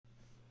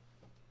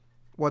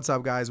What's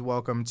up, guys?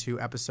 Welcome to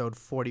episode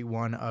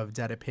 41 of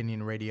Dead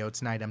Opinion Radio.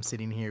 Tonight I'm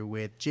sitting here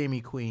with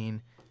Jamie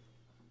Queen.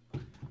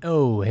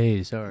 Oh,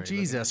 hey, sorry.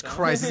 Jesus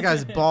Christ, this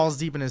guy's balls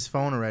deep in his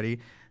phone already.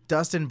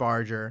 Dustin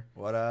Barger.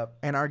 What up?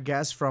 And our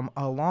guest from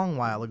a long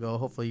while ago,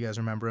 hopefully you guys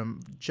remember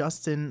him,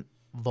 Justin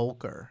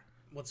Volker.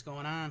 What's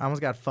going on? I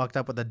almost got fucked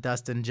up with the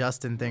Dustin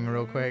Justin thing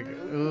real quick.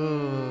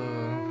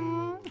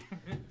 Ooh.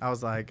 I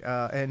was like,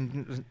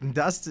 and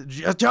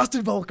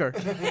Justin Volker.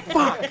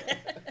 Fuck.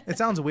 It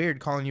sounds weird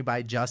calling you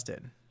by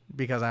Justin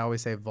because I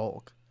always say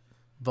Volk.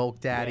 Volk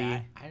Daddy.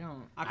 Yeah,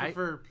 I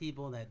prefer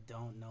people that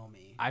don't know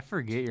me I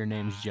forget your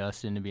name's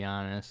Justin, to be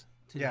honest.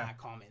 to not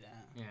call me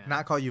that. Yeah.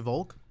 Not call you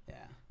Volk? Yeah.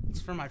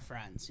 It's for my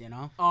friends, you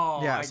know?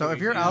 Oh, Yeah, so if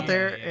you're out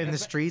there in the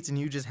streets and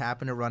you just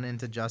happen to run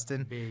into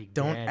Justin, Big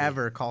don't Daddy.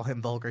 ever call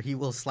him Volker. He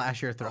will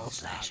slash your throat.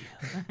 slash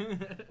you.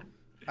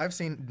 I've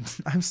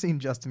seen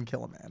Justin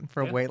kill a man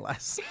for way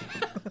less.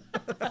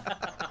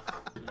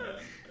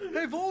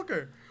 Hey,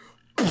 Volker.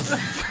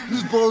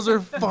 Just blows her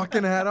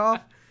fucking head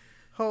off.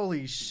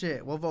 Holy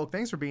shit. Well, Volk,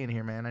 thanks for being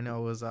here, man. I know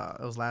it was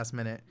last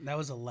minute. That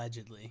was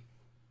allegedly.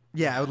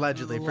 Yeah,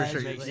 allegedly, for sure.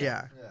 Allegedly.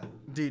 Yeah.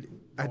 Dude,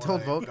 I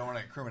told Volk, Don't want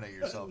to incriminate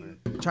yourself here.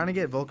 trying to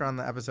get Volker on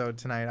the episode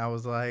tonight, I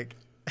was like,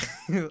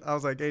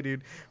 hey,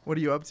 dude, what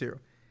are you up to?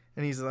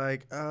 And he's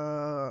like,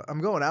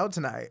 I'm going out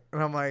tonight.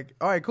 And I'm like,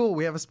 all right, cool.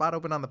 We have a spot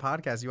open on the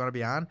podcast. You want to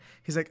be on?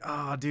 He's like,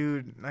 oh,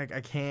 dude, like,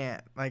 I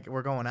can't. Like,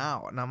 we're going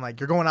out. And I'm like,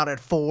 you're going out at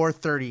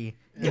 4:30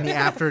 in the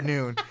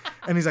afternoon.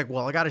 And he's like,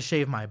 well, I got to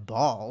shave my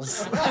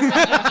balls.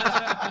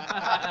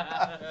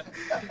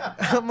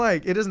 I'm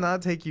like, it does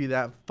not take you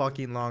that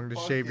fucking long to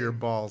shave your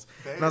balls.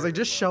 And I was like,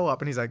 just show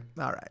up. And he's like,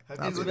 all right.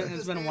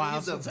 It's been a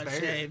while since I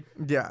shaved.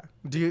 Yeah.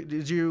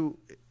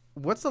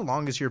 What's the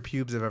longest your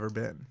pubes have ever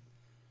been?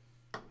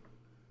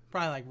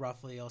 Probably like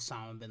roughly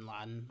Osama bin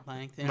Laden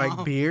length. You know?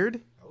 Like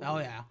beard? Oh,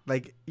 yeah.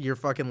 Like your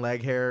fucking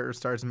leg hair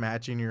starts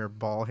matching your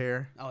ball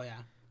hair? Oh, yeah.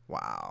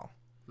 Wow.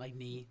 Like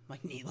knee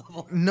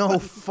level. No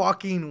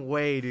fucking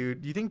way,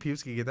 dude. Do you think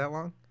pubes can get that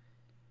long?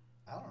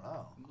 I don't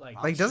know.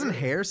 Like doesn't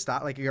hair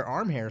stop? Like your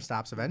arm hair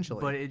stops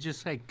eventually. But it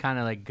just like kind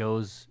of like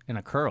goes in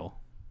a curl,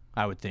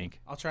 I would think.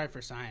 I'll try it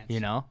for science. You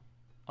know?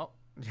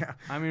 yeah.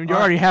 I mean, you're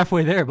already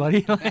halfway there,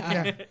 buddy.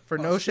 Yeah. For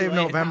No Shave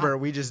November,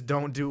 we just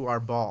don't do our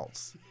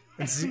balls.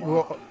 And see,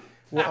 we'll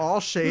all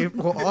shave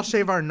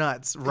our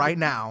nuts right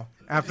now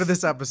after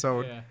this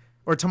episode. Yeah.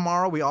 Or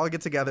tomorrow we all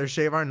get together,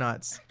 shave our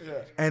nuts,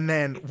 and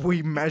then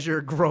we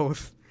measure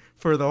growth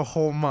for the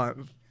whole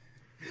month.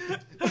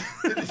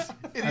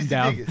 It I'm is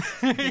down. the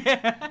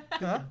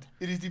biggest.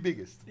 It is the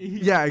biggest.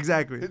 Yeah,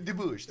 exactly. The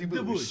bush. The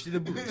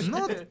bush.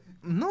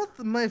 Not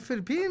my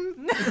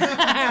Philippine.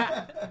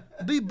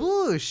 The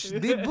bush.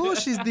 The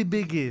bush is the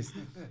biggest.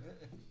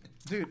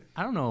 Dude,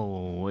 I don't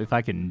know if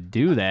I can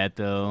do that,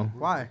 though.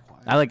 why?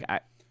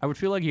 I would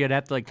feel like you'd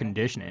have to like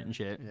condition it and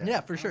shit.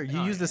 Yeah, for sure.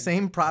 You use the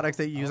same products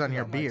that you use on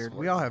your beard.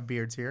 We all have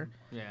beards here.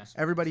 Yeah.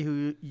 Everybody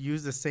who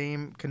use the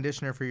same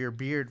conditioner for your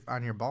beard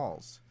on your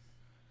balls.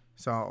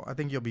 So I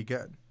think you'll be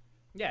good.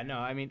 Yeah, no,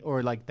 I mean,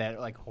 or like that,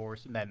 like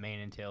that mane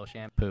and tail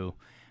shampoo.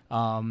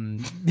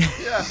 Might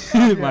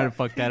have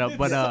fucked that up,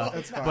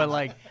 but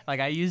like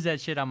I used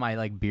that shit on my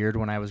like beard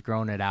when I was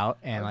growing it out,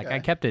 and like I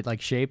kept it like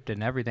shaped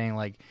and everything.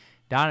 Like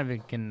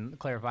Donovan can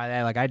clarify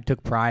that. Like I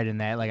took pride in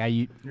that. Like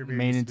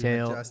mane and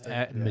tail,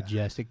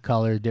 majestic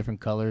colors, different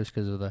colors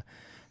because of the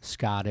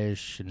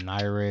Scottish and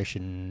Irish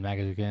and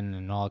Mexican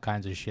and all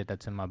kinds of shit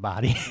that's in my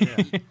body.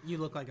 Yeah. You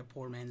look like a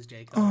poor man's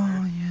Jake.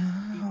 Oh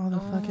yeah, all the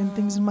fucking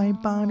things in my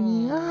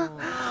body.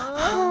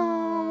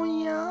 Oh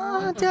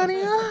yeah,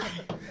 daddy.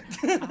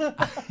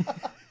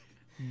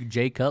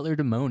 Jay Cutler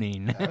to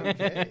moaning.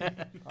 Okay.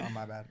 Oh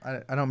my bad.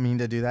 I don't mean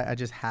to do that. I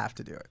just have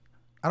to do it.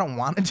 I don't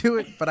want to do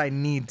it, but I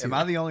need to. Am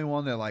I the only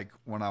one that, like,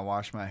 when I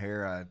wash my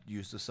hair, I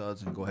use the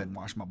suds and go ahead and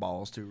wash my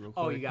balls too, real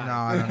quick? Oh, you got No,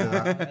 I don't do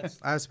that.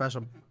 I have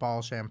special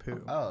ball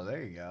shampoo. Oh,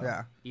 there you go.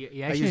 Yeah.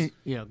 You actually,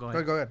 go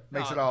ahead. Go ahead.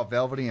 Makes it all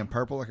velvety and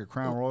purple like a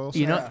Crown Royal.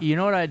 You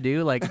know what I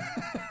do? Like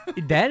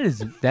that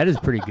is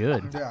pretty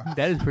good. Yeah.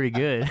 That is pretty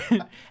good.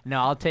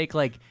 No, I'll take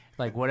like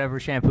whatever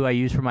shampoo I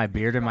use for my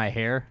beard and my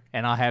hair,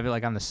 and I'll have it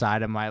like on the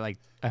side of my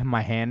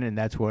my hand, and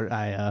that's what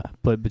I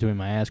put between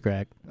my ass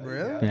crack.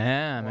 Really?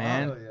 Yeah,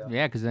 man. Wow,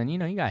 Yeah, because then you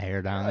got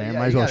hair down there. Yeah,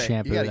 Might as well you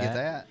shampoo gotta that. get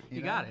that.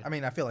 You got it. I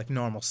mean, I feel like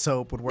normal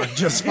soap would work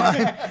just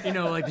fine.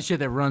 Like the shit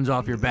that runs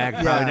off your back,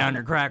 probably down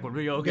your crack would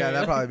be okay. Yeah,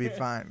 that'd probably be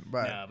fine.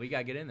 But No, but you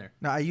gotta get in there.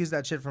 no, I use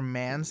that shit from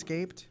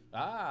Manscaped.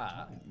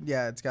 Ah.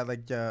 Yeah, it's got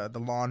like the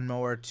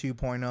lawnmower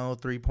 2.0,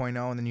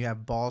 3.0, and then you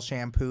have ball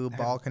shampoo,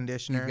 ball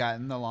conditioner. You've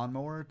gotten the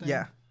lawnmower thing?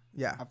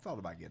 Yeah. I've thought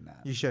about getting that.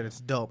 You should. It's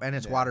dope, and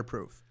it's Yeah.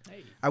 waterproof.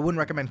 Hey. I wouldn't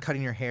recommend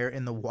cutting your hair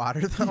in the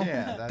water though.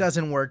 Yeah, that-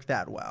 doesn't work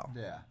that well.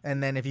 Yeah.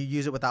 And then if you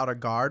use it without a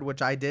guard,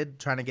 which I did,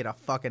 trying to get a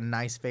fucking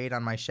nice fade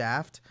on my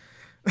shaft.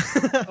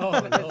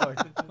 Oh Lord.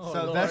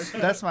 So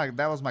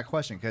that was my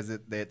question because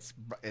it's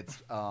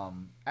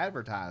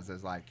advertised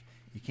as like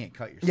You can't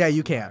cut yourself. Yeah,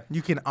 you can.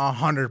 You can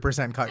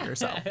 100% cut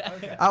yourself.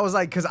 Okay. I was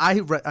like, because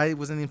I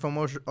was in the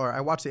infomercial, or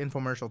I watched the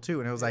infomercial too,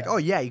 and it was like, oh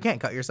yeah, you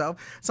can't cut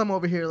yourself. Some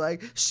over here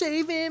like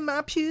shaving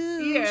my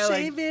pubes,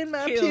 shaving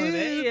my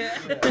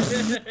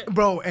pubes,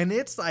 bro. And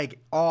it's like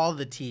all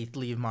the teeth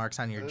leave marks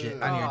on your dick,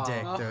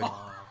 dude.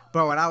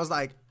 Bro, and I was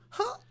like,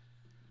 huh.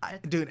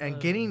 Dude, and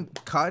getting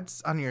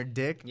cuts on your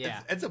dick.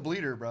 Yeah. It's a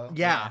bleeder, bro.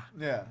 Yeah.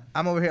 Yeah.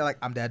 I'm over here like,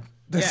 I'm dead.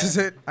 This is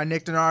it. I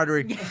nicked an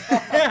artery.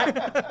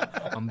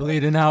 I'm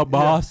bleeding out,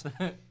 boss.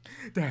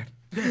 Dad,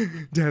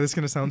 this is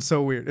going to sound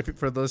so weird.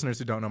 For the listeners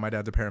who don't know, my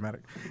dad's a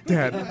paramedic.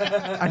 Dad,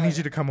 I need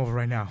you to come over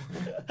right now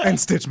and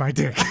stitch my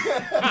dick.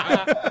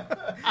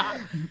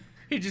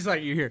 He just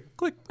like, you hear,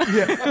 click.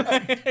 Yeah.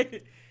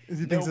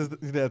 He thinks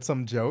that's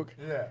some joke.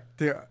 Yeah.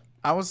 Dude,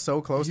 I was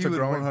so close to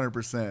growing.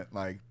 100%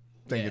 like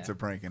think it's a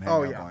prank and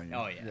hang up on you.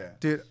 Oh yeah.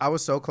 Dude, I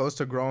was so close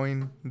to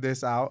growing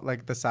this out,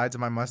 like the sides of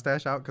my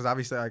mustache out, because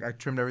obviously like I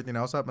trimmed everything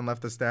else up and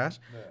left the stash.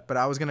 Yeah. But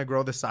I was gonna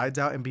grow the sides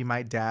out and be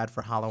my dad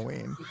for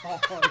Halloween. Oh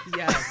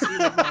yes, he would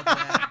love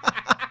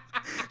that.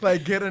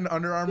 Like get an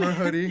Under Armour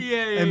hoodie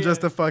and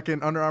just a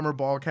fucking Under Armour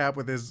ball cap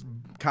with his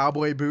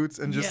cowboy boots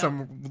and just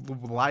some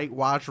light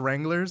watch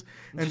Wranglers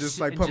and just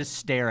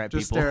stare at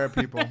people. Stare at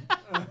people.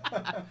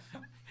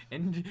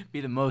 And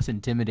be the most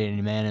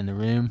intimidating man in the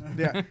room.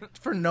 Yeah,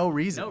 for no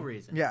reason. No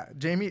reason. Yeah,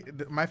 Jamie.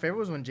 My favorite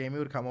was when Jamie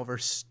would come over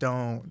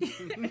stoned,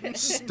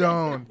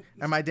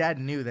 and my dad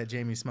knew that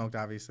Jamie smoked,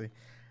 obviously,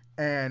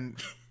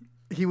 and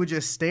he would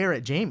just stare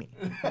at Jamie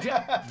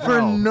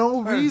for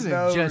no reason.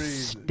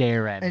 Just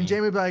stare at me. And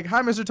Jamie would be like,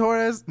 "Hi, Mr.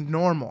 Torres,"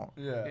 normal.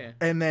 Yeah.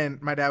 And then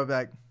my dad would be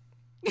like,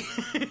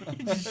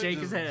 He'd just shake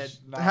his head.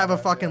 Have a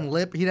fucking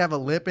lip. He'd have a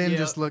lip in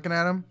just looking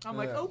at him. I'm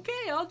like,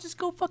 okay, I'll just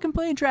go fucking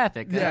play in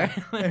traffic. Yeah.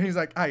 And he's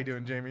like, how you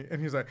doing, Jamie?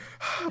 And he's like,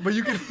 but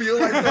you can feel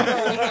like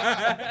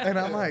that. And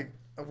I'm like,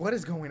 what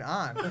is going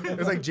on? It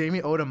was like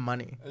Jamie owed him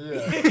money.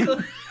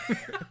 Yeah.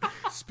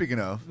 Speaking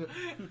of.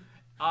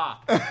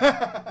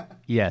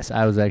 Yes,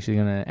 I was actually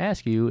going to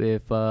ask you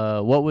if,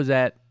 what was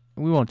that?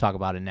 We won't talk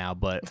about it now,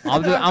 but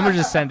I'm going to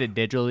just send it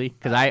digitally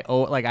because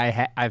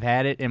I've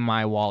had it in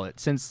my wallet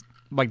since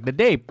like the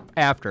day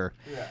after,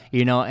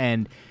 you know,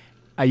 and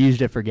I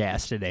used it for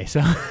gas today.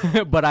 So,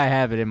 but I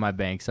have it in my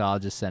bank, so I'll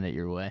just send it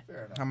your way.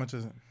 How much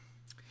is it?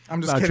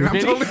 I'm just kidding. I'm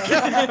totally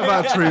kidding.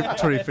 About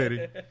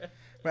 $3.50.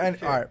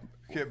 But all right.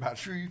 Okay, about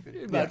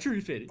 $3.50. About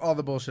 $3.50. All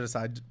the bullshit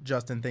aside,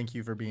 Justin, thank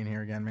you for being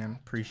here again, man.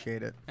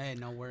 Appreciate it. Hey,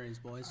 no worries,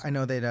 boys. I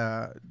know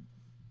that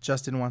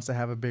Justin wants to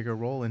have a bigger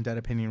role in Dead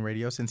Opinion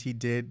Radio since he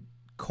did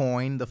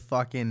coin the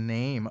fucking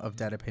name of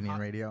Dead Opinion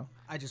Radio.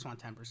 I just want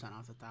 10%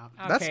 off the top.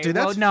 Okay,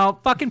 that's no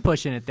fucking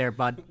pushing it there,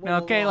 bud.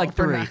 Okay, like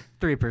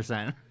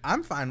 3%.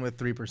 I'm fine with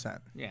 3%.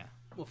 Yeah,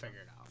 we'll figure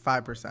it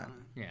out. 5%.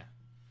 Yeah.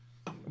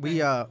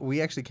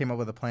 We actually came up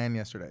with a plan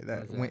yesterday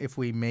that if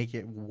we make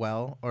it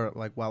well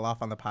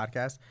off on the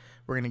podcast,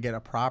 we're gonna get a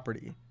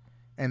property,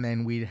 and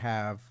then we'd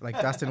have like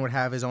Dustin would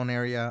have his own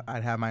area,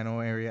 I'd have my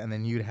own area, and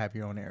then you'd have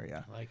your own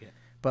area. I like it.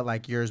 But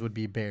like yours would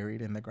be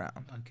buried in the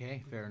ground.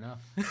 Okay, fair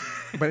enough.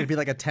 But it'd be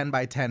like a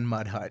 10x10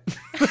 mud hut.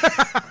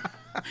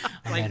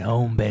 I'm at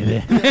home,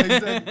 baby. Yeah,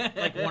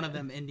 exactly. Like one of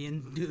them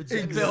Indian dudes.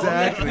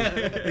 Exactly.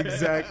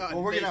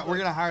 Well, we're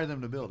gonna hire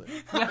them to build it.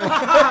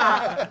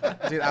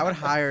 Dude, I'd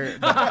hire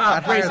the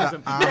Amish.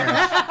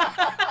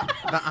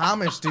 The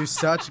Amish do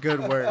such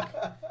good work.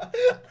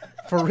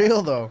 For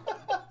real though,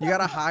 you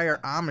gotta hire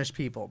Amish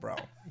people, bro.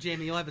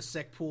 Jamie, you'll have a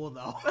sick pool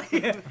though.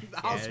 The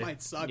house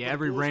might suck. Yeah,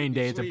 every rain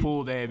day it's a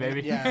pool day,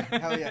 baby. Yeah,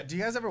 hell yeah. Do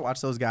you guys ever watch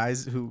those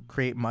guys who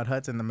create mud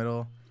huts in the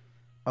middle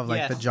of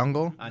like the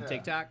jungle on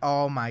TikTok?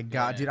 Oh my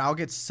god, dude, I'll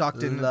get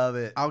sucked into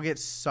it. I'll get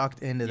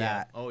sucked into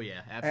that. Oh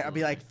yeah, absolutely. I'll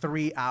be like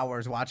 3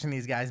 hours watching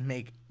these guys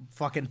make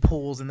fucking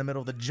pools in the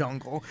middle of the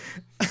jungle.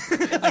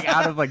 Like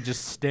out of like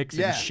just sticks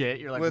and shit.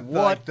 You're like, with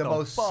what like the the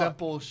most fuck?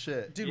 simple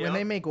shit. Dude, when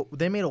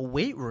they made a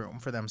weight room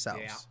for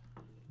themselves. Yeah.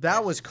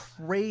 That was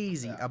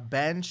crazy. Yeah. A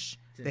bench.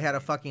 They had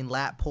a fucking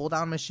lat pull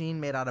down machine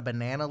made out of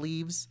banana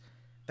leaves.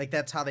 Like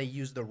that's how they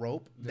used the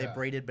rope. They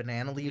braided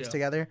banana leaves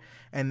together,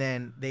 and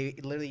then they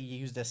literally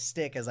used a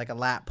stick as like a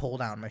lat pull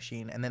down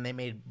machine, and then they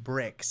made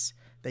bricks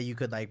that you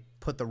could like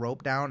put the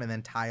rope down and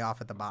then tie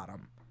off at the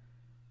bottom.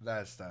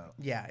 That's dope.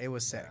 Yeah, it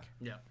was sick.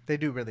 Yeah. They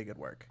do really good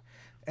work.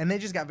 And they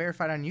just got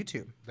verified on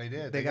YouTube. They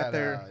did. They got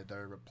their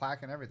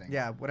plaque and everything.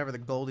 Yeah, whatever the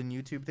golden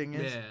YouTube thing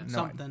is. Yeah.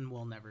 Something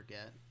we'll never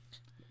get.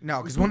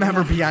 No, because we'll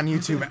never be on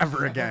YouTube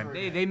ever again.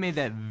 They made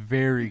that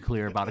very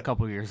clear about a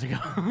couple years ago.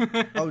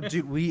 Oh,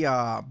 dude, we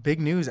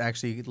big news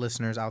actually,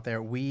 listeners out there.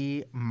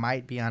 We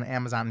might be on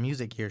Amazon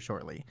Music here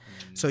shortly,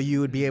 so you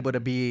would be able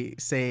to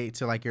say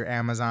to like your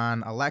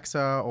Amazon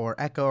Alexa or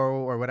Echo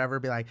or whatever,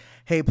 be like,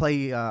 "Hey,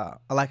 play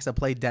Alexa,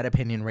 play Dead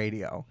Opinion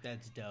Radio."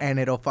 That's dope. And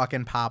it'll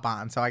fucking pop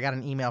on. So I got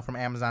an email from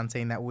Amazon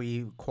saying that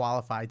we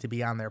qualify to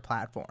be on their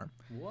platform.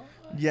 What?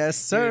 Yes,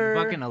 sir.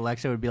 Dude, fucking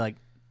Alexa would be like,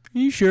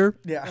 "You sure?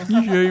 Yeah.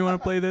 You sure you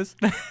want to play this?"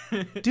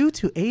 Due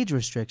to age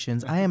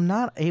restrictions, I am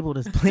not able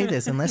to play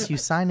this unless you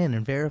sign in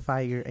and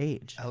verify your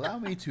age. Allow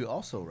me to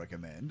also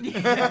recommend.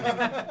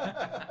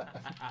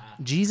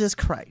 Jesus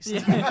Christ.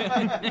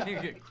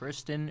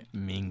 Kristen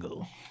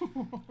Mingle.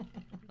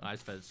 I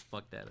just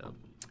fucked that up.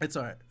 It's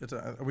all right.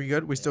 Are we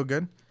good? We still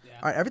good? Yeah.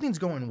 All right. Everything's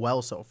going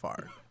well so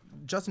far.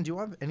 Justin, do you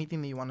have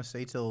anything that you want to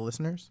say to the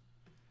listeners?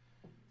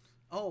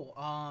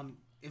 Oh,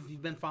 if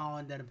you've been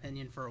following Dead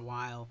Opinion for a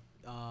while,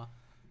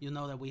 you'll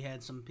know that we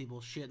had some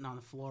people shitting on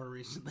the floor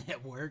recently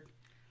at work.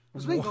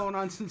 It's been going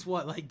on since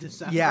what, like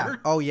December? Yeah.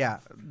 Oh, yeah.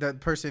 The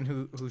person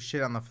who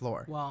shit on the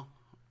floor. Well,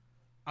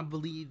 I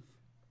believe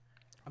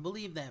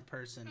that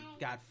person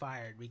got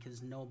fired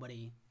because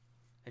nobody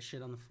has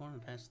shit on the floor in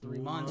the past 3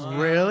 months.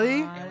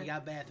 Really? And we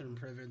got bathroom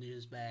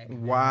privileges back. Wow.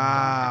 We don't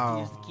have to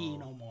use the key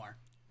no more.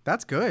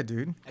 That's good,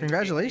 dude.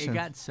 Congratulations. It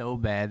got so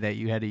bad that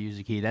you had to use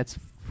a key. That's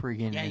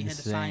freaking Yeah,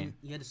 insane.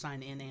 you had to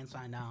sign in and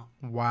sign out.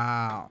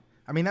 Wow.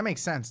 I mean, that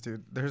makes sense,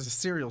 dude. There's a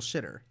serial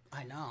shitter,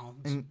 I know.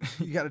 and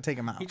you got to take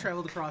him out. He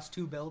traveled across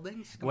 2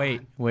 buildings. Come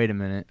Wait on. a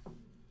minute.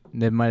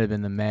 That might have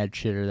been the mad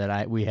shitter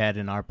that we had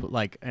in our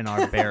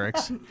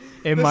barracks.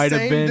 It might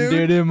have been,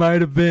 dude. It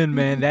might have been,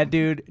 man. That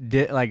dude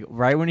did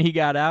right when he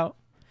got out,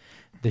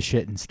 the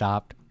shitting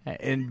stopped.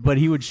 But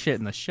he would shit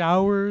in the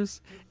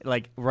showers,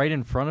 right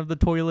in front of the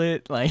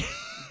toilet,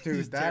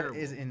 Dude, that terrible.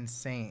 is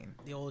insane.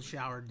 The old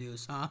shower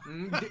deuce, huh?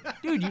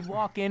 Dude, you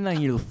walk in on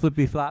your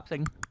flippy flops,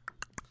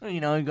 you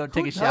go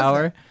take a does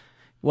shower. that?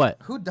 What?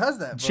 Who does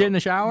that, bro? Shit in the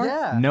shower?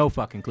 Yeah. No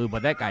fucking clue,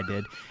 but that guy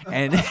did.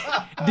 And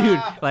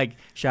dude,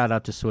 shout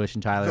out to Swish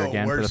and Tyler The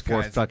again for the worst 4th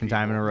kinds of fucking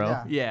time in a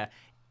row. Yeah.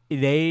 Yeah.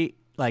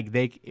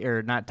 They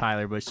or not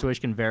Tyler, but Swish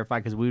can verify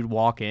because we would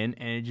walk in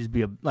and it'd just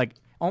be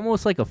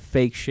almost like a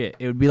fake shit.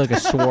 It would be like a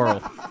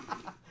swirl.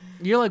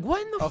 You're like,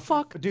 what in the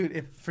fuck?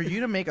 Dude, for you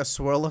to make a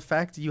swirl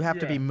effect, you have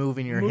to be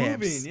moving your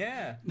hips.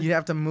 Yeah. You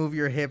have to move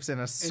your hips in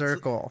a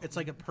circle. It's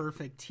like a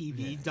perfect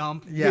TV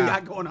dump. Yeah. You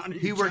got going on in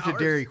He your worked at showers.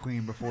 Dairy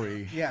Queen before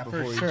he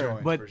for he sure.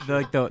 joined. But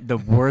for sure. the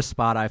worst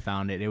spot I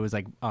found it was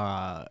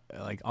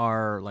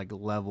our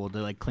level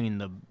to clean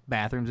the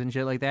bathrooms and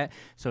shit like that.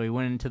 So he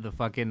went into the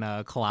fucking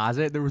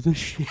closet. There was a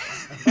shit.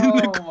 Oh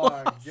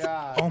my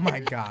god. Oh my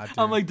god, dude.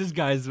 I'm like, this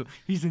guy's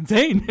he's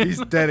insane. He's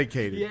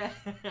dedicated. yeah.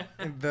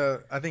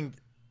 I think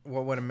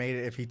what would have made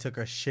it if he took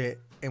a shit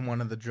in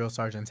one of the drill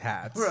sergeant's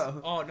hats.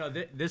 Bro. Oh no,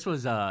 this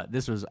was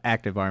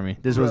active army.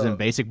 This wasn't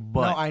basic,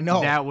 but No, I know.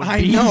 that would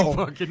I be know.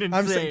 fucking insane.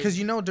 I'm saying because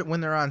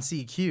when they're on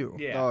CQ,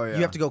 yeah. Oh yeah.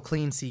 you have to go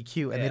clean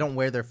CQ, and Yeah. they don't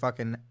wear their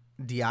fucking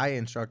DI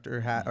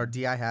instructor hat or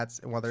DI hats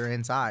while they're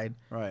inside.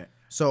 Right.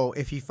 So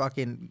if he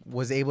fucking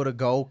was able to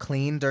go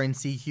clean during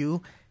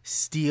CQ,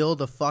 steal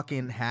the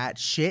fucking hat,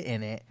 shit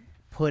in it,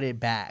 put it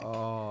back.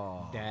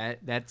 Oh. That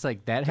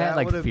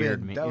hat would've feared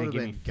been, me. That It would have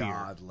gave been me fear.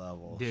 God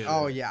level. Dude.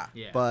 Oh yeah.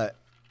 Yeah. But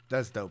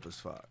that's dope as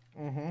fuck.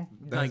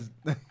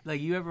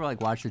 Like you ever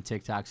watch the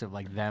TikToks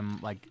of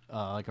them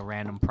a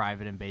random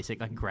private and basic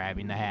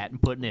grabbing the hat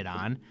and putting it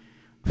on?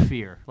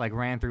 Fear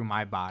ran through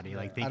my body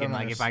thinking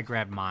don't if I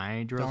grab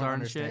my drill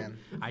Don't sergeant shit,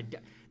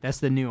 understand. that's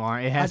the new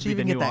army. It has How'd to you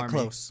be the even new get that army.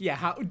 close? Yeah.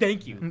 How?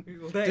 Thank you,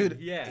 Dude,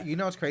 Yeah. you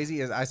know what's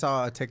crazy is I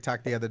saw a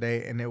TikTok the other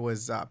day, and it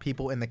was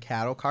people in the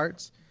cattle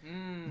carts,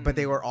 but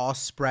they were all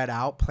spread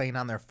out playing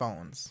on their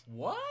phones.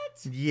 What?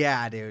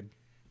 Yeah, dude.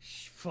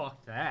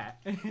 Fuck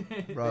that.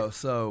 Bro,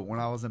 so when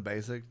I was in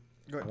basic,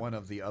 one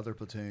of the other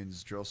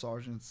platoon's drill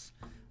sergeants,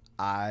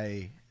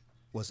 I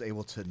was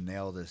able to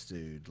nail this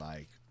dude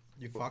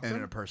You fucked in an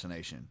him?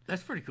 impersonation.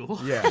 That's pretty cool.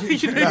 Yeah.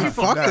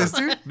 Fuck this,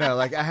 dude. No,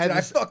 I had I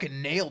this,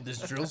 fucking nailed this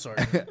drill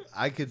sergeant.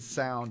 I could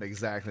sound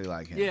exactly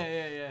like him.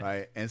 Yeah.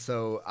 Right? And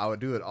so I would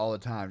do it all the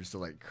time just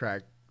to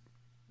crack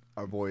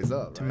our boys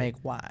up. To right? make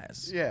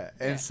wise. Yeah.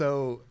 And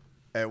so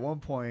at one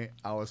point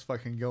I was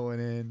fucking going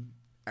in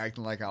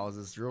acting like I was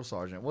this drill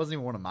sergeant. It wasn't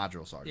even one of my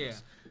drill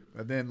sergeants. Yeah.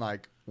 But then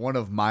one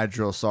of my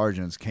drill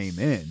sergeants came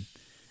in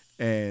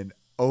and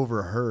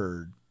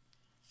overheard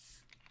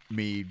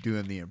me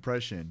doing the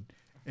impression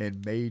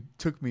and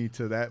took me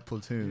to that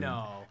platoon.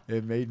 No.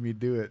 And made me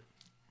do it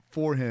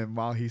for him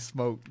while he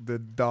smoked the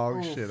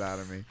dog shit out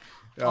of me.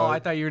 Oh, I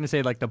thought you were gonna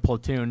say the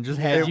platoon just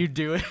had you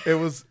do it. It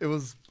was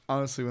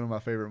honestly one of my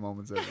favorite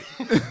moments ever.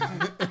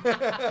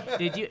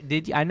 Did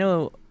you? I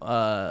know.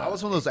 I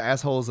was one of those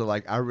assholes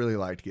that I really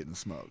liked getting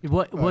smoked.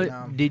 What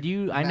no. did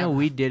you? I know Never.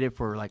 we did it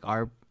for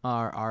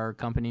our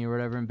company or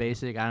whatever in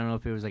basic. I don't know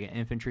if it was an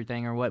infantry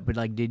thing or what, but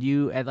did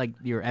you at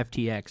your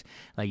FTX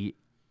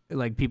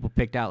people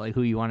picked out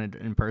who you wanted to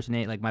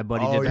impersonate? My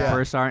buddy did the yeah.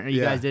 first sergeant.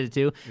 You Yeah. guys did it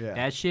too. Yeah.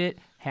 That shit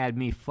had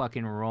me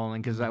fucking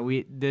rolling because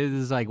this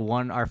is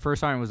our first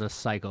sergeant was a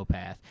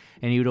psychopath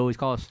and he would always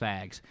call us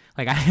fags.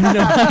 I had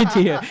no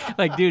idea.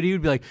 Dude, he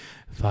would be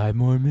 5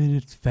 more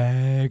minutes,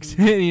 fags.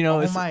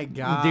 Oh my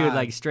God.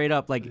 Dude, straight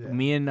up,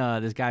 me and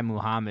this guy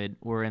Muhammad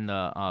were in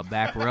the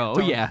back row.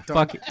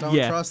 Don't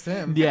trust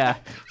him. Yeah.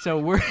 So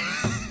we're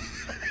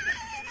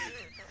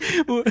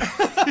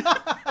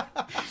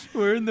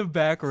we're in the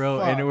back row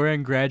Fuck. and we're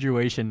in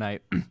graduation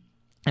night,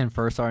 and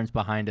first sergeant's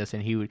behind us,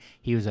 and he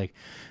was like,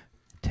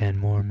 10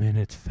 more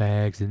minutes,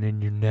 fags, and then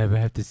you never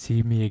have to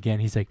see me again.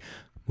 He's like,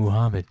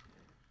 Muhammad,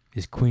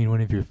 is Queen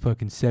one of your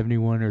fucking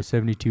 71 or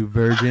 72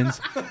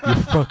 virgins? You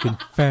fucking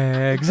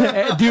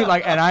fags. Dude,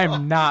 like, and I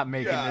am not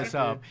making this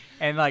up.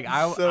 And, like,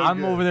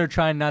 I'm over there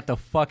trying not to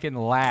fucking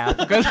laugh.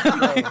 Because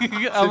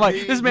I'm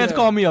like, this man's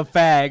calling me a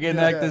fag. And,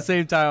 like, at the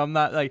same time, I'm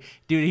not, like,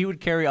 dude, he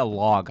would carry a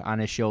log on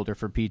his shoulder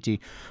for PT.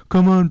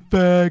 Come on,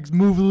 fags,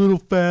 move a little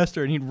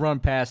faster. And he'd run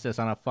past us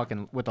on a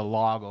fucking, with a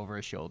log over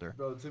his shoulder.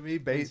 Bro, to me,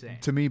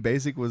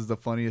 Basic was the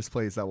funniest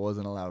place I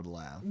wasn't allowed to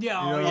laugh.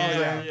 Yeah, you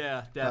know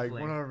yeah,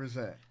 definitely. Like,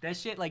 100%. That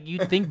shit, like, you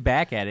think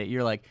back at it,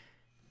 you're like,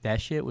 that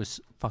shit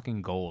was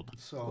fucking gold.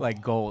 So, like,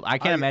 gold. I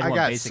can't imagine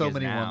what Basic is now. I got so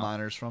many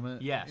one-liners from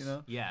it. Yes, you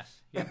know?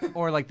 yes. Yeah.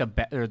 Or, like,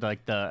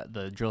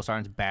 the drill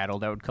sergeant's battle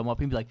that would come up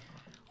and be like,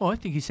 oh, I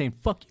think he's saying,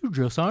 fuck you,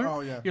 drill sergeant. Oh,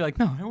 yeah. You're like,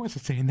 no, I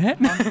wasn't saying that.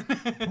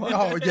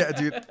 Oh, yeah,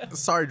 dude.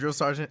 Sorry, drill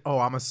sergeant. Oh,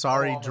 I'm a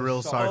sorry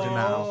drill sergeant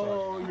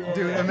now. Yeah.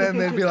 Dude, and then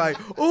they'd be like,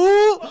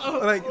 ooh.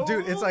 Like,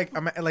 dude, it's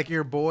like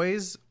your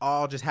boys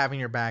all just having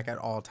your back at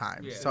all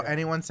times. Yeah, so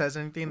anyone says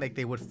anything, like,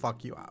 they would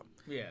fuck you up.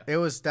 Yeah. It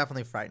was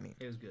definitely frightening.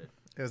 It was good.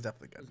 It was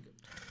definitely good.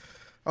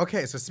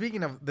 Okay, so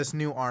speaking of this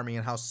new army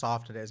and how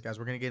soft it is, guys,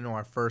 we're going to get into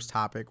our first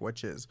topic,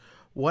 which is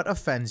what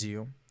offends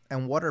you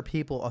and what are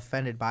people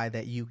offended by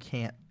that you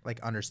can't, like,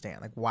 understand?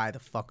 Like, why the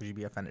fuck would you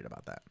be offended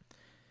about that?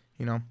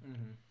 You know?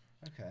 Mm-hmm.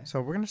 Okay. So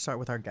we're going to start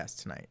with our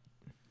guest tonight,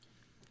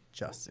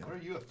 Justin. What are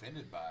you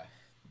offended by?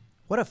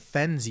 What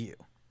offends you?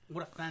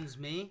 What offends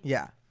me?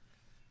 Yeah.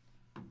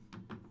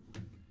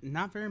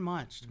 Not very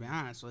much, to be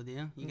honest with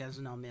you. You guys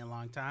have known me a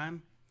long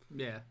time.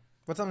 Yeah.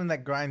 What's something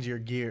that grinds your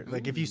gear?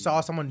 Like, if you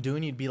saw someone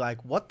doing, you'd be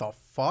like, what the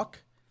fuck?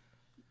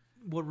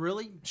 What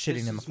really?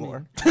 Shitting in the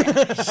floor.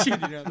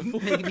 Shitting on the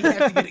floor. Making me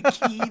have to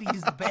get a key to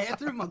use the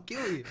bathroom. I'll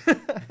kill you.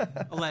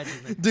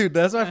 Allegedly. Dude,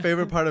 that's my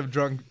favorite part of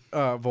drunk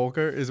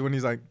Volker is when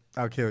he's like,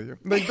 I'll kill you.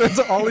 Like, that's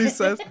all he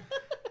says.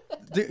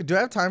 Do I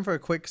have time for a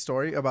quick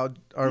story about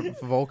our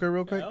Volker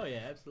real quick? Oh,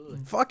 yeah, absolutely.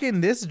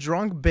 Fucking this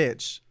drunk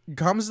bitch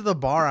comes to the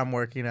bar I'm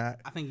working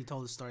at. I think you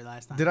told the story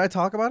last time. Did I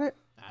talk about it?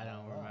 I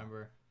don't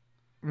remember.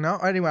 No?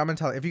 Anyway, I'm going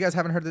to tell it. If you guys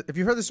haven't heard if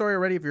you heard the story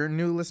already, if you're a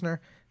new listener,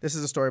 this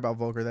is a story about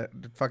Volker that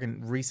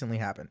fucking recently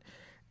happened.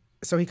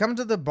 So he comes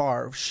to the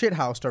bar,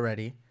 shit-housed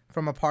already,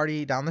 from a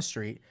party down the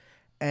street,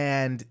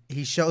 and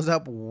he shows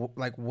up,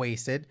 like,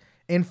 wasted,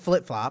 in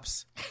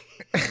flip-flops.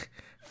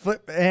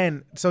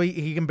 And so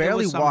he can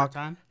barely walk.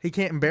 He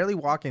can't barely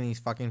walk in these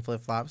fucking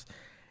flip-flops.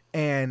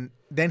 And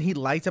then he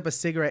lights up a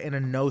cigarette in a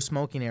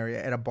no-smoking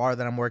area at a bar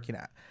that I'm working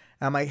at.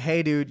 And I'm like,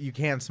 hey, dude, you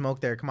can't smoke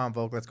there. Come on,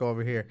 Volk, let's go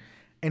over here.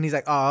 And he's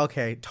like, oh,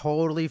 okay,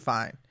 totally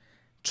fine.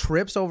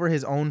 Trips over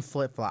his own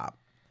flip-flop.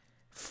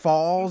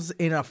 Falls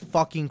in a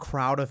fucking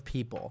crowd of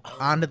people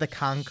onto the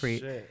concrete.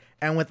 Shit.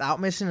 And without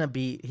missing a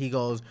beat, he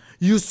goes,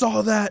 you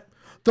saw that?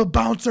 The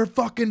bouncer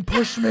fucking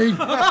pushed me.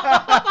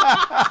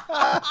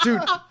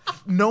 Dude,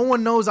 no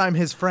one knows I'm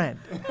his friend.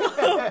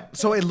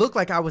 So it looked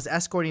like I was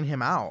escorting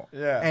him out.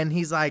 Yeah. And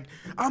he's like,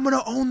 I'm going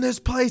to own this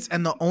place.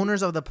 And the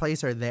owners of the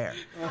place are there.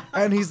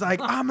 And he's like,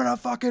 I'm going to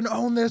fucking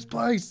own this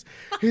place.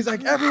 He's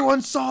like,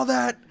 everyone saw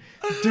that.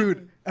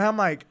 Dude. And I'm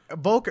like,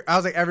 Volker. I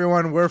was like,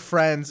 everyone, we're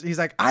friends. He's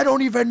like, I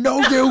don't even know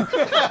you.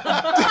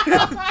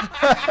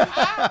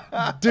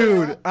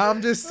 Dude,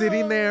 I'm just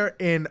sitting there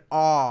in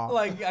awe.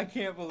 Like, I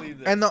can't believe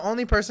this. And the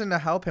only person to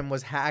help him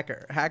was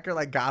Hacker. Hacker,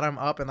 like, got him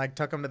up and, like,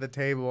 took him to the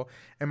table.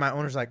 And my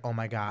owner's like, oh,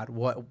 my God,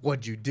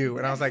 what'd you do?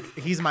 And I was like,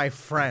 he's my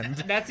friend.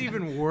 That's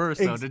even worse,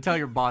 though, to tell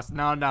your boss,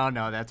 no,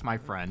 that's my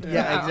friend.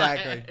 Yeah,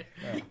 exactly.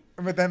 Yeah.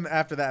 But then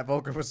after that,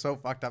 Volker was so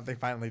fucked up, they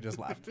finally just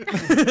left.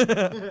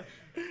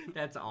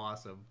 That's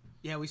awesome.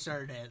 Yeah, we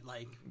started at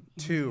like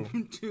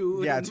 2.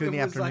 2. Yeah, 2 in the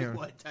afternoon. Like,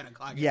 what, 10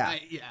 o'clock at yeah.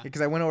 night? Yeah. Because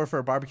I went over for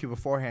a barbecue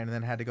beforehand and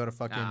then had to go to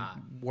fucking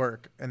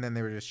work. And then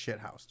they were just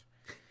shit-housed.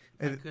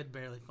 I could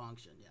barely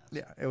function, yes.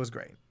 Yeah, it was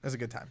great. It was a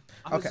good time.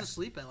 I was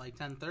asleep at like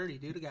 10:30,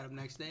 dude. I got up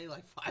next day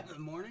like 5 in the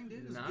morning,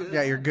 dude. It was good.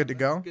 Yeah, you're good to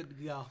go? Good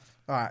to go. All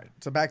right,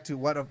 so back to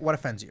what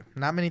offends you.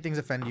 Not many things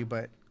offend you,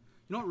 but...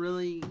 You know what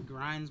really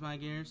grinds my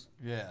gears?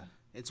 Yeah.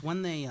 It's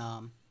when they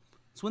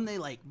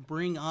like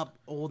bring up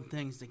old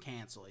things to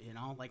cancel, you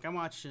know? Like I'm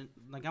watching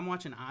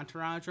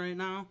Entourage right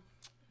now.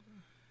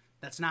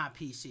 That's not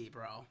PC,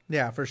 bro.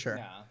 Yeah, for sure.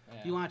 Yeah.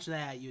 If you watch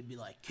that, you'd be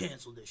like,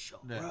 cancel this show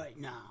right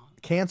now.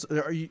 Cancel?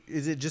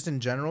 Is it just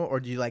in general, or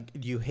do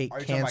you hate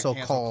cancel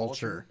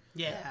culture?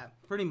 Yeah,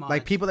 pretty much.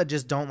 Like people that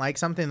just don't like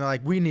something, they're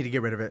like, we need to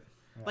get rid of it.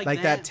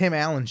 Like that Tim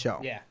Allen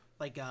show. Yeah.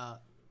 Like a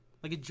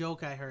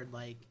joke I heard,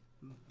 like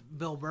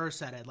Bill Burr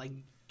said it, like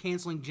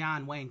canceling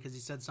John Wayne because he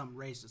said something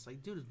racist.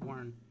 Like, dude was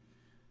born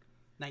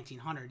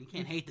 1900. You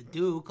can't hate the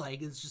Duke.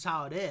 Like, it's just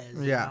how it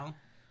is. Yeah. You know?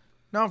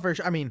 No, for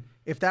sure. I mean,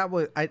 if that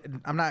was,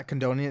 I'm not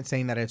condoning it,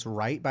 saying that it's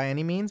right by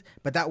any means,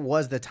 but that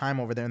was the time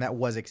over there, and that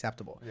was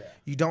acceptable. Yeah.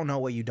 You don't know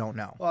what you don't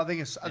know. Well, I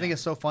think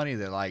it's so funny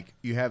that like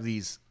you have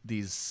these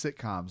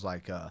sitcoms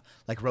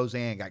like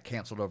Roseanne got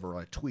canceled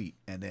over a tweet,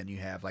 and then you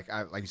have like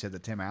you said the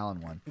Tim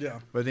Allen one. Yeah.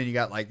 But then you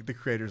got like the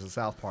creators of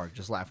South Park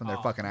just laughing their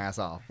fucking ass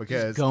off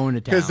because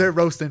they're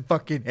roasting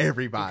fucking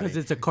everybody because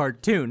it's a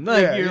cartoon.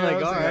 Like you're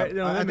like, all right.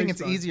 I think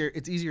it's easier.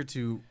 It's easier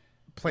to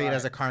play it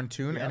as a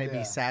cartoon and it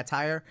be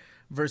satire.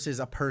 versus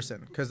a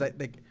person, because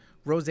like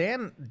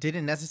Roseanne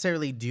didn't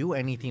necessarily do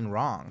anything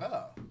wrong.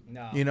 Oh.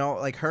 No. You know,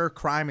 like her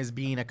crime is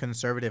being a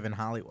conservative in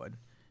Hollywood.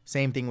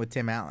 Same thing with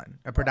Tim Allen.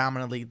 It's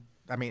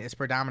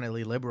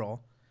predominantly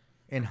liberal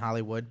in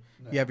Hollywood.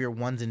 You have your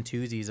ones and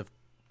twosies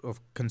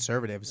of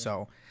conservatives.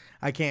 So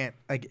I can't,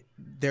 like,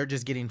 they're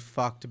just getting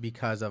fucked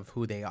because of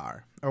who they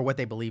are or what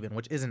they believe in,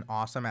 which isn't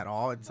awesome at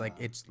all. It's like,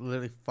 it's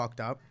literally fucked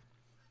up.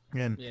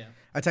 And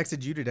I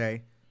texted you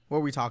today. What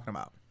were we talking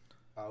about?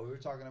 We were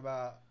talking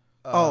about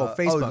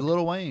Facebook.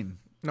 Lil Wayne.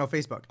 No,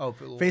 Facebook. Oh,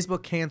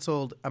 Facebook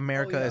canceled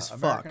America as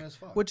Fuck,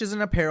 which is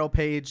an apparel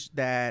page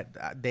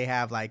that they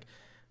have like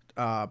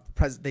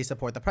they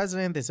support the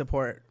president.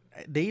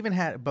 They even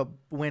had, but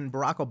when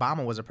Barack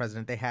Obama was a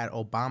president, they had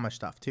Obama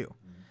stuff too.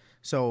 Mm-hmm.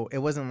 So it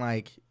wasn't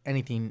like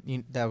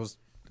anything that was.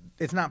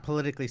 It's not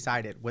politically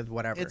sided with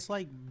whatever. It's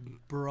like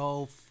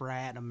bro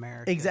frat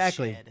America.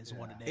 Exactly. Shit is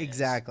what it is.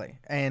 Exactly.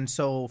 And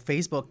so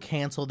Facebook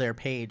canceled their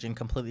page and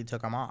completely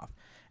took them off.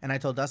 And I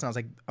told Dustin, I was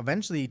like,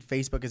 eventually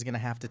Facebook is going to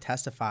have to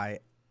testify,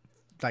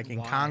 like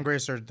in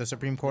Congress or the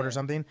Supreme Court or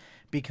something,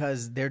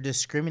 because they're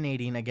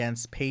discriminating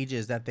against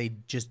pages that they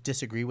just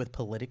disagree with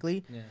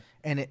politically,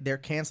 and they're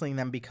canceling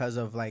them because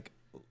of like,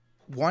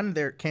 one,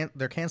 they're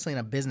canceling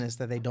a business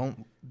that they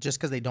don't, just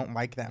because they don't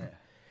like them,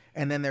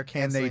 and then they're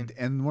canceling.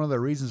 And one of the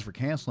reasons for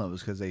canceling it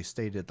was because they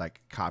stated like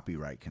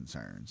copyright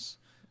concerns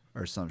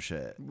or some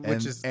shit,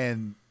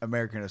 and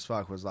American as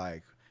Fuck was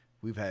like,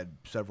 we've had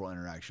several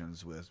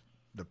interactions with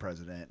the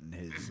president and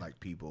his like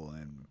people,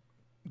 and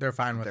they're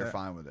fine with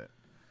it.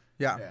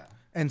 Yeah.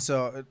 And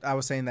so I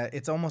was saying that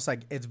it's almost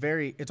like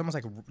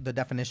the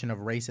definition of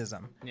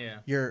racism. Yeah.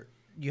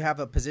 You have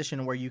a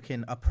position where you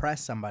can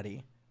oppress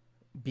somebody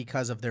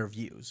because of their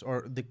views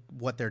or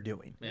what they're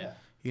doing. Yeah.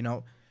 You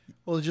know.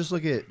 Well, just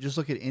look at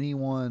any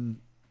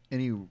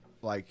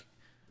like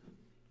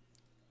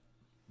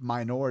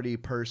minority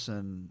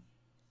person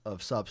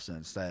of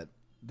substance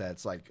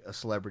that's like a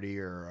celebrity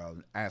or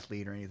an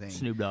athlete or anything.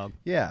 Snoop Dogg.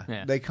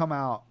 Yeah. They come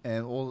out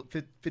and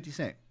 50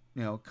 Cent,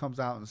 comes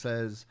out and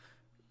says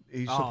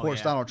he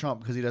supports Donald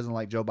Trump because he doesn't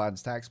like Joe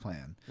Biden's tax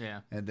plan.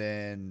 Yeah. And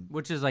then,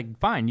 which is like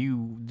fine,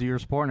 you're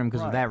supporting him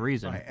because of that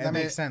reason. Right. That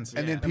makes sense.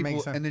 And then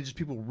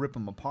people rip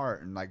him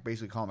apart and like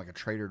basically call him like a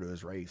traitor to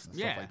his race and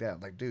stuff like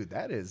that. Like, dude,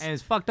 that is, and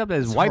it's fucked up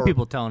as white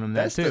people telling him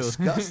that too. That's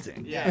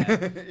disgusting.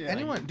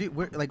 Anyone, dude,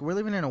 we're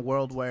living in a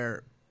world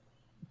where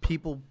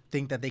people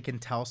think that they can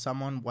tell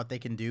someone what they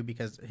can do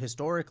because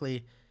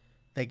historically,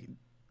 like,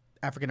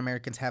 African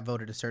Americans have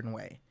voted a certain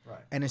way,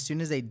 and as soon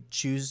as they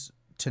choose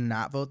to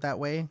not vote that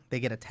way, they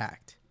get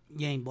attacked.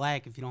 You ain't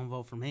black if you don't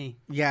vote for me.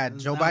 Yeah,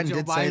 Joe Biden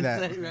did say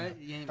that. Right?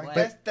 You ain't black.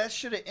 But that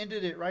should have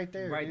ended it right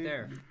there. Right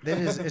there.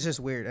 It's just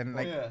weird. And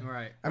like,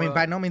 I mean,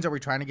 by no means are we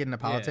trying to get into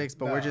politics,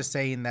 but we're just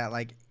saying that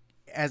like,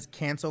 as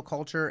cancel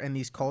culture and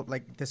this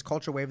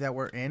culture wave that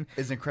we're in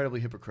is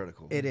incredibly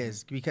hypocritical. It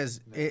is because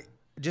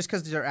just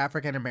because they're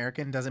African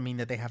American doesn't mean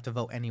that they have to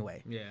vote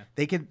anyway. Yeah,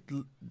 they could.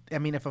 I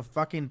mean, if a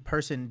fucking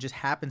person just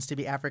happens to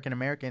be African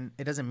American,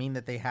 it doesn't mean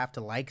that they have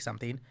to like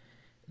something.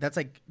 That's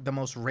like the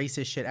most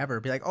racist shit ever.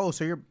 Be like, oh,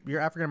 so you're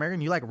African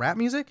American? You like rap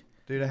music?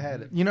 Dude, I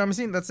had it. You know what I'm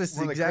saying? That's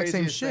the exact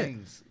same shit.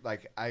 Things,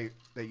 like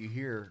that you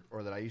hear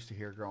or that I used to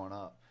hear growing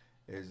up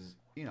is,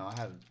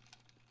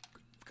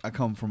 I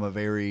come from a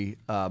very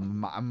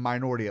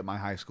minority at my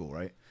high school,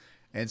 right?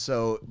 And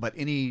so, but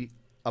any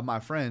of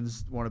my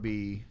friends want to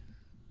be,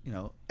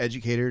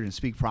 educated and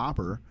speak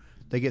proper,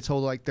 they get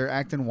told like they're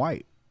acting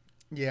white.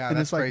 Yeah, and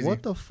that's it's like, crazy.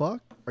 what the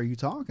fuck are you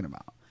talking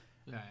about?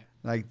 Right.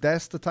 Like,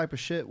 that's the type of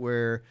shit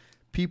where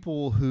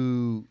people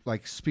who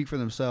like speak for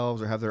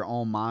themselves or have their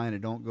own mind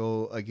and don't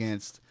go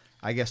against,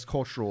 I guess,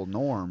 cultural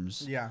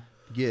norms,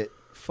 get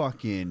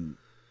fucking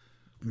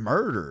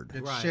murdered.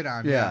 It's shit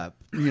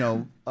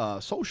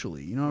on.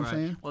 Socially. You know what I'm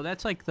saying? Well,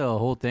 that's like the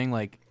whole thing.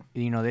 Like,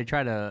 they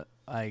try to,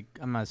 like,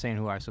 I'm not saying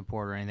who I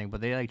support or anything, but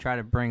they like try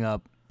to bring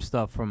up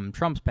stuff from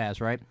Trump's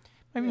past, right?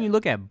 I mean, you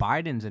look at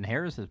Biden's and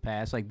Harris's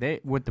past, like they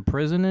with the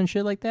prison and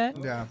shit like that.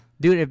 Yeah,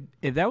 dude,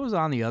 if that was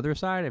on the other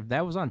side, if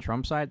that was on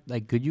Trump's side,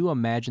 like, could you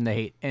imagine the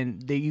hate?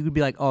 And you could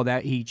be like, oh,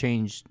 that he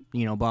changed,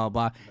 blah blah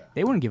blah.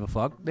 They wouldn't give a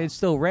fuck. They'd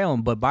still rail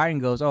him. But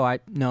Biden goes, oh,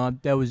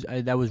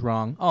 that was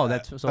wrong. Oh,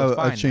 that's so it's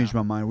fine. I changed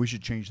my mind. We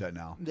should change that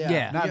now.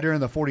 Yeah, not during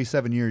the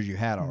 47 years you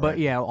had already. But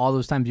yeah, all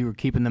those times you were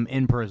keeping them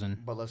in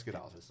prison. But let's get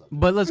off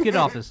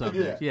this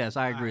subject. Yes,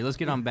 I agree. Let's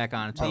get on back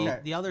on it. Okay.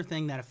 The other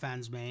thing that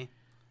offends me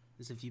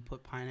is if you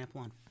put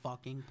pineapple on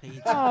fucking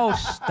pizza. Oh,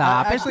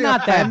 stop. It's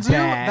not that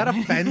bad. That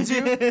offends you?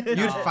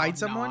 You'd fight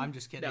someone? No, I'm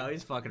just kidding. No,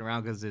 he's fucking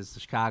around because it's the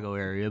Chicago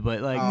area.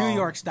 But like New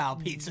York style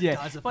pizza does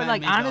offend but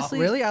like, me. honestly,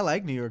 really, I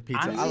like New York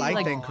pizza. I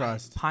like thin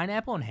crust.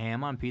 Pineapple and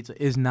ham on pizza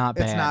is not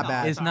bad. It's not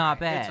bad. It's not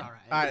bad. It's all right.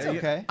 All right, it's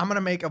okay. I'm going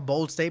to make a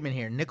bold statement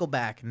here.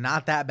 Nickelback,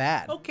 not that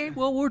bad. Okay,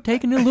 well, we're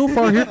taking it a little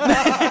far here.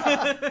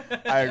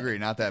 I agree,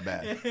 not that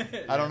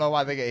bad. I don't know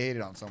why they get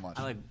hated on so much.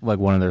 I like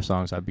one of their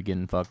songs I'd be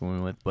getting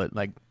fucking with, but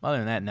like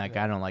other than that, like,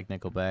 I don't like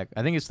Nickelback.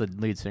 I think it's the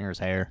lead singer's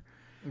hair.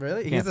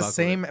 Really? He has the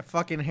same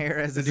fucking hair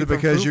as the dude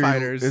from Foo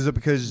Fighters. Is it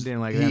because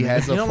Didn't like he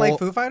has you don't like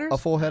Foo Fighters? a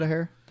full head of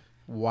hair?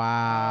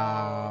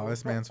 Wow,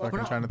 this man's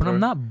fucking trying to But throw. I'm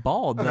not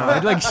bald though. I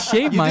like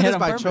shaved my You head did this on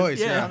by purpose. choice.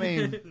 Yeah. I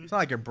mean, It's not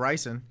like you're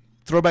Bryson.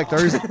 Throwback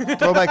Thursday.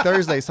 Throwback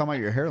Thursday. Talking about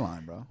your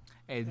hairline, bro.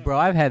 Hey, bro,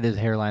 I've had this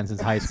hairline since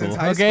high school. Since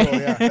high okay. school,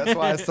 yeah. That's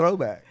why it's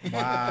throwback.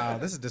 Wow,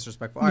 this is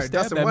disrespectful. All right,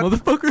 Stab Dustin, that what?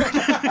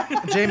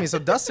 motherfucker. Jamie, so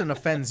Dustin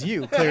offends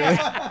you clearly.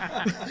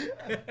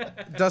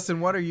 Dustin,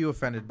 what are you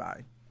offended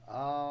by?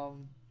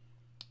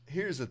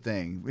 Here's the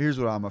thing. Here's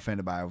what I'm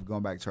offended by.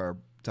 Going back to our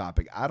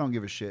topic, I don't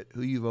give a shit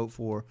who you vote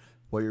for,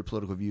 what your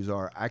political views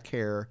are. I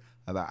care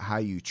about how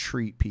you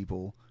treat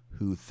people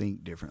who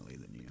think differently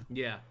than you.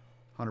 Yeah.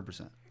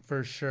 100%.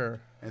 For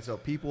sure. And so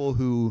people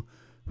who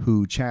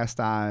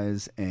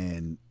chastise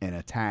and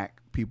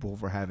attack people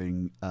for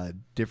having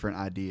different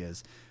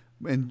ideas,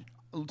 and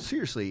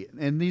seriously,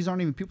 and these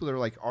aren't even people that are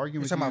like arguing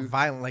You're with talking you. about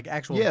violent, like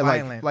actual Yeah,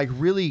 violent. like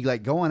really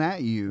like going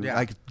at you, Yeah.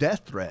 like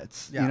death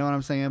threats. Yeah. You know what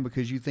I'm saying?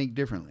 Because you think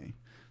differently.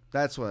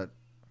 That's what.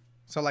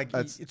 So like,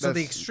 That's- so the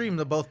that's- extreme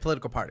of both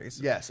political parties.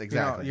 Yes, You know,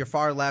 exactly. you're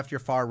far left, you're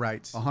far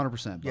right.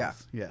 100%. Both. Yeah.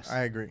 Yes.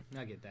 I agree.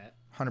 I get that.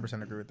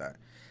 100% agree with that.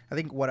 I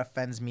think what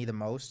offends me the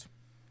most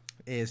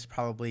is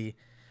probably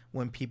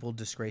when people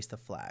disgrace the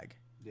flag.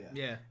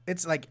 Yeah.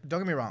 It's like, don't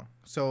get me wrong.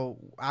 So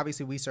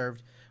obviously we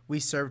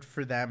served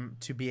for them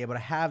to be able to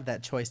have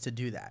that choice to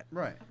do that.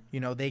 Right. You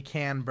know, they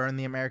can burn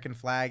the American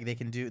flag. They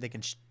can do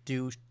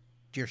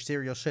your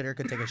serial shitter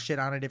could take a shit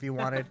on it if you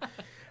wanted.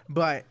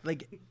 But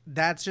like,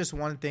 that's just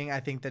one thing I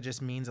think that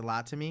just means a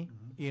lot to me,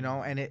 you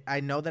know, and I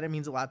know that it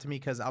means a lot to me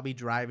because I'll be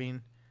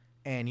driving,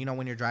 and you know,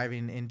 when you're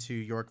driving into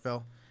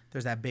Yorkville,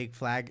 there's that big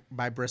flag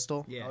by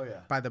Bristol. Yeah. Oh yeah.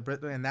 By the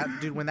and that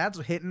dude, when that's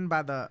hitting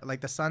by the like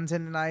the sun's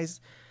hitting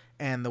nice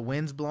and the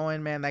wind's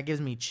blowing, man, that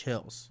gives me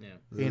chills. Yeah.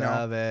 You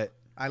Love know, it.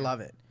 I love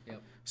it.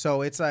 Yep.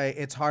 So it's like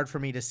it's hard for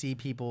me to see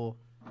people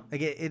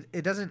like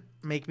it doesn't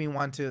make me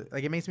want to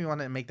like it makes me want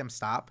to make them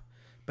stop,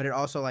 but it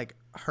also like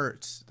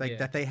hurts like Yeah.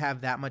 that they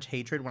have that much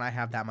hatred when I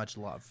have that much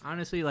love.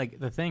 Honestly, like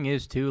the thing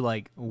is too,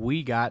 like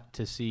we got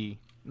to see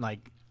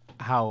like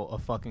how a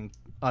fucking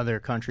other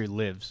country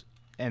lives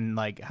and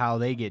like how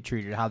they get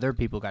treated, how their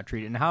people got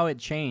treated, and how it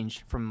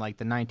changed from like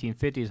the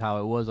 1950s, how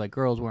it was like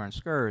girls wearing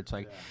skirts,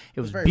 like it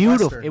was very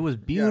beautiful. Western. It was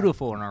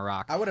beautiful in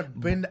Iraq. I would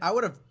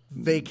have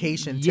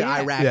vacationed to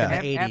Iraq Yeah.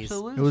 in the 80s.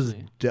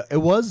 Absolutely.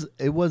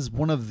 It was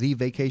one of the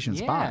vacation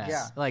spots.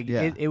 Yeah. Like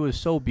Yeah. it was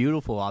so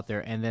beautiful out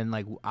there, and then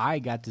like we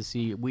got to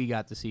see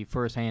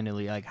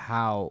firsthandly like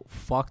how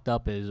fucked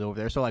up it is over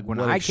there. So like when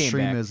What I came back,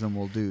 extremism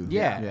will do.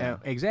 yeah,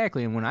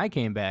 exactly. And when I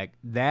came back,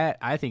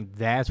 I think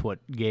that's what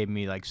gave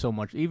me like so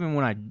much.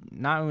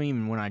 Not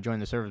even when I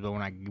joined the service, but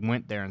when I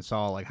went there and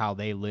saw like how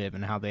they live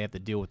and how they have to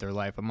deal with their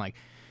life, I'm like,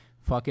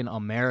 fucking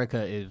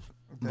America is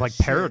like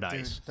shit,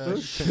 paradise. dude.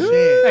 The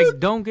shit. Like,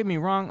 don't get me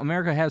wrong,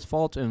 America has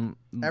faults in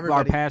our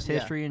Everybody- past yeah.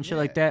 history and shit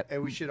like that.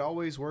 And we should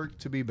always work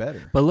to be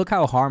better. But look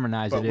how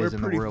harmonized But it we're is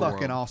in the pretty real fucking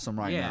world. awesome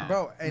right Yeah. now.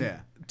 Bro, and Yeah.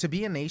 to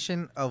be a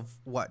nation of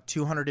what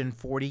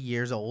 240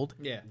 years old,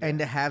 Yeah. and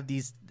to have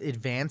these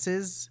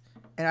advances,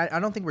 and I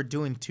don't think we're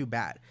doing too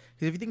bad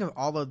because if you think of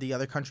all of the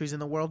other countries in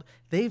the world,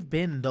 they've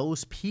been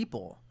those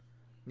people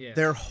Yeah.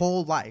 their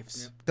whole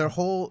lives, their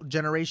whole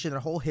generation, their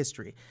whole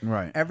history.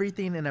 Right.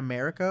 Everything in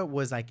America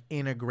was like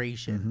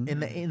integration.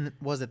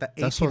 Was it the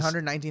That's what's-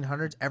 1800s,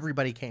 1900s?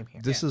 Everybody came here.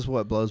 This is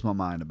what blows my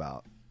mind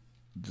about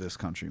this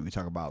country. We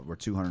talk about we're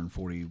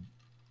 240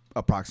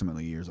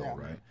 approximately years old,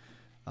 right?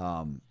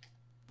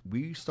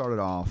 We started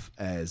off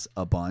as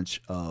a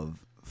bunch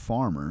of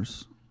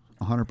farmers,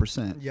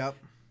 100%. Yep.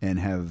 And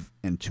have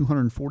in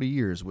 240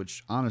 years,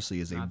 which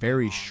honestly is a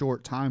very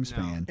short time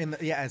span,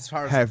 As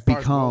far as have as far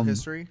as world become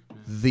history,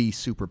 the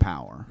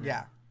superpower.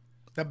 yeah,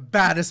 the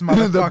baddest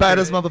motherfucker. The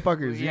baddest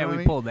motherfuckers. you Yeah, know what we I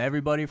mean? pulled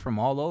everybody from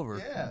all over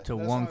Yeah, to that's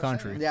one what I'm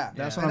country. saying. Yeah,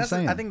 That's And what I'm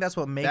saying. I think that's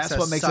what makes That's us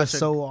what makes us such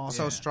so a-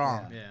 awesome. so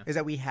strong. Yeah. Is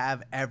that we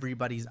have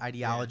everybody's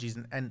ideologies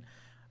and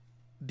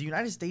the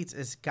United States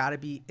it's got to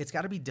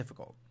be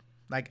difficult,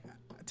 like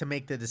to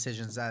make the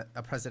decisions that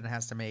a president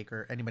has to make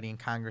or anybody in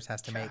Congress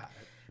has to make,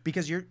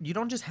 because you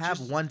don't just have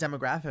one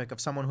demographic of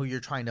someone who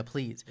you're trying to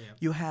please.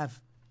 You have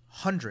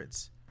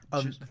hundreds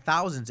of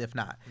thousands, if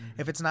not.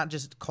 If it's not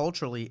just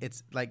culturally,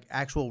 it's like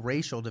actual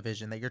racial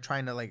division that you're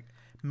trying to like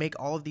make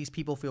all of these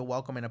people feel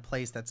welcome in a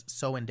place that's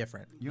so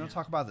indifferent. You want to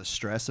talk about the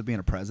stress of being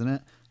a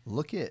president?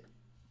 Look at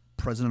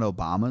President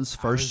Obama's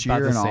first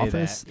about year to in say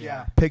office that,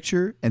 yeah.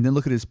 picture, and then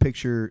look at his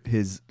picture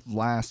his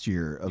last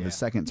year of his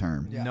second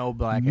term. No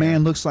black hair.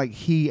 Man looks like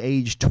he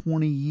aged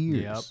 20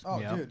 years. Yep. Oh,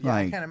 Yep. dude, yeah,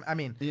 Like-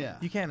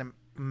 you can't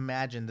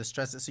imagine the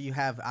stress. So you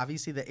have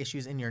obviously the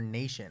issues in your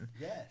nation,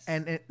 Yes.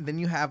 and then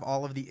you have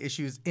all of the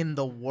issues in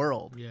the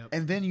world. Yep.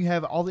 And then you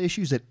have all the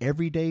issues that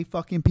everyday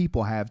fucking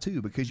people have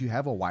too, because you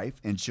have a wife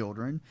and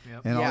children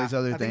and all these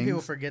other I things. think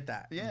people forget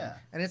that. Yeah.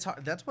 and it's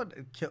hard. That's what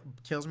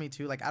kills me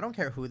too. Like I don't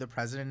care who the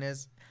president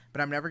is,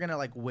 but I'm never gonna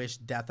like wish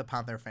death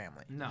upon their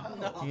family.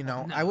 No. You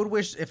know, I would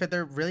wish if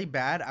they're really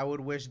bad, I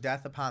would wish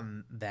death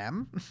upon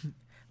them,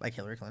 like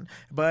Hillary Clinton.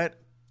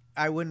 But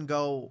I wouldn't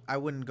go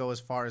as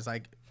far as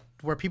like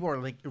where people are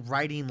like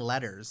writing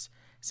letters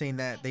saying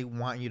that they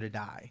want you to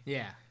die.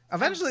 Yeah.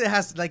 Eventually, it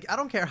has like I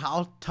don't care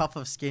how tough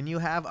of skin you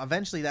have.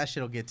 Eventually, that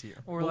shit'll get to you.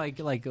 Or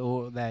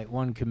that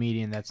one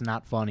comedian that's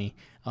not funny.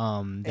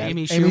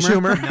 Amy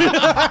Schumer.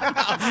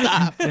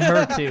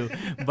 Her too.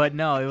 But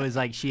no, it was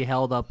like she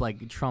held up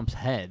like Trump's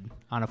head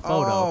on a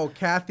photo. Oh,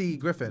 Kathy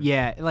Griffin.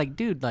 Yeah, like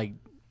dude, like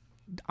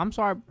I'm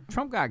sorry,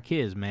 Trump got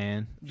kids,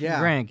 man. Yeah.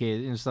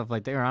 Grandkids and stuff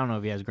like that. Or I don't know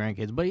if he has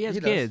grandkids, but he has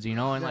kids, you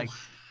know, and like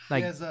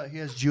he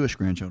has Jewish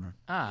grandchildren.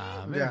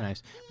 Very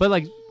nice.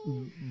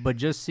 But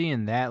just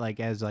seeing that, like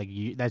as like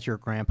that's your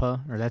grandpa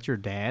or that's your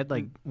dad,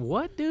 like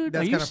what, dude?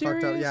 That's Are you kinda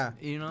serious? fucked up, yeah.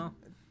 You know.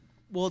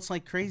 Well, it's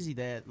like crazy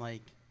that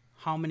like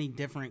how many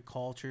different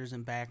cultures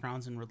and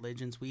backgrounds and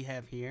religions we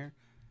have here,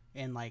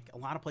 and like a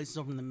lot of places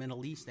over in the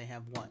Middle East, they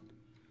have what?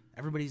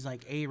 Everybody's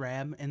like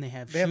Arab, and they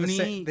have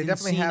Sunni, they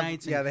definitely have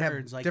and they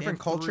Kurds. have Like, different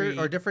culture three,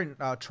 or different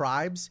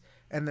tribes,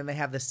 and then they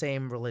have the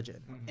same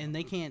religion. and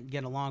they can't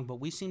get along. But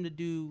we seem to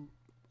do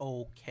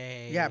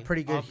okay. Yeah,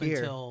 pretty good up here.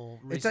 Until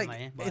It's recently,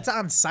 like but it's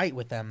on site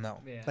with them though.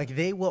 Yeah. Like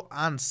they will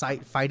on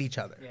site fight each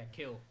other. Yeah,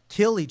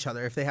 Kill each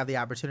other if they have the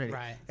opportunity.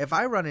 Right. If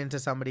I run into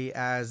somebody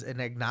as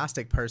an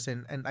agnostic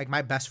person, and like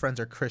my best friends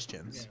are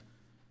Christians,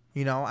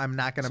 you know, I'm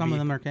not gonna. Some of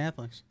them are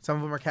Catholics. Some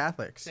of them are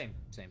Catholics. Same.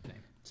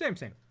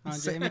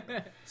 Jamie?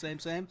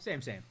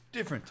 Same.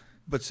 Different,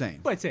 but same.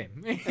 But same.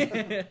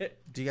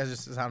 Do you guys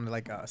just sounded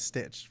like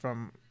Stitch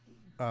from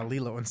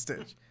Lilo and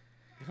Stitch?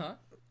 Huh?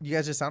 You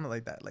guys just sounded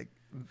like that, like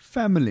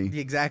Family.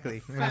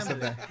 exactly. When I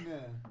said that.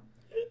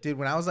 Dude,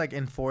 when I was like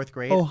in 4th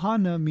grade,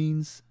 Ohana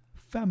means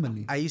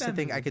family. I used to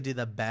think I could do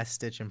the best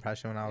Stitch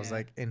impression when I was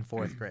like in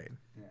 4th grade.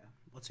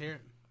 Let's hear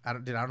it. I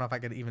don't know if I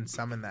could even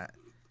summon that.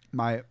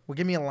 My Well,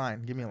 give me a line.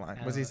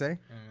 What does he say?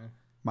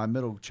 my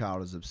middle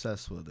child is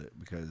obsessed with it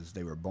because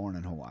they were born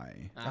in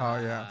Hawaii. Oh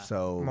yeah.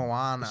 So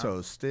Moana.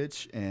 So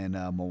Stitch and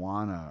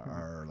Moana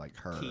are like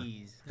her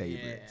Keys.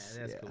 favorites.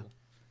 Yeah, that's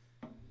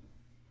cool.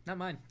 Not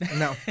mine.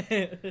 No.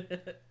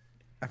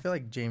 I feel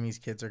like Jamie's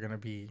kids are gonna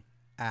be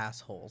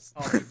assholes.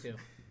 Oh, me too.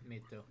 Me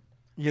too.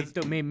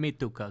 Me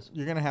too, cuz.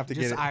 You're gonna have to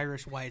Just get it.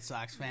 Irish White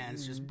Sox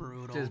fans, just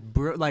brutal.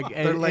 They're like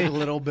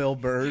little Bill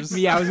Burrs.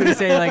 Yeah, I was gonna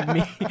say like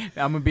me.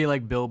 I'm gonna be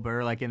like Bill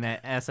Burr, like in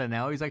that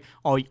SNL. He's like,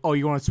 "Oh,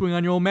 you want to swing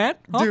on your old man?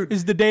 Huh? Dude,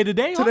 is the day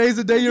today? Huh? Today's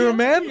the day you're a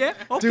man? Yeah.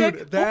 Okay.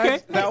 Dude,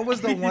 okay. that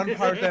was the one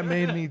part that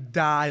made me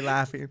die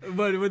laughing.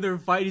 But when they're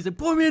fighting, he's like,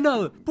 "Pour me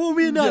another.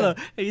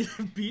 And he's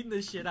beating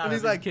the shit out of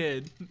his like,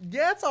 kid.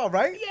 Yeah, it's all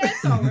right. Yeah,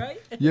 it's all right.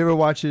 You ever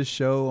watch his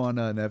show on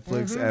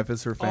Netflix, F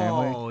is for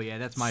Family? Oh yeah,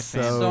 that's my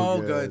So family. So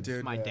good. good,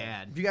 dude. My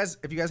dad.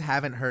 If you guys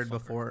haven't heard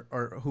before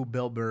or who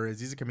Bill Burr is,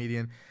 he's a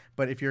comedian.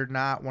 But if you're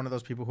not one of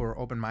those people who are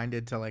open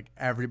minded to like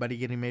everybody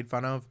getting made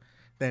fun of,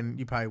 then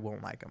you probably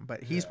won't like him.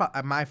 But he's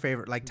my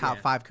favorite, like top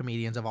 5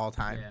 comedians of all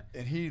time. Yeah.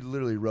 And he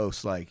literally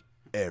roasts like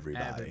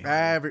everybody.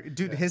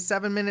 Dude, his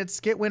 7-minute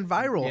skit went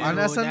viral on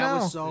Dude, SNL. that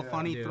was so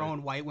funny, dude.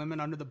 throwing white women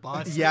under the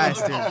bus. Yes,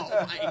 dude.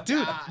 Oh my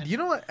Dude, God. you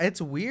know what?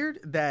 It's weird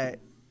that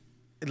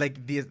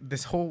like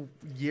this whole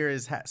year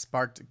has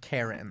sparked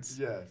Karens.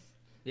 Yes.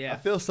 Yeah. I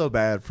feel so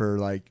bad for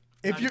like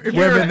If you're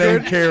women a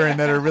named good- Karen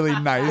that are really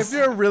nice. If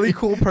you're a really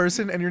cool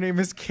person and your name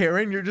is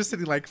Karen, you're just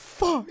sitting like,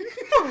 fuck.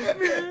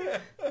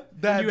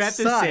 That You have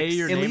to sucks. say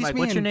your At name. least Like, me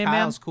what's your and name,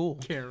 Kyle's man? cool.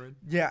 Karen.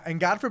 Yeah, and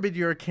God forbid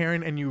you're a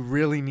Karen and you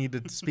really need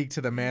to speak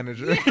to the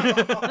manager.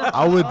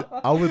 I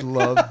would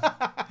love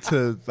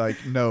to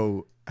like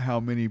know how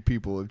many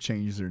people have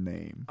changed their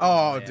name.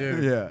 Oh, Yeah.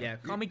 dude. Yeah. Yeah.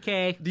 Call me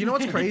Kay. Do you know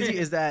what's crazy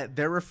is that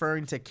they're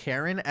referring to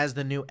Karen as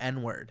the new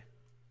N-word.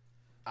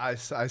 I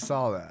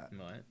saw that.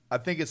 What? I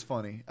think it's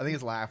funny. I think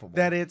it's laughable.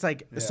 That it's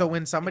like, so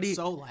when somebody, It's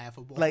so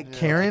laughable. like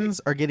Karens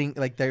are getting,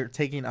 like they're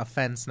taking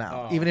offense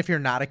now. Even if you're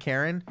not a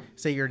Karen,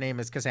 say your name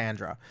is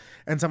Cassandra.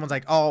 And someone's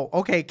like, oh,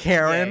 okay,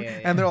 Karen. Yeah.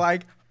 And they're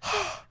like,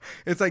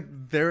 it's like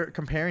they're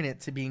comparing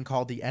it to being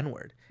called the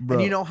N-word. Bro.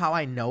 And you know how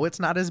I know it's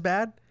not as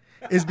bad?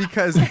 Is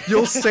because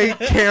you'll say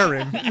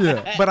Karen,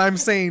 but I'm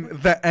saying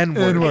the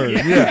N-word. N-word.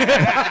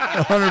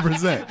 Yeah.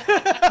 100%.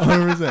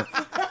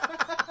 100%.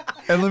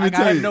 And let me Like, I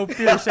tell have you, no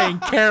fear saying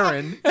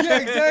Karen. Yeah,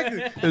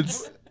 exactly.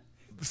 it's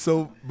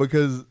so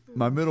because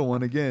my middle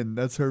one again,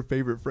 that's her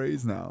favorite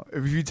phrase now.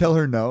 If you tell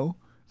her no,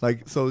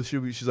 like so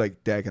she's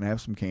like, Dad, can I have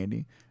some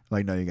candy?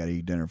 Like, no, you gotta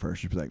eat dinner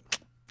first. She'd be like,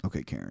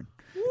 okay, Karen.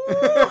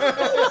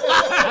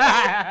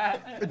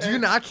 Do you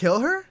not kill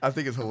her? I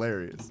think it's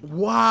hilarious.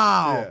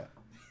 Wow. Yeah.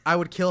 I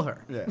would kill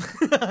her. Yeah.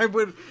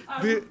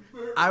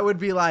 I would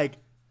be like,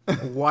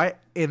 what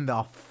in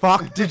the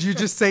fuck did you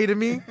just say to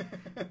me?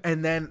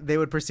 And then they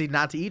would proceed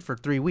not to eat for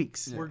 3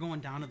 weeks. we're going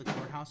down to the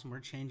courthouse and we're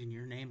changing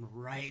your name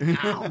right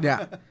now.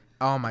 Yeah.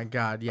 Oh my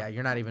God. Yeah.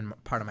 You're not even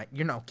part of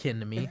you're no kin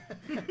to me.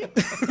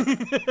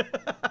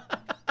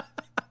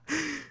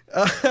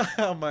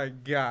 Oh my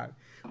God.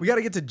 We got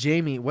to get to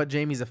Jamie. What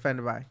Jamie's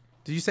offended by.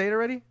 Did you say it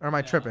already? Or am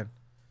I tripping?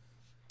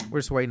 We're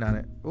just waiting on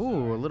it.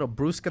 Ooh, a little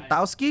Bruce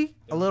Katowski?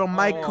 A little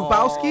Mike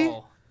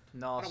Kubowski?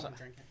 No, I don't want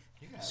to drink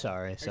it.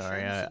 sorry. sure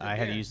you said I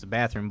had to beer? use the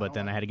bathroom, but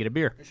then I had to get a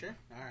beer. For sure?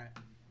 All right.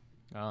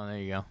 Oh, there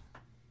you go.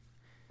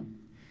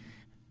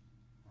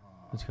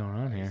 What's going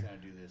on here?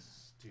 do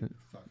this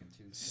fucking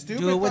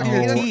Stupid. Do it with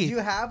your teeth. Do you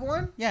have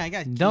one? Yeah, I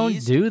got keys.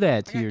 Don't do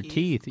that to your keys.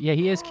 teeth. Yeah,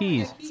 he has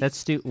keys. That's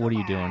stupid. What are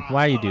you doing?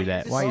 Why do you do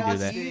that? Why do you do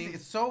that?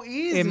 It's so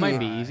easy. It might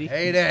be easy.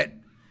 Hate it.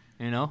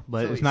 You know,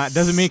 but it's not.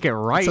 Doesn't make it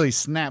right. Until he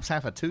snaps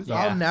half a tooth Yeah.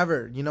 off. I'll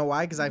never. You know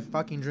why? Because I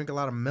fucking drink a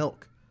lot of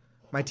milk.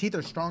 My teeth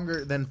are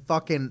stronger than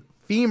fucking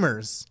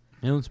femurs.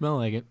 They don't smell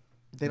like it.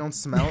 They don't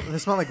smell. They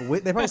smell like.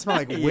 They probably smell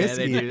like whiskey.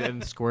 Yeah, they do.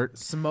 And squirt.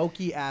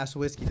 Smoky ass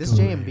whiskey. This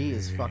J&B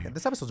is fucking.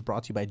 This episode's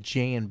brought to you by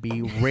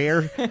J&B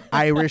Rare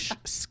Irish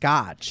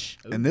Scotch.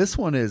 And this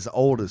one is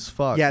old as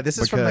fuck. Yeah, this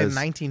is from the because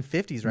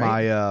 1950s,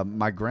 right?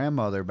 my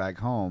grandmother back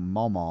home,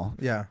 Mama.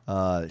 Yeah.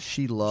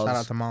 She loves Shout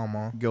out to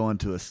Mama. going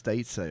to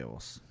estate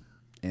sales,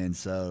 and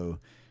so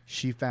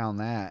she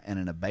found that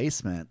in a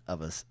basement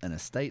of an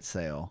estate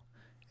sale,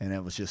 and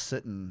it was just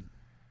sitting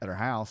at her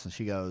house, and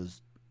she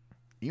goes,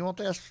 "You want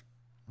this?"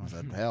 I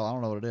said, "Hell, I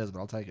don't know what it is, but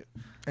I'll take it."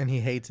 And he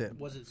hates it.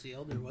 Was it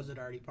sealed or was it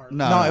already part?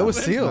 No, it was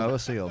sealed. No, it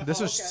was sealed. This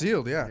was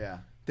sealed, yeah. Yeah.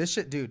 This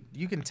shit, dude,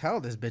 you can tell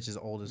this bitch is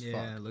old as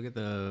Yeah, fuck. look at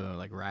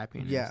the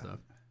wrapping Yeah. and stuff.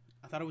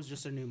 I thought it was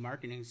just a new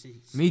marketing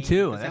scheme. Me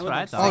too. Is that That's what what I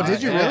looks thought. Oh,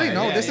 did you Yeah, really?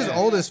 No, yeah, this is yeah.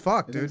 old as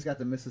fuck, And it's dude. got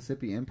the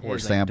Mississippi import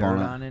There's, stamp like, on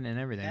dirt it. on it and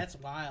everything. That's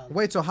wild.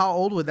 Wait, so how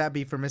old would that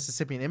be for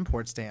Mississippian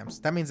import stamps?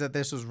 That means that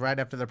this was right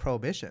after the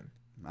Prohibition.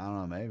 I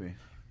don't know, maybe.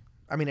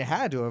 I mean, it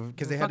had to have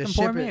because they had to Fucking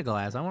pour ship me a it.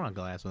 glass. I want a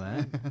glass with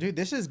that. Dude,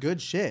 this is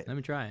good shit. Let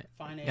me try it.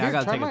 Fine. Yeah, I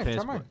gotta try take mine, a piss.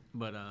 try mine.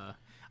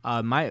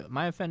 But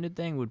my offended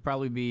thing would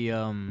probably be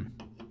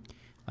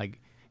like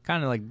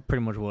kind of like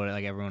pretty much what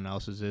like everyone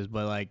else's is,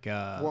 but like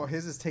Well,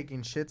 his is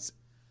taking shits.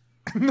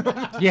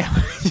 yeah.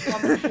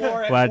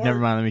 Well, never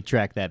mind. Let me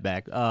track that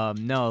back.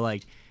 No,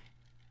 like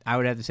I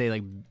would have to say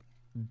like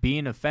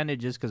being offended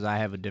just because I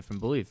have a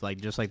different belief, like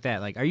just like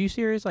that. Like, are you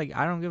serious? Like,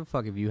 I don't give a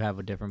fuck if you have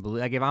a different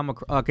belief. Like, if I'm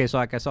okay, so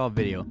like I saw a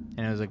video and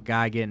it was a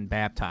guy getting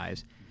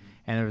baptized,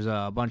 and there was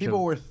a bunch People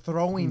of were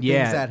throwing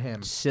yeah, things at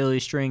him. silly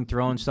string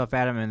throwing stuff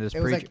at him, and this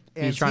It was preacher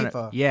like he's trying to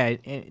Antifa.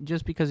 and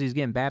just because he's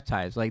getting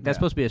baptized, like that's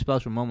supposed to be a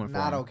special moment for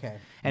Not him. okay.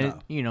 And No.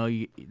 you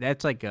know,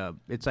 that's like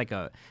it's like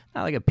a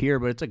not like a peer,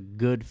 but it's a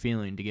good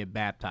feeling to get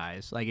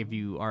baptized. Like if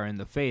you are in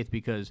the faith,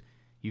 because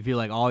you feel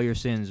like all your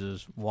sins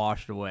is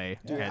washed away.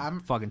 Dude, at I'm-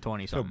 fucking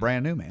 20 So something.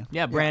 brand new, man.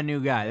 Yeah, brand new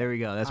guy. There we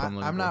go. That's what I'm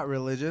looking I'm for. not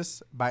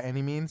religious by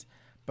any means,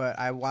 but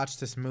I watched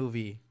this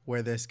movie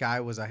where this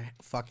guy was a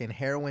fucking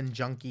heroin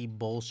junkie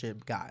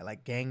bullshit guy,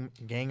 like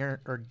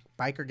ganger or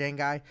biker gang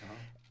guy,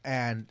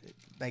 and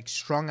like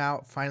strung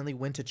out. Finally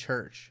went to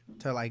church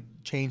to like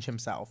change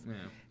himself. Yeah.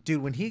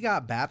 Dude, when he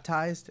got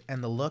baptized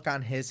and the look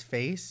on his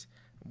face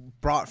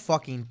brought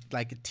fucking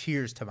like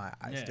tears to my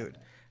eyes, Yeah. dude.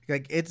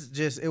 Like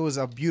it was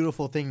a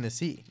beautiful thing to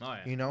see. Oh, yeah.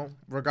 You know,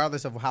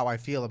 regardless of how I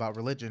feel about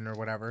religion or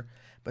whatever,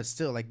 but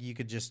still, like you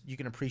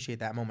can appreciate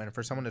that moment. And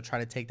for someone to try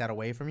to take that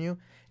away from you,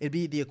 it'd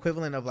be the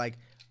equivalent of like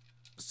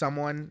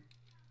someone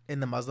in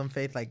the Muslim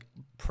faith like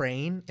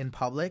praying in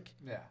public,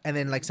 and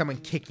then like someone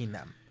kicking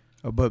them.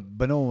 Oh, but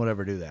no one would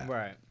ever do that.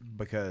 Right.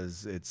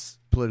 Because it's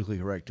politically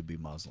correct to be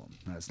Muslim.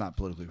 And it's not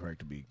politically correct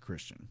to be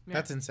Christian. Yeah.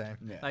 That's insane.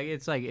 Yeah. Like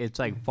it's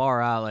like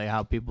far out like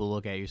how people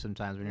look at you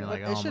sometimes when you're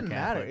like, oh, It shouldn't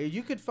matter.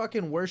 You could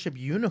fucking worship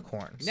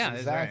unicorns. Yeah,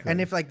 exactly.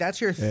 And if like that's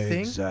your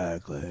thing,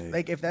 Exactly.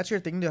 like if that's your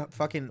thing to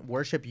fucking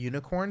worship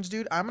unicorns,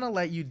 dude, I'm gonna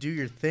let you do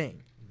your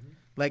thing.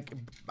 Like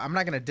I'm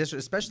not gonna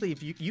especially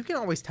if you can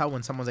always tell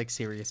when someone's like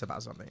serious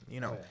about something, you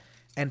know.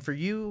 And for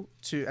you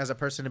to as a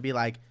person to be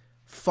like,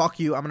 fuck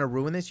you, I'm gonna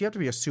ruin this, you have to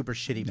be a super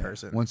shitty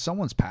person. When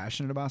someone's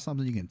passionate about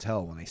something, you can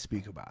tell when they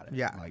speak about it.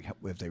 Yeah. Like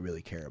if they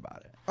really care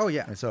about it. Oh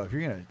yeah. And so if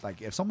you're gonna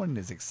like if someone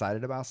is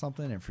excited about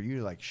something and for you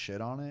to like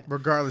shit on it,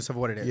 Regardless of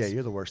what it is. yeah,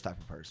 you're the worst type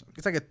of person.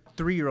 It's like a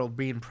 3-year-old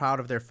being proud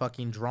of their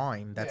fucking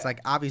drawing that's like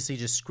obviously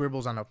just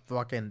scribbles on a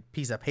fucking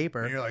piece of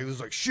paper. And you're like, this is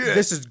like shit.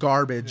 This is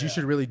garbage. You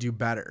should really do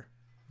better.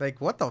 Like,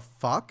 what the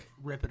fuck?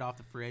 Rip it off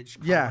the fridge,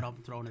 carve Yeah. it up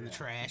and throw it in the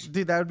trash.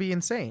 Dude, that would be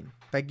insane.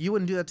 Like, you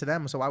wouldn't do that to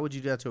them, so why would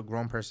you do that to a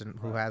grown person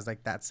who has,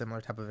 like, that similar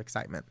type of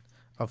excitement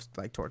of,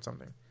 like, towards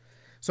something?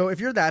 So if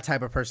you're that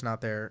type of person out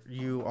there,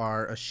 you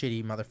are a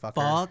shitty motherfucker.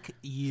 Fuck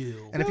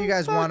you. And if you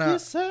guys want to...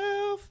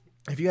 yourself.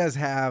 If you guys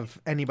have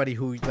anybody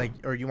who, like,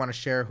 or you want to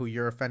share who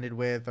you're offended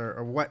with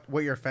or what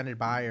you're offended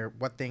by or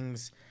what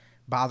things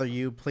bother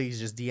you, please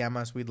just DM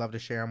us. We'd love to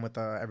share them with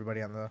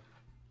everybody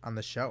on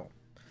the show.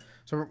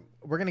 So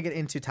we're going to get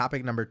into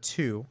topic number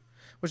 2,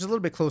 which is a little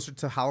bit closer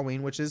to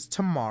Halloween, which is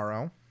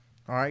tomorrow.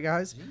 All right,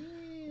 guys?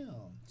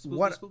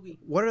 Spooky, spooky.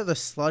 What are the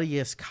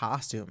sluttiest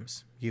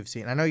costumes you've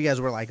seen? I know you guys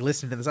were like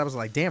listening to this. I was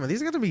like, damn, are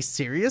these going to be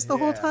serious the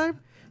whole time?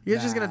 You're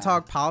just going to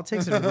talk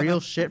politics and real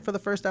shit for the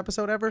first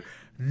episode ever?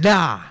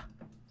 Nah.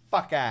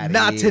 Fuck out of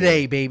Not here.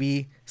 today,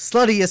 baby.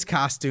 Sluttiest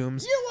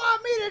costumes. You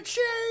want me to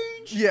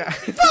change? Yeah.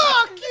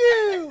 Fuck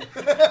you.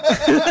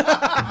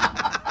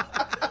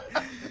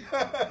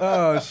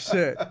 Oh,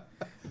 shit.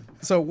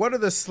 So what are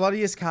the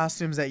sluttiest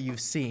costumes that you've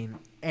seen?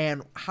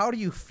 And how do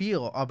you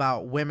feel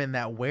about women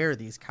that wear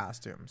these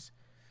costumes?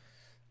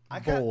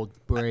 Bold,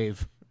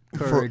 brave,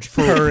 courage.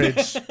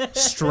 Courage,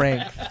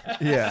 strength,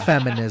 Yeah.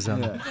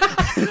 feminism.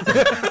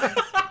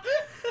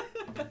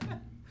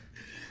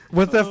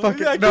 What the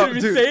fuck? I can't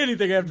even say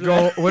anything after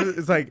that. What?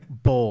 It's like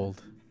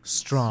bold,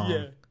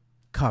 strong,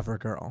 cover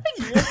girl.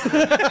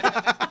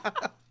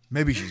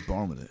 Maybe she's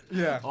born with it.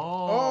 Yeah.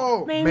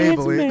 Oh,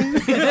 Maybelline.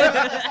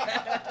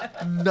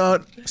 No,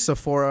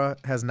 Sephora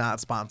has not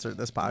sponsored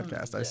this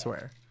podcast. I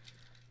swear.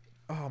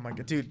 Oh my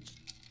god, dude!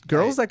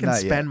 Girls that can Not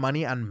spend yet.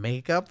 money on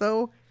makeup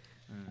though,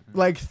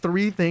 like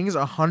 3 things,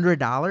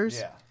 $100.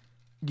 Yeah.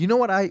 You know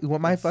what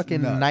my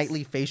fucking nuts.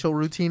 nightly facial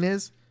routine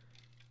is?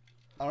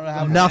 I don't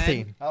have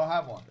Nothing. I don't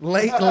have one.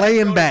 Lay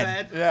in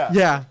bed. Yeah.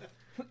 Yeah.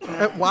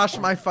 Wash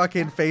my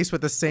fucking face with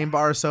the same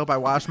bar of soap I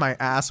wash my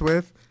ass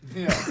with.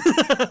 Yeah.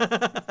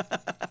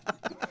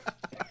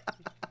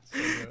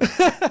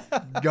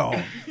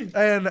 Go.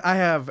 And I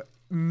have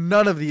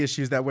none of the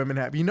issues that women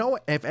have. You know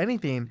what? If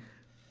anything,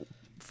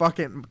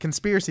 fucking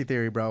conspiracy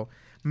theory, bro.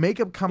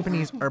 Makeup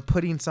companies are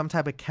putting some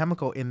type of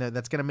chemical in there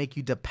that's going to make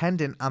you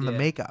dependent on the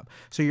makeup.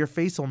 So your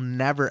face will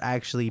never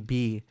actually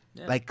be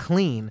like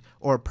clean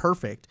or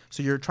perfect.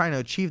 So you're trying to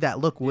achieve that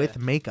look with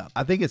makeup.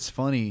 I think it's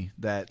funny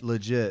that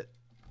legit,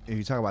 if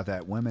you talk about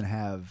that, women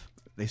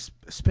they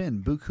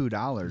spend buku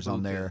dollars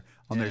on their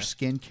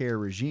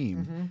skincare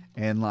regime,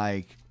 and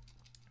like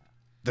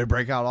they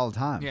break out all the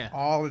time. Yeah.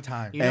 All the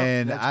time. You know,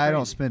 And that's I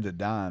don't crazy. spend a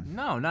dime.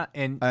 No, not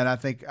and I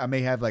think I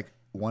may have like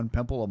 1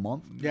 pimple a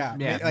month. Yeah.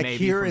 Yeah, Like maybe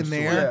here from and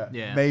there. sweat.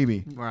 Yeah.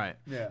 Maybe. right.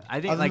 Yeah.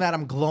 I think Other than that,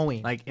 I'm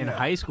glowing. like in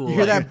high school, you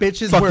hear like, that,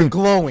 bitches? We're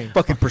glowing.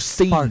 Fucking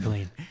pristine.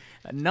 sparkling.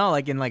 No,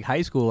 like in like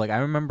high school, like I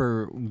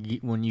remember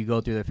when you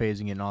go through the phase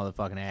and getting all the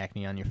fucking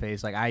acne on your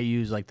face. Like I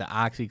used like the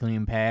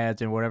OxyClean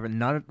pads and whatever.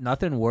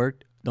 Nothing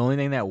worked. The only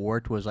thing that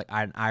worked was like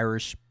an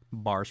Irish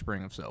bar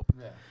spring of soap.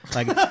 Yeah.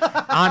 Like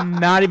I'm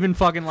not even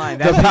fucking lying.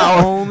 That's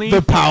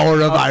the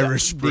power of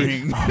Irish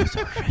Spring. Oh, so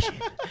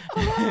refreshing.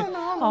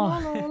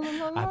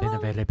 Oh, I've been a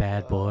very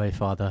bad boy,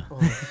 father.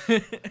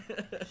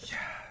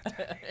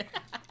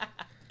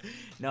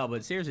 No,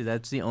 but seriously,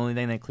 that's the only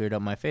thing that cleared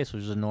up my face,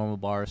 was a normal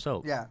bar of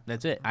soap. Yeah.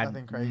 That's it.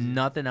 Nothing crazy.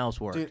 Nothing else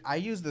worked. Dude, I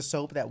use the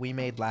soap that we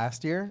made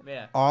last year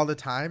Yeah. all the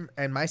time,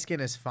 and my skin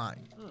is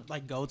fine.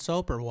 Like goat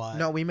soap or what?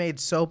 No, we made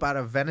soap out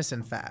of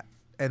venison fat,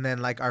 and then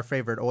like our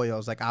favorite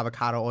oils, like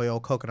avocado oil,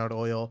 coconut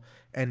oil,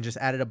 and just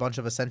added a bunch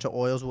of essential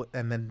oils,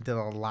 and then did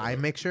a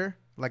lime mixture,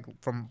 like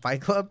from Fight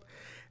Club,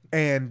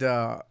 and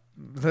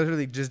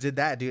literally just did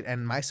that, dude.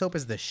 And my soap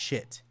is the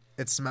shit.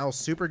 It smells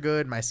super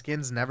good. My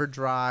skin's never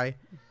dry.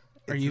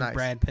 Are It's you nice.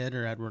 Brad Pitt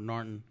or Edward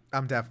Norton?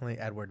 I'm definitely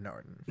Edward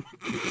Norton.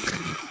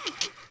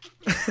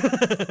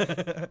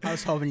 I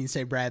was hoping you'd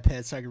say Brad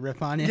Pitt so I could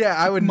rip on you. Yeah,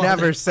 I would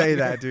never say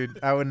that, dude.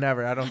 I would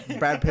never. I don't.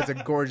 Brad Pitt's a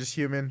gorgeous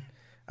human.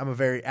 I'm a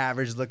very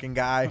average-looking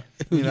guy.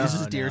 Who You know?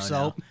 uses deer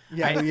soap?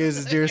 Yeah, who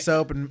uses deer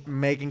soap and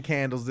making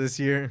candles this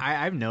year.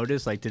 I've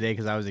noticed like today,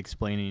 because I was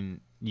explaining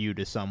you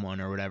to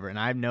someone or whatever, and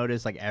I've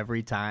noticed like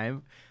every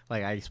time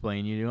like I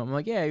explain you to him, I'm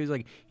like, yeah,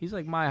 he's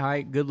like my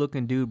height, good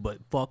looking dude, but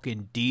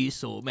fucking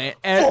diesel, man.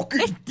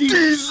 Fucking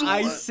diesel.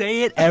 I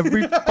say it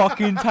every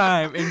fucking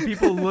time, and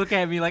people look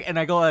at me like, and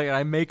I go like,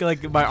 I make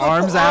like my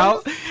arms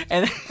out,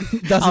 and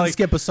Doesn't I'm like,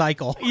 skip a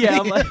cycle. yeah,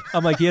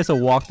 I'm like he has to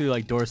walk through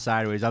like doors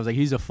sideways. I was like,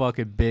 he's a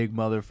fucking big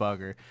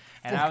motherfucker,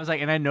 and I was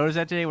like, and I noticed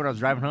that today when I was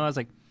driving home, I was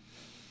like,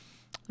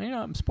 you know,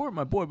 I'm sporting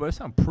my boy, but I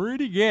sound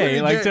pretty gay,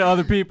 Pretty like gay. to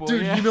other people.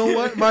 Dude, yeah. you know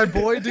what? My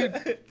boy,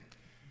 dude,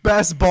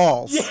 best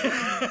balls.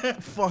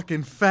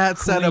 Fucking fat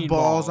set of Clean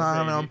balls balls,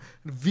 on baby. him.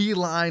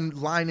 V-line,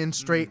 lining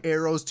straight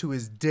arrows to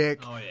his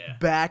dick. Oh, yeah.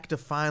 Back to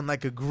find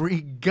like a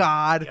Greek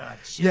god. God,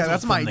 Yeah,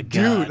 that's chiseled my from the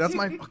dude. god. That's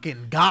my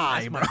fucking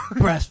guy, bro.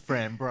 best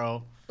friend,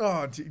 bro.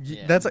 Oh, dude,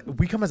 Yeah. that's like,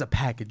 we come as a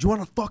package. You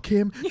want to fuck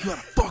him? You want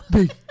to fuck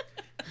me?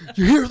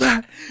 You hear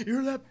that? You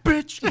hear that,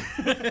 bitch?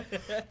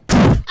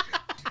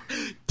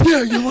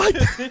 Yeah, you like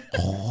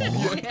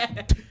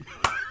that?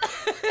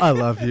 I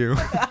love you.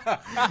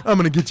 I'm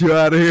going to get you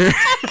out of here.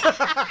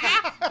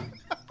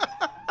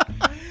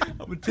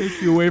 I'm gonna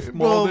take you away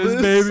from all all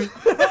this, this, baby.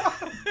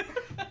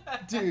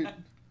 Dude,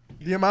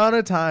 the amount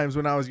of times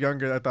when I was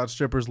younger I thought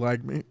strippers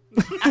liked me.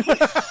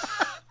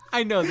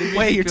 I know. they make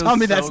Wait, you you're feel telling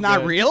me so that's not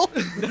good. real?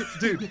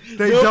 Dude,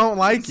 they don't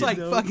like It's you. like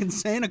fucking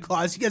Santa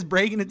Claus. You guys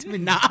breaking it to me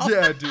now?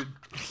 Yeah, dude.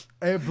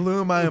 It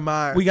blew my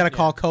mind. We got to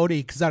call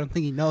Cody because I don't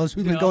think he knows.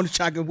 We've been No. going to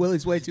Shotgun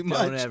Willie's way too Don't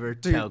much. ever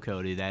tell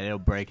Cody that. It'll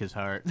break his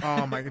heart.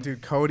 Oh my god,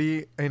 dude,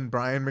 Cody and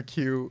Brian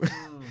McHugh.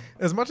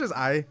 As much as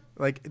I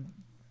like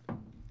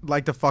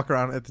to fuck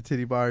around at the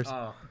titty bars.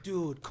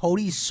 Dude,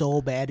 Cody's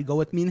so bad to go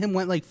with. Me and him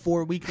went like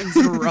 4 weekends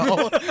in a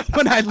row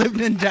when I lived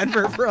in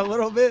Denver for a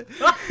little bit.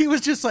 He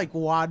was just like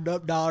wadding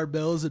up dollar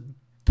bills and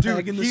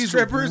pegging the he's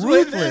strippers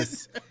with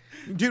ruthless. it.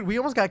 Dude, we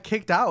almost got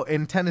kicked out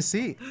in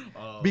Tennessee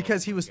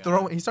because he was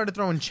he started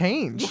throwing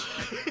change.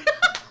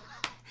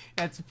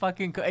 That's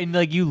fucking and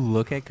like you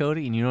look at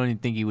Cody and you don't even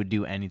think he would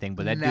do anything,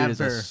 but that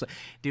dude is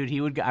dude. He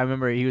would. I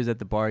remember he was at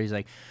the bar. He's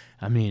like,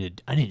 I need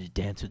to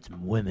dance with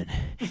some women,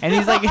 and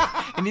he's like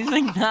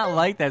not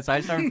like that. So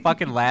I started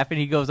fucking laughing.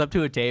 He goes up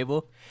to a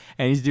table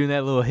and he's doing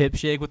that little hip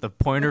shake with the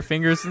pointer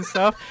fingers and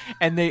stuff,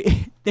 and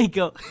they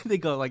go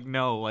like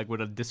no, like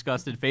with a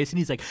disgusted face, and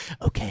he's like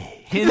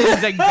okay, and then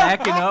he's like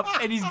backing up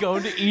and he's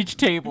going to each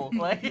table.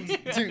 Like,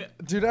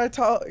 dude,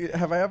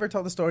 have I ever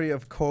told the story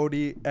of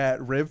Cody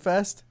at Rib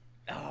Fest?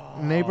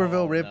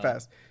 Naperville Rib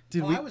Fest.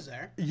 Dude, I was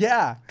there.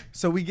 Yeah.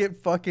 So we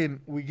get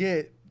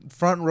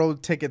front row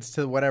tickets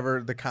to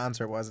whatever the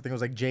concert was. I think it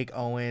was like Jake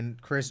Owen,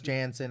 Chris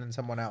Jansen, and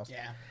someone else.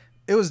 Yeah.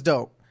 It was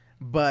dope.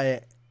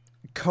 But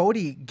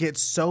Cody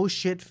gets so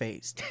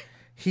shit-faced.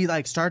 He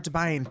like starts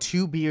buying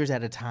 2 beers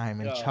at a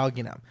time and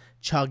chugging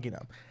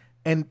them.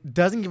 And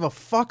doesn't give a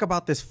fuck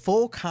about this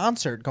full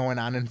concert going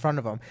on in front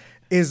of him.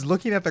 Is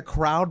looking at the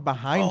crowd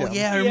behind him. Oh,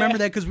 yeah. I remember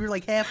that because we were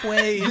like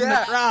halfway in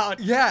the crowd.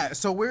 Yeah.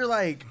 So we're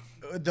like...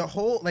 The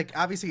whole, like,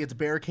 obviously it's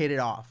barricaded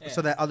off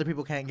so that other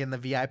people can't get in the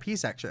VIP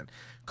section.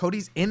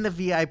 Cody's in the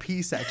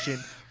VIP section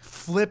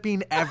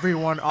flipping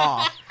everyone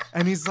off.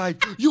 And he's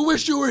like, you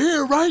wish you were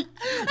here, right?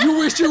 You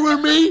wish you were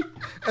me?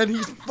 And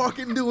he's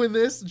fucking doing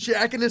this,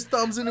 jacking his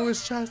thumbs into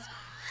his chest.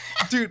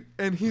 Dude,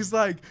 and he's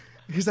like,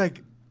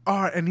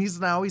 all right, and he's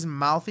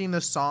mouthing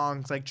the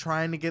songs, like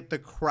trying to get the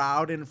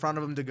crowd in front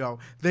of him to go.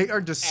 They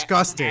are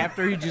disgusting.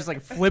 After he just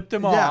like flipped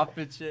him off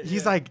and shit.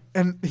 He's like,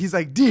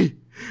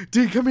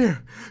 D, come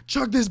here.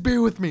 Chug this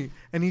beer with me.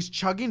 And he's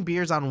chugging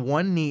beers on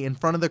one knee in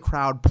front of the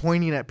crowd,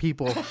 pointing at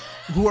people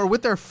who are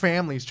with their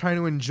families trying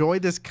to enjoy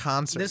this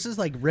concert. This is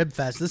like Rib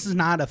Fest. This is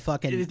not a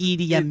fucking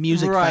EDM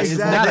music fest.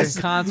 Exactly. It's not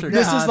a concert.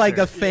 This is like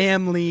a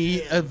family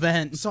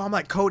event. So I'm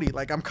like, Cody,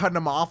 like, I'm cutting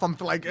him off. I'm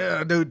like,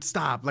 dude,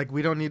 stop. Like,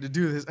 we don't need to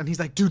do this. And he's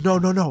like, dude,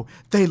 no.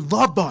 They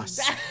love us.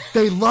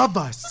 They love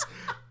us.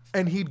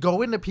 And he'd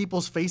go into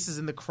people's faces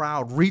in the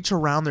crowd, reach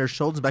around their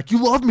shoulders and be like,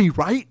 you love me,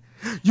 right?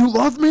 You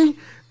love me?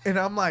 And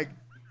I'm like,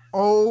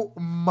 oh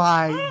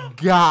my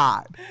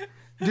God.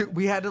 Dude,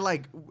 we had to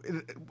like,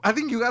 I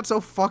think you got so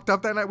fucked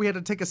up that night, we had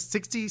to take a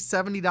 $60,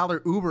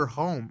 $70 Uber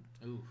home.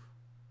 Ooh.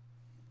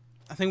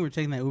 I think we were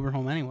taking that Uber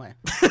home anyway.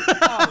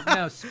 Oh,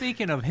 no,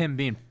 speaking of him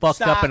being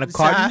fucked up in a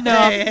car.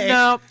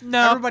 No.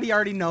 Everybody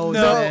already knows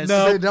No,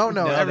 they don't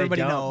know. No,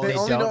 Everybody knows. They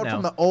only know it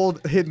from the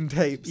old hidden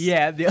tapes.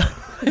 Yeah,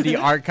 the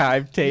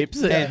archive tapes.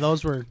 Hey,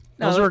 those were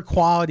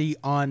quality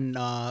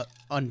on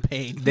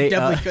unpaid. They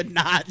definitely could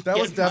not. That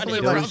was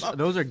definitely like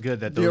those are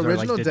good. That the those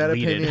original are like Dead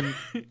deleted.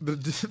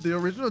 Opinion. The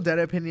original Dead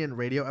Opinion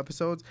radio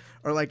episodes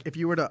are like if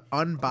you were to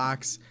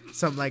unbox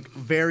some like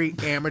very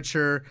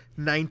amateur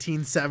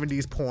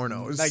 1970s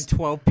pornos, like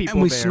 12 people.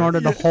 And we there.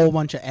 snorted a whole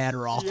bunch of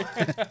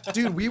Adderall.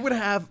 Dude, we would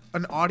have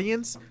an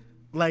audience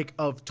like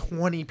of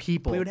 20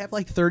 people. We would have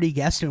like 30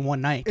 guests in one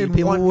night. Dude,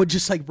 people would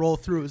just like roll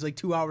through. It was like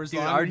 2 hours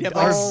long. We'd have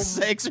like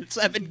 6 or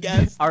 7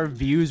 guests. Our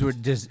views were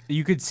just,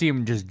 you could see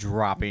them just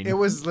dropping. It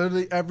was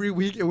literally every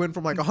week it went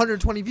from like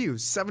 120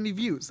 views, 70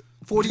 views,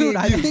 48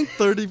 views,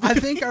 30 views. I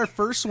think our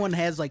first one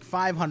has like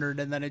 500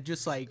 and then it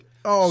just like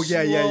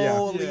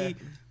yeah.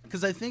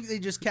 Because I think they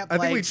just kept I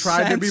think like we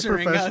tried to be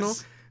censoring professional.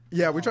 us.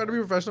 Yeah, we tried to be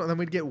professional, and then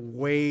we'd get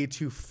way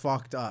too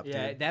fucked up.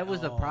 Yeah, dude. that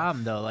was the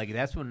problem though. Like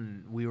that's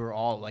when we were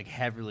all like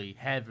heavily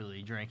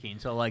drinking.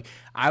 So like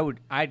I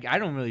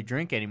don't really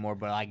drink anymore,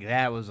 but like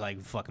that was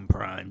like fucking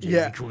prime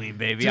Jimmy Queen,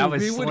 baby. Dude, I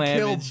was we would slamming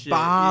kill shit.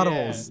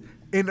 bottles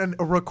in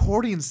a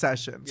recording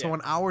session. So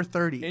an hour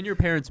 30 in your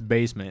parents'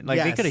 basement.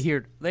 Like they could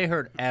have they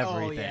heard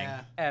everything.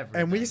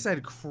 Everything. And we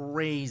said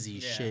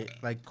crazy shit,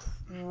 like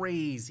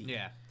crazy.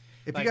 Yeah.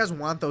 If you guys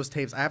want those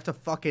tapes, I have to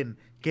fucking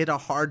get a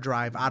hard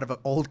drive out of an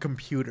old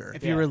computer.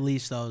 If you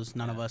release those,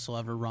 none of us will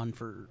ever run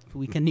for.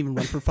 We couldn't even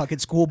run for fucking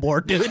school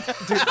board, dude. Dude,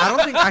 I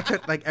don't think I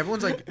could. Like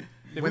everyone's like,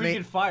 when they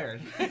get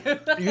fired.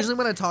 Usually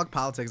when I talk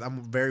politics,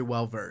 I'm very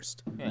well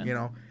versed. Yeah. You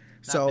know, Not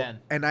so Ben.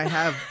 and I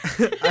have,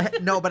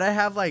 but I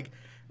have like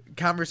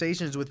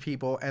conversations with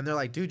people, and they're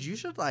like, dude, you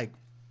should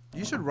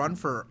run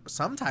for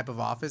some type of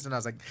office. And I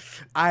was like,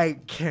 I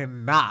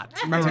cannot.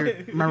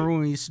 Remember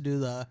when we used to do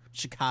the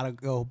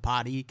Chicago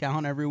body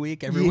count every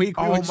week? Every week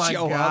we would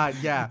show up,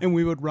 and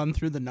we would run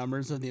through the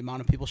numbers of the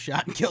amount of people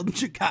shot and killed in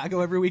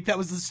Chicago every week. That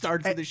was the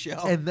start of the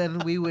show. And then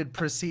we would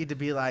proceed to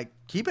be like,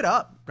 keep it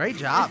up. Great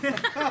job.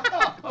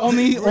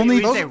 only 3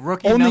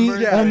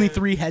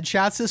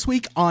 headshots this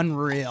week.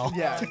 Unreal.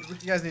 Yeah,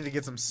 you guys need to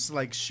get some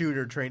like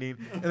shooter training.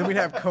 And then we'd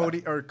have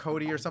Cody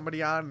or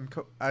somebody on.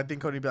 And I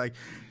think Cody would be like,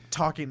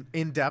 talking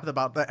in depth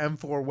about the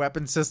M4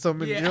 weapon system,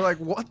 and you're like,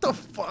 what the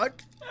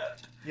fuck?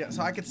 Yeah,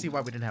 so I could see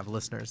why we didn't have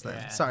listeners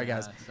there. Sorry,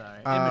 guys. Sorry.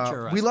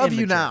 Immature. We love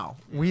you now.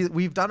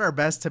 We've done our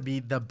best to be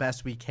the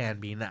best we can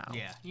be now.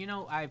 Yeah. You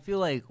know, I feel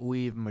like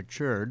we've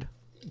matured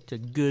to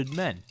good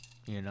men.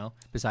 You know,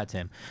 besides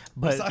him,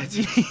 but besides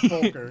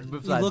Volker.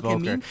 Besides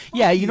Volker.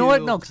 Yeah, you know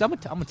what? No, because I'm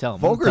gonna tell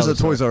him. Volker's a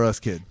Toys R Us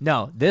kid.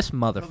 No, this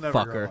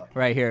motherfucker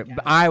right here.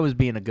 I was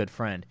being a good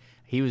friend.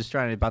 He was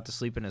about to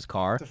sleep in his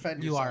car.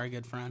 Defend you yourself. are a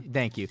good friend.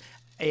 Thank you.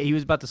 he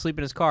was about to sleep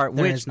in his car.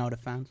 There is no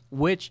defense.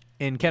 Which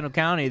in Kendall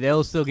County,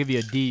 they'll still give you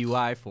a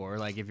DUI for,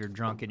 like if you're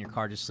drunk in your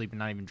car just sleeping,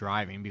 not even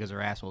driving because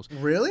they're assholes.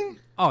 Really?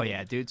 Oh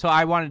yeah, dude. So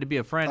I wanted to be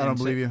a friend. I don't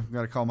believe you.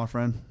 Got to call my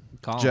friend.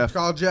 Call Jeff.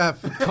 Call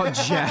Jeff. Call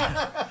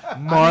Jeff.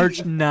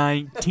 March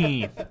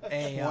 19th.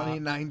 Hey,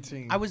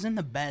 2019. I was in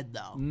the bed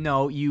though.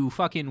 No, you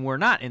fucking were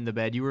not in the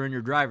bed. You were in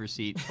your driver's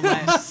seat.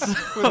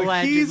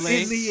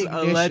 Allegedly.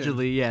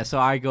 Allegedly, yeah. So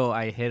I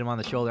hit him on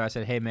the shoulder. I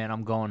said, "Hey, man,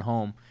 I'm going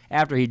home."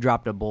 After he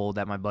dropped a bowl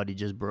that my buddy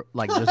just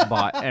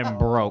bought and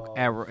broke.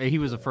 He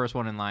was the first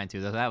one in line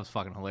too. That was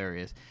fucking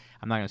hilarious.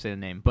 I'm not gonna say the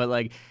name, but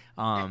like,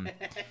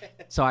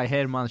 so I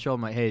hit him on the shoulder.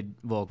 I'm like, "Hey,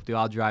 Volk, dude,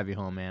 I'll drive you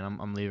home, man.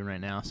 I'm leaving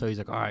right now." So he's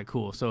like, "All right,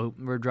 cool." So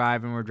we're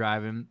driving,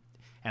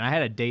 and I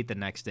had a date the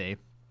next day,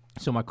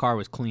 so my car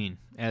was clean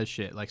as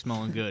shit, like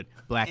smelling good.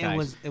 Black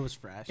ice. It was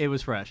fresh. It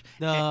was fresh.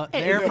 The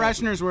air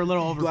fresheners were a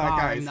little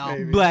overpowering.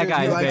 Black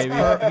ice, likes baby.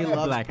 Pearl. He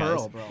loves Black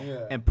Pearl, ice. bro. Yeah.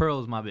 And Pearl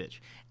is my bitch.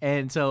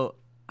 And so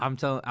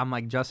I'm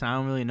like, Justin, I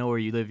don't really know where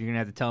you live. You're gonna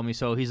have to tell me.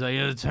 So he's like,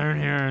 yeah, turn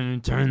here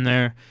and turn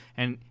there.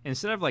 And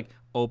instead of like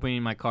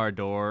opening my car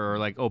door or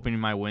like opening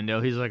my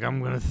window, he's like,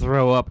 I'm gonna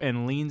throw up,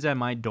 and leans at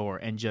my door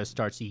and just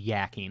starts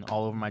yakking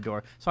all over my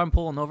door. So I'm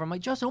pulling over. I'm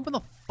like, Justin, open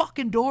the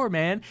fucking door,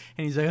 man.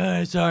 And he's like,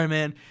 oh, sorry,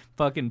 man.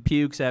 Fucking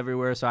pukes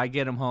everywhere. So I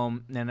get him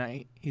home,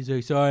 and he's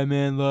like, sorry,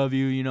 man, love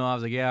you. You know, I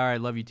was like, yeah, all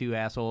right, love you too,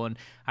 asshole. And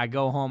I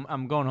go home.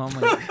 I'm going home.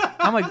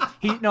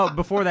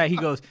 Before that, he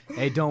goes,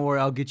 hey, don't worry,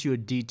 I'll get you a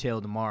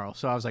detail tomorrow.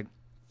 So I was like,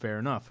 fair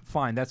enough,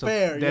 fine. That's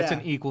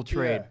an equal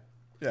trade.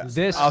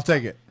 Yeah. I'll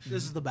take it.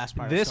 This is the best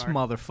part. This of the story.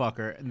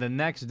 motherfucker. The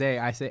next day,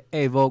 I say,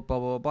 "Hey, Volk, blah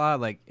blah blah."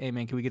 Like, "Hey,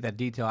 man, can we get that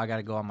detail? I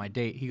gotta go on my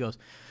date." He goes,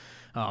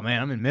 "Oh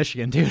man, I'm in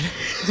Michigan, dude."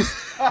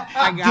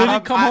 I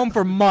didn't come home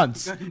for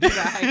months. Dude,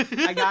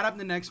 I got up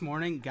the next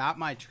morning, got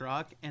my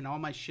truck, and all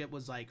my shit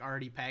was like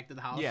already packed at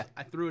the house. Yeah.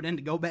 I threw it in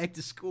to go back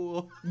to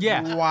school.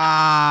 Yeah.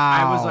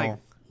 Wow. I was like,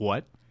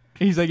 "What?"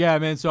 He's like, "Yeah,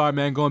 man, sorry,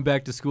 man, going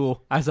back to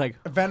school." I was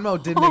like,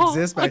 Venmo didn't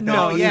exist back then.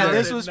 No, yeah, either.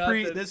 this was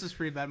pre Venmo. This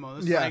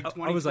was like 2012,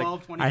 I was like,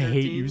 2013, I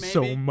hate you maybe.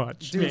 so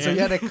much, Dude, man. so you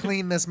had to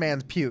clean this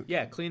man's puke.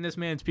 Yeah, clean this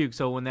man's puke.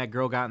 So when that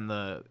girl got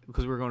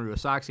because we were going to do a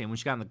Sox game, when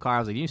she got in the car, I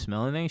was like, "Do you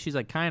smell anything?" She's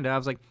like, "Kinda." I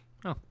was like,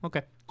 "Oh,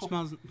 okay."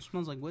 Smells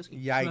like whiskey.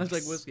 Yikes. Smells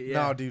like whiskey,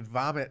 yeah. No, dude,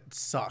 vomit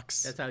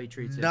sucks. That's how he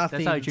treats it. Nothing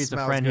That's how he treats a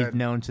smells friend good. he's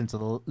known since a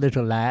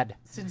little lad.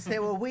 Since they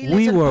were wee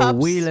We little were pups.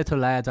 wee little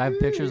lads. I have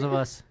pictures of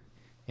us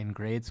in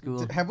grade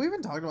school. Have we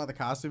even talked about the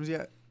costumes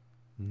yet?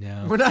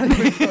 No. We're not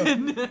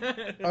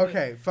even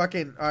Okay,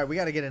 fucking all right, we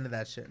got to get into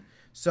that shit.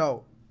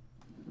 So,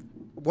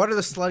 what are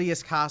the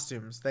sluttiest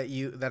costumes that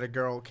a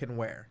girl can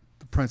wear?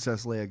 The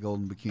Princess Leia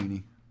golden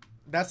bikini.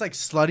 That's like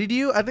slutty to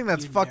you? I think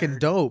that's fucking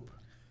dope.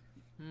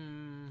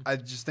 I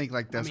just think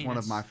like that's one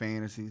of my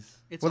fantasies.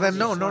 It's Well then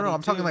also no. slutty,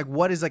 I'm talking too. like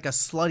what is like a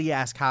slutty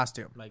ass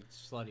costume? Like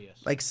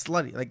sluttiest. Like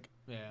slutty, like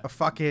Yeah. a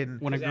fucking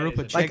when a That group is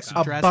of a chicks chick.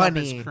 Like a dress up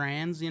bunny. as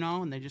crayons, you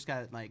know, and they just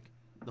got like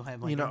they'll have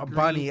like you know, a green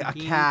bunny, a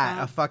bikini cat,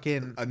 on. a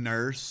fucking A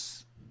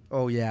nurse.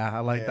 Oh yeah,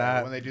 I like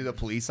that. When they do the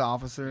police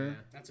officer.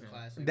 That's a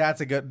classic.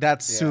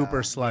 That's Yeah.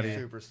 super slutty.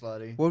 Super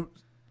slutty. What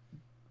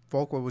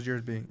Volk, what was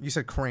yours being? You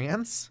said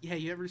crayons? Yeah,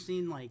 you ever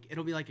seen like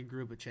it'll be like a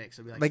group of chicks.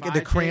 It'll be like Like five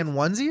the crayon chicks.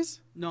 onesies?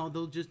 No,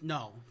 they'll just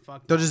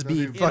fuck. They'll no. just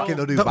be It'll- fucking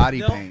They'll do they'll-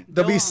 body paint.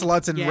 They'll be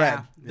sluts in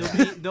red.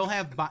 They'll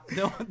have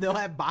they'll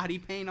have body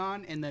paint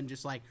on, and then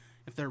just like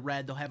if they're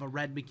red, they'll have a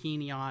red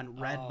bikini on,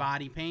 red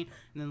body paint,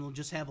 and then they'll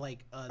just have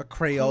like a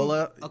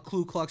Crayola. a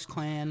Ku Klux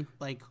Klan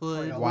like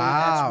hood.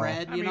 Wow. that's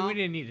red. I You mean, know, we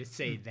didn't need to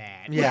say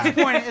that. Yeah.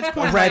 it's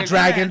pointing A red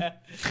dragon.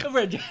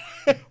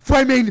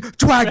 Flaming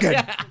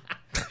dragon.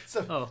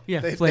 Oh,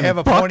 yeah. They have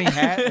a pointy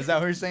hat. Is that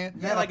what you're saying?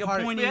 yeah, like a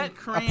party- pointy yeah,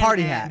 crayon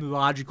party hat.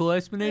 Logical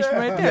explanation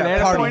right there. Yeah, They had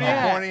a party pointy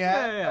hat. Pointy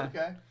hat. Yeah,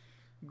 yeah. Okay.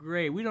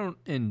 Great. We don't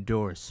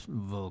endorse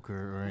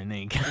Volker or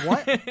anything.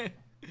 What?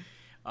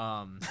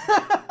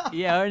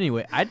 Yeah.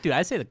 Anyway,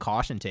 I say the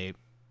caution tape.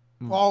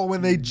 Oh,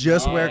 when they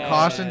just wear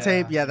caution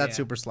tape? Yeah, that's yeah.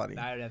 super slutty.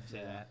 I would have to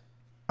say that.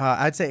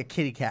 I'd say a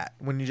kitty cat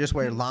when you just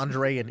wear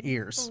lingerie and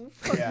ears.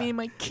 Fuck me and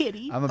my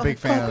kitty. I'm a big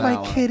fan of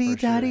that one, for sure.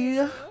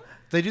 daddy.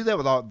 They do that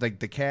with all like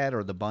the cat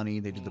or the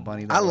bunny. They do the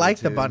bunny. that I way, like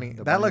the too. bunny.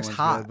 The That looks one's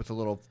hot. good with the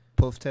little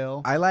poof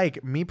tail. I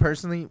like me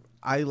personally.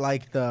 I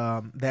like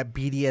that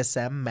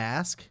BDSM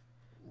mask,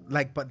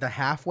 but the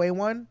halfway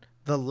one,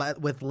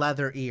 with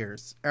leather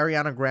ears.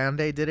 Ariana Grande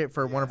did it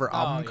for one of her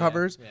album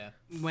covers. Yeah.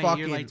 Wait, Fucking-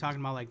 you're like talking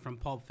about like from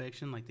Pulp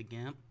Fiction, like the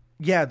Gimp.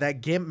 Yeah,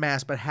 that gimp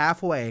mask, but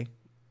halfway,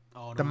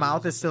 Oh, the one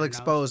mouth those is still with their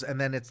nose. exposed, and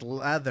then it's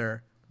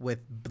leather with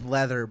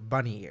leather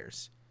bunny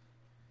ears.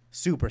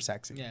 Super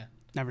sexy. Yeah.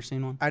 Never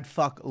seen one. I'd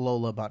fuck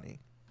Lola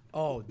Bunny.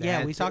 Oh,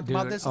 Yeah, we talked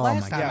about this oh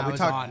last my time. God. Yeah, I we was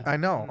talked. on. I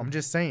know. I'm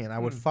just saying. I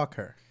would fuck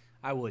her.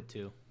 I would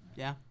too.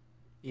 Yeah.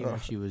 Even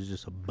if she was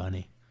just a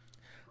bunny.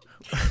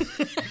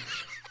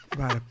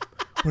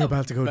 We're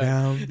about to go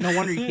down. No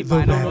wonder you keep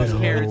buying all those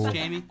rabbit carrots, hole.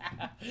 Jamie.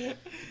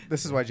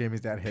 This is why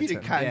Jamie's dad hits Peter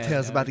him.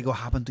 Cottontail's yeah. about to go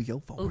hop into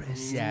your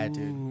forest. Yeah,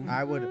 dude.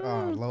 I would.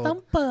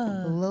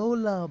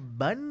 Lola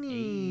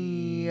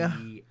Bunny.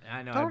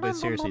 I know, but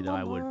seriously though,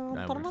 I would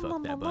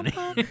fuck that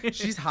bunny.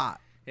 She's hot.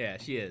 Yeah,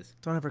 she is.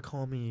 Don't ever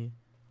call me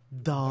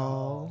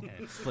Doll.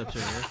 And flips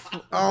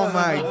her. Oh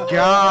my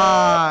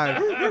god.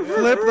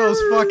 Flip those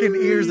fucking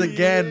ears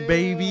again,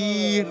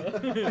 baby.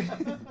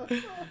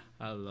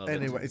 I love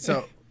Anyway,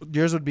 so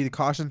yours would be the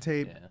caution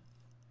tape,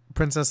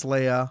 Princess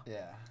Leia,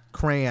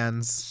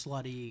 crayons,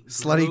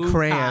 Slutty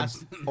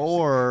crayons,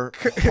 or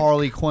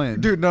Harley Quinn.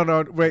 Dude,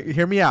 no, wait,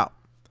 hear me out.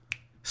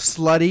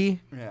 Slutty,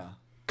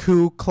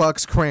 Ku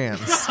Klux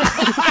crayons.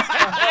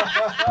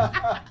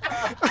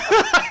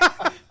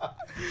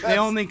 They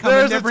only come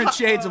in different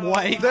shades of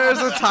white. There's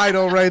a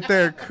title right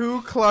there.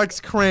 Ku Klux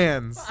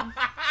crayons.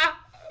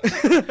 You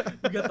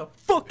got the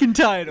fucking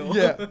title.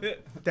 Yeah.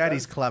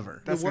 Daddy's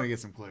clever. That's going to get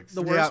some clicks.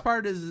 The worst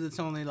part is it's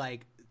only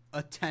like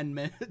a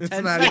 10-minute.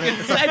 It's not even.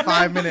 It's a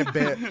 5-minute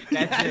bit.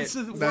 That's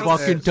it. That's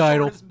fucking it.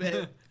 title.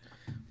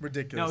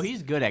 Ridiculous. No,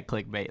 he's good at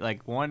clickbait.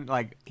 Like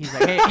he's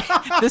like, hey,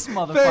 this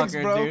motherfucker, Thanks,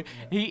 bro. dude.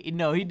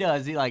 He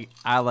does.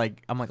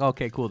 I'm like,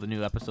 okay, cool. The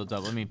new episode's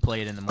up. Let me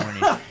play it in the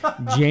morning.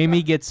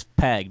 Jamie gets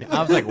pegged.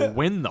 I was like,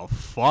 when the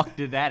fuck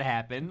did that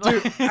happen?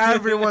 Dude,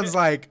 everyone's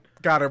like,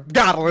 gotta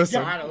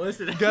listen.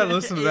 Gotta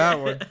listen To that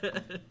one.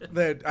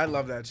 I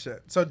love that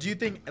shit. So, do you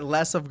think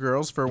less of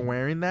girls for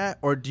wearing that,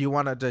 or do you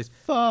want to just?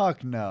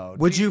 Fuck no.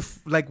 Would you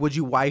would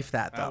you wife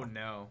that though? Oh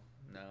no.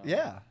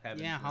 Yeah.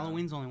 Yeah,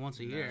 Halloween's only once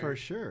a year. For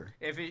sure.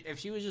 If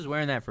she was just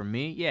wearing that for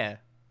me, yeah.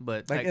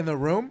 But like in the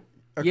room?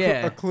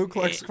 Yeah. A Ku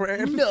Klux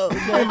Klan? No, not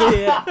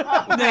that.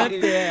 Not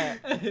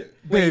that.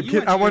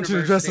 Babe, I want you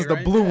to dress as the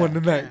blue one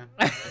tonight.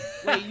 Yeah.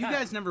 Wait, you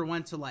guys never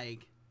went to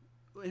like...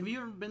 Have you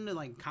ever been to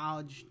like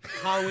college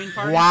Halloween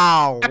parties?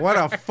 Wow, what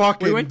a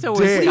fucking We went to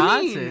dick.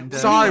 Wisconsin.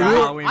 Sorry,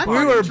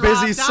 we were busy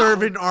dropped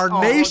serving our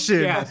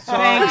nation. Yeah,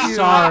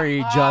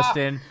 sorry,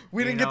 Justin.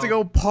 We didn't get to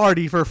go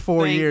party for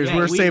 4 years. Yeah,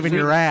 we were saving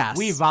your ass.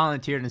 We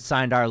volunteered and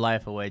signed our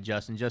life away,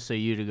 Justin, just so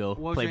you to go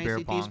What play was your beer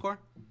ACT pong. score?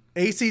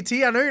 ACT?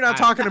 I know you're not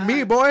talking to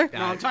me, boy. No,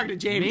 I'm talking to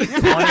Jamie.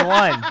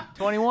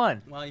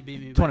 21. Well, you beat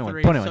me by 21,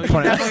 3. 21, So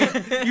 21.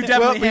 you definitely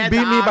Well, you had beat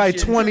the me by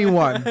option.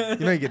 21.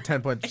 You know you get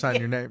 10 points for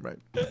signing your name, right?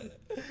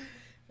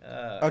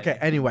 Okay,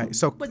 anyway,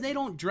 so But they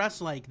don't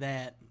dress like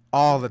that.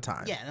 all the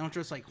time. Yeah, they don't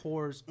dress like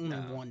whores only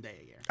one day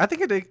a year. I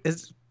think it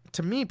is,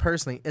 to me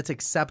personally, it's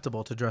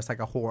acceptable to dress like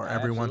a whore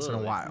every once in a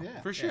while. Yeah.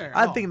 For sure.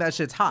 I Oh, think that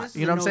shit's hot. This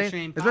is You know a what I'm no saying?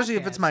 shame Especially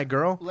if it's podcast. my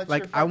girl. Let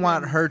Like, your I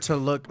want fucking- her to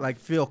look, like,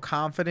 feel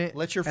confident.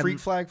 Let your and- freak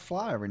flag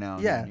fly every now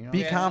and Yeah, then. You know?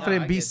 be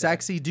confident, I be get that.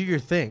 sexy, do your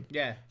thing.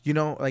 Yeah. You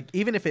know, like,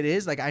 even if it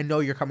is, like, I know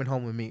you're coming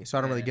home with me, so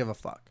I don't really give a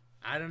fuck.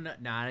 I don't know.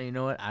 Nah, you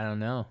know what? I don't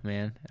know,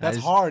 man. That's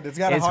hard. It's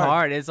It's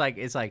hard. It's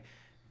like,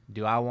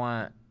 do I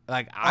want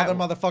like Other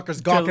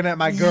motherfuckers gawking at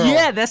my girl.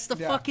 Yeah, that's the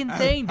fucking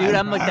thing, dude.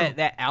 I'm like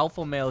that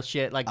alpha male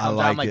shit. Like, comes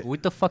out, I'm like like, it.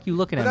 what the fuck you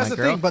looking But at, that's my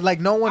the girl? thing. But like,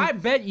 no one. I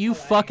bet you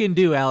fucking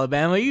do,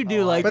 Alabama. You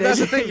do like But this.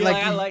 that's the thing. You're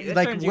Like, that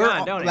like turns we're you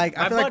on, don't it? like,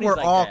 I My feel like buddy's we're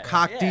like all that.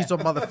 cock Yeah. diesel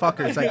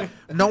motherfuckers. Like,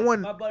 no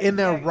one buddy's in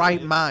their exactly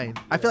right that. mind.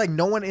 I feel like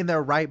no one in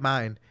their right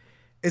mind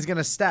is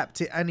gonna step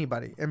to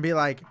anybody and be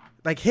like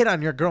hit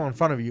on your girl in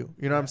front of you.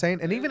 You know what I'm saying?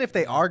 And even if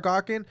they are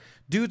gawking,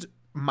 dudes,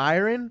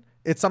 Myron.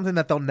 It's something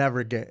that they'll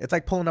never get. It's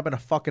like pulling up in a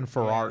fucking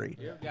Ferrari.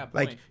 Yeah,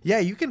 Like, point. yeah,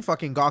 you can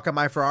fucking gawk at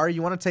my Ferrari.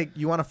 You want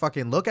to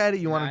fucking look at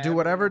it. You want to do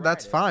whatever.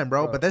 That's fine,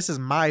 bro. But this is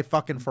my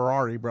fucking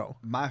Ferrari, bro.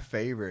 My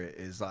favorite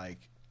is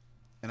like,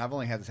 and I've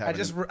only had this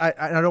happen.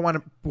 I don't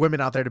want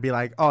women out there to be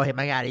like, oh, hey,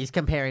 my God, he's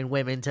comparing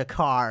women to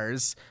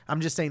cars. I'm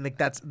just saying, like,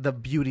 that's the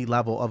beauty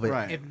level of it.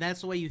 Right. If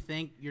that's the way you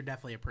think, you're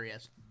definitely a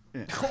Prius.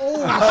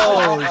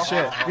 Oh,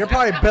 shit. You're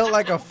probably built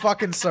like a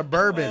fucking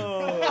Suburban.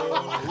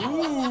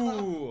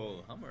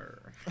 Ooh,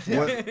 Hummer.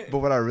 But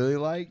what I really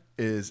like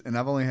is, and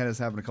I've only had this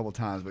happen a couple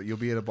times, but you'll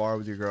be at a bar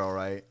with your girl,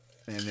 right?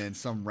 And then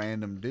some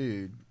random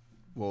dude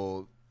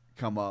will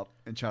come up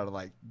and try to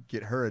like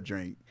get her a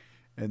drink.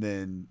 And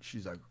then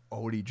she's like,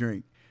 oh, what do you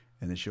drink?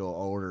 And then she'll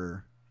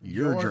order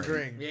your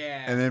drink.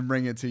 Yeah. And then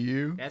bring it to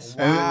you. That's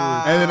and,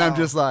 and then I'm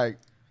just like,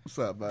 what's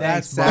up, bud?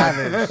 That's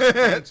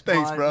savage.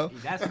 Thanks, bro.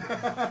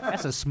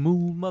 That's a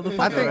smooth motherfucker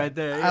I think right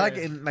there. I like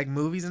in like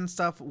movies and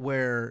stuff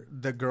where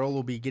the girl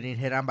will be getting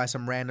hit on by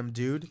some random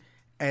dude,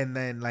 and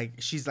then like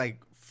she's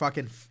like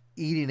fucking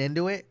eating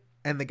into it,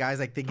 and the guy's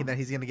like thinking that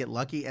he's gonna get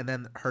lucky, and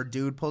then her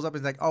dude pulls up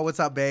and he's like, "Oh, what's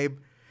up, babe?"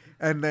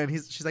 And then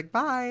she's like,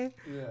 "Bye,"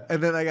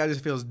 and then that guy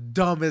just feels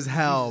dumb as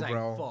hell, He's like,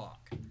 bro. fuck.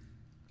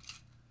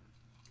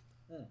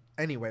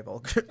 Anyway,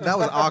 Volk, that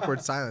was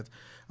awkward silence.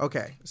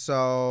 Okay,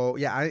 so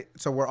yeah,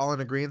 so we're all in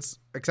agreement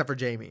except for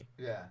Jamie.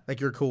 Yeah. Like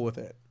you're cool with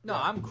it. No,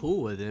 I'm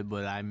cool with it,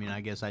 but I mean,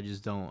 I guess I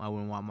just don't. I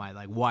wouldn't want my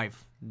like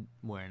wife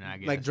wearing. I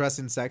guess Like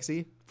dressing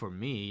sexy. for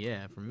me,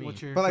 yeah, for me.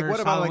 What's your But like, first what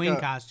about Halloween like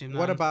a costume?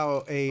 What then?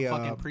 about a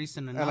fucking priest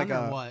and a nun like or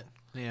a- what?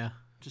 yeah.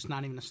 Just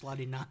not even a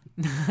slutty nun.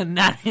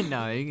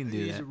 No, you can do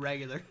Use that. it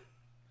regular.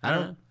 I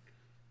don't.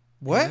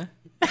 what?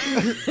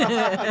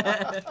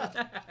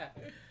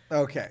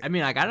 Okay, I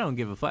mean, like, I don't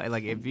give a fuck.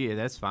 Like, if you,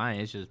 that's fine.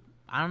 It's just,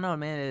 I don't know,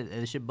 man.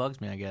 It shit bugs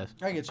me, I guess.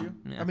 I get you.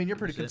 Yeah, I mean, you're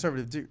pretty that's it.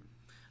 conservative dude.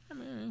 I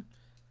mean,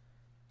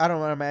 I don't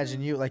want to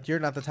imagine you like you're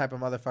not the type of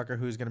motherfucker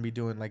who's gonna be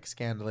doing like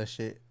scandalous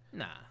shit.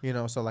 nah. You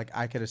know, so like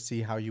I could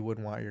see how you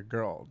wouldn't want your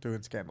girl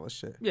doing scandalous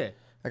shit. Yeah.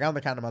 Like I'm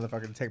the kind of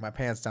motherfucker to take my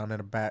pants down in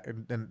a bag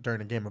during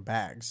a game of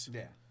bags.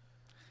 Yeah.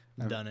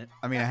 done it.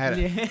 I mean, I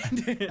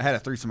had a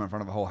threesome in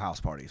front of a whole house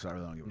party, so I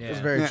really don't give a fuck. It's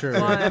very true.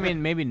 Well, I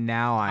mean, maybe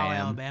now I How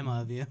am.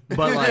 Alabama of you.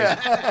 But like,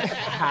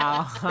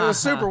 how? It was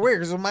super weird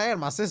because it was my aunt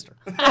and my sister.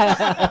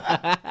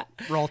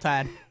 Roll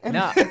Tide.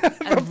 No,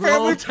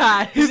 Family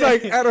Tide. He's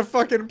like at a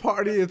fucking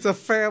party. It's a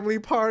family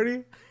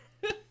party.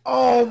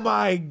 Oh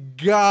my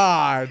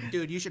god,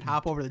 Dude, you should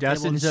hop over the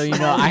Justin, table. so you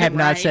know, I have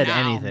not said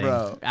now, anything.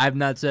 bro. I've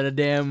not said a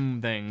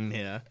damn thing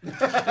here.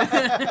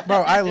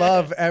 bro! I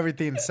love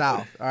everything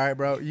South. All right,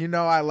 bro. You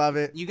know I love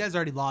it. You guys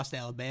already lost to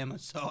Alabama,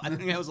 so I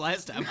think that was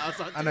last time.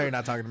 I know you're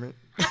not talking to me.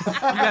 You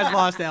guys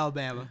lost to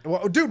Alabama.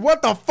 Well, dude,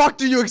 what the fuck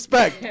do you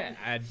expect?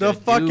 The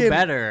fucking do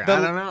better. The,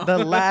 I don't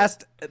know.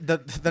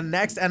 the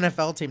next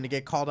NFL team to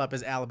get called up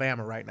is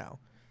Alabama right now.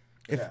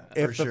 If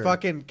the sure.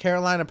 fucking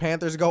Carolina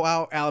Panthers go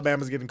out,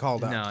 Alabama's getting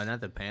called up. No,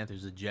 not the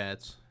Panthers, the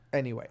Jets.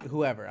 Anyway,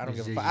 whoever. I don't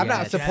give a fuck. Yeah, I'm not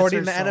Jets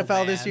supporting the are so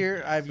NFL this bad.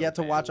 year. I've yet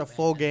to watch a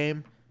full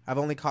game. I've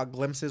only caught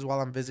glimpses while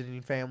I'm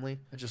visiting family.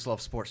 I just love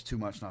sports too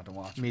much not to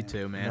watch. Me man.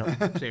 too,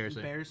 man.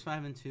 Seriously. Bears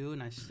 5-2,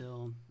 and I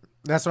still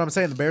That's what I'm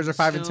saying. The Bears are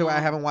 5-2. Still- I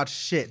haven't watched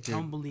shit, dude.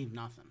 don't believe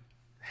nothing.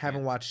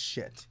 Haven't watched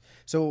shit.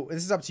 So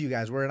this is up to you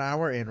guys. We're an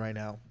hour in right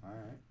now. All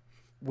right.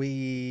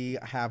 We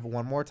have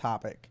one more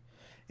topic.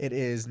 It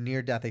is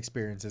near-death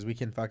experiences. We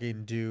can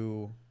fucking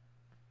do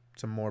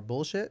some more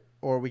bullshit,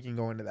 or we can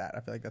go into that. I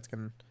feel like it's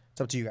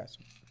up to you guys.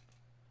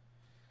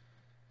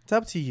 It's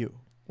up to you.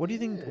 What do you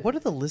think? What do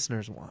the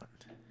listeners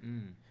want?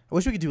 I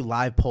wish we could do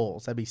live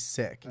polls. That'd be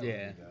sick.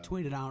 Yeah.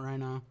 Tweet it out right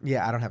now.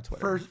 Yeah, I don't have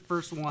Twitter.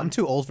 First one. I'm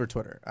too old for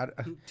Twitter.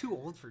 I'm too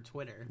old for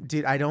Twitter.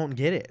 Dude, I don't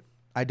get it.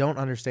 I don't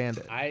understand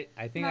it. I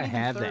think Not I even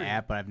have the 30.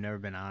 app, but I've never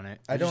been on it.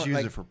 I Just don't use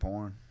like, it for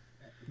porn.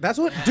 That's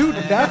what, dude.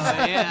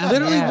 That's Yeah.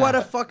 literally Yeah.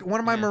 what one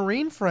of my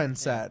Marine friends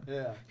said.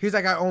 Yeah. He's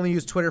like, I only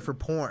use Twitter for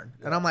porn,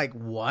 and I'm like,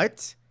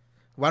 what?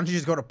 Why don't you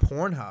just go to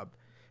Pornhub?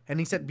 And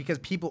he said because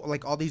people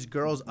like all these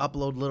girls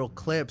upload little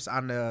clips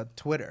onto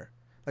Twitter,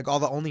 like all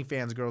the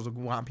OnlyFans girls would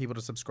want people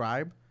to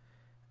subscribe,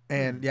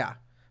 and yeah,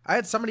 I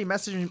had somebody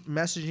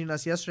messaging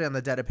us yesterday on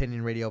the Dead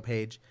Opinion Radio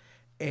page,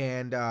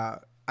 and I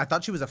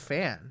thought she was a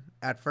fan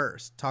at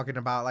first, talking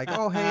about like,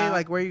 oh hey,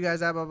 like where you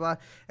guys at, blah blah,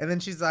 and then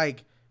she's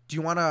like, do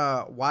you want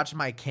to watch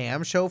my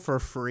cam show for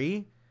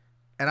free?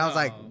 And I was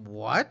like,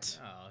 what?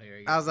 Oh, here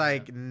you go. I was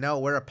like, no,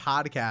 we're a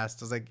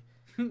podcast. I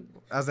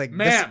was like,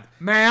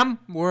 Ma'am,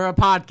 we're a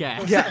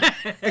podcast. yeah.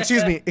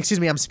 Excuse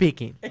me. I'm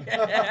speaking.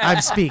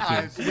 I'm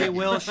speaking. We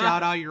will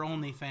shout out your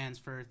OnlyFans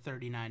for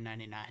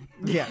 $39.99.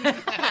 Yeah.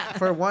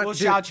 For one, We'll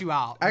dude, shout you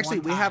out. Actually,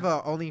 one we have time.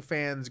 a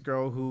OnlyFans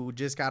girl who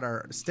just got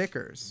our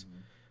stickers,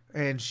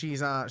 and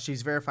she's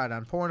verified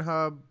on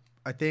Pornhub.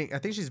 I think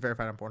she's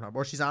verified on Pornhub,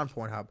 or she's on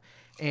Pornhub,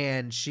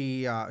 and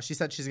she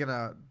said she's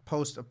gonna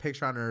post a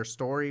picture on her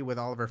story with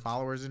all of her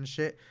followers and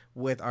shit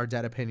with our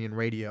Dead Opinion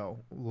Radio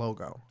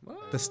logo,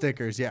 the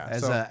stickers. Yeah,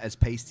 As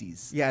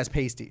pasties. yeah, as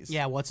pasties.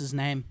 Yeah, what's his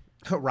name?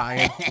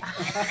 Ryan.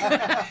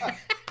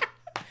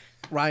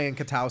 Ryan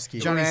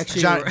Katowski.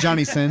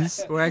 Johnny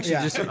Sins. We're actually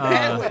Yeah. just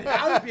I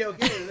would be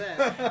okay with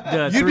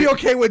that. You'd be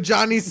okay with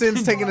Johnny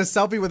Sins taking a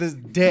selfie with his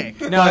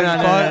dick. No.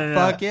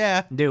 Fuck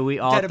yeah. Dude, we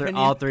Dead opinion.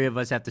 all three of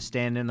us have to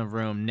stand in the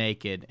room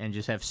naked and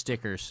just have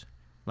stickers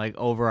like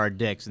over our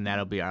dicks, and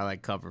that'll be our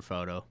like cover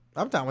photo.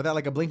 I'm down with that,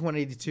 like a Blink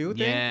 182 thing.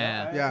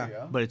 Yeah.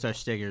 Yeah. But it's our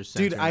stickers.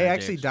 Dude, censoring I our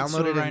actually dicks. do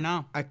it downloaded right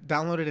now. I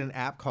downloaded an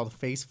app called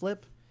Faceflip,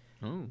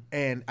 Ooh,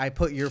 and I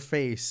put your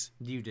face.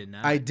 you did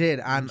not. I did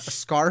on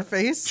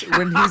Scarface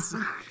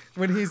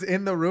when he's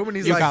in the room and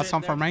he's You like, got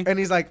some for me? and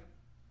he's like,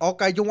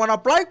 okay, you wanna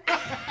play?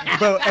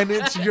 Bro, and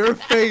it's your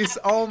face.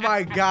 Oh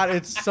my god,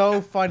 it's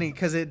so funny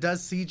because it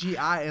does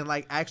CGI and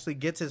like actually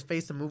gets his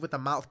face to move with the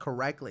mouth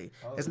correctly.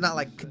 It's not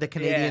like the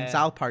Canadian Yeah,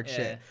 South Park yeah.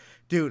 shit,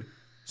 dude.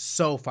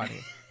 So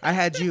funny. I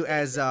had you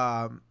as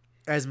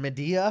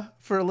Medea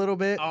for a little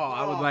bit. Oh,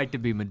 I would like to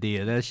be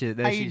Medea. That shit.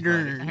 That shit's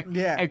funny.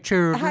 Yeah. Hey,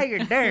 true. How you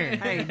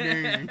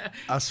doing?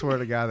 I swear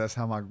to God, that's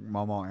how my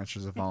mom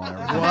answers the phone. Every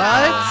time.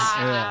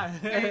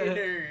 What?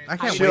 Yeah. I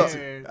can't She'll,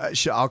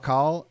 wait. I'll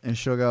call and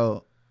she'll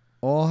go,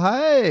 "Oh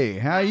hey,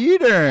 how you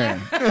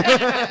doing?"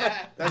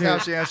 That's how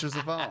she answers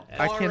the phone.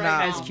 I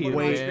cannot That's cute,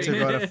 wait man. to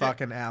go to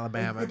fucking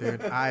Alabama,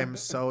 dude. I'm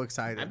so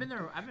excited. I've been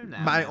there.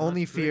 My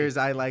only fear is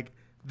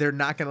they're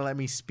not gonna let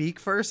me speak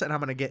first, and I'm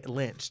gonna get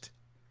lynched.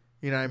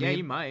 You know what I mean? Yeah,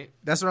 you might.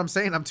 That's what I'm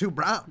saying. I'm too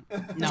brown.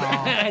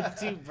 No.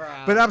 Too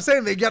brown. But I'm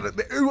saying they gotta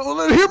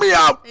hear me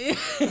out.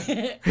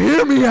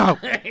 Hear me out.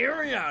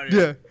 Hear me out.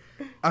 Yeah.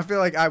 I feel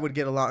like I would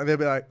get along. They'd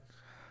be like,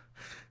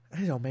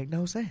 "It don't make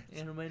no sense.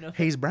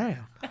 He's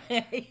brown,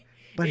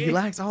 but he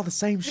likes all the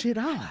same shit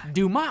I like."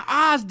 Do my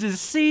eyes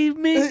deceive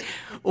me,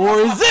 or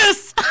is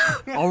this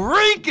a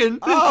Rican?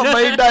 Oh,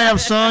 my damn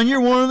son,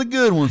 you're one of the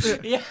good ones. All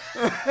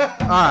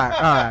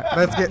right.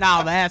 Let's get.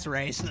 Now that's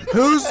racist.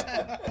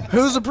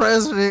 Who's the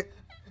president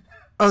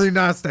of the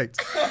United States?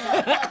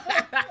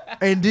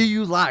 And do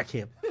you like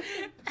him?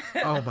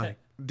 Oh my,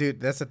 dude,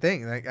 that's the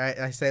thing. Like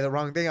I say the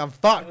wrong thing, I'm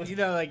fucked. You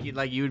know, like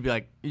you would be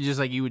like, just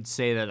like you would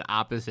say that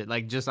opposite,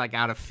 like just like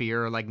out of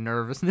fear or like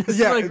nervousness.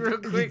 Yeah, like real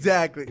quick.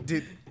 exactly,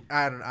 dude.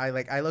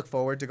 I look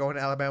forward to going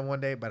to Alabama one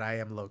day, but I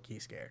am low key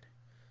scared.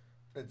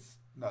 it's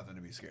nothing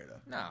to be scared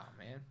of. No,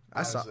 man.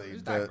 I saw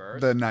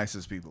the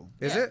nicest people.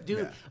 Is it, dude?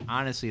 Yeah.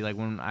 Honestly, like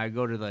when I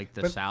go to like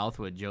the South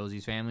with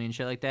Josie's family and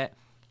shit like that,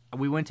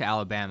 we went to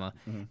Alabama,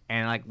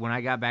 and like when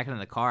I got back into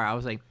the car, I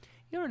was like,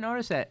 you ever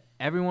notice that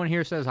everyone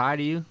here says hi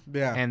to you?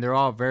 Yeah. And they're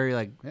all very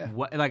like,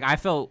 what? Like I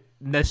felt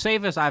the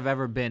safest I've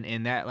ever been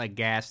in that like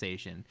gas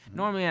station.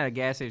 Normally at a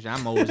gas station,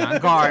 I'm always on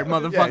guard,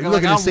 motherfucker. Yeah, you're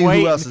looking like, to see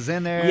who else is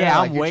in there. Yeah,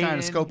 like, I'm you're waiting. trying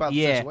to scope out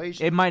the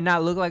situation. It might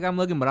not look like I'm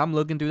looking, but I'm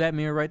looking through that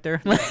mirror right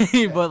there.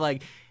 But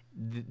like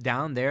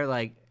down there,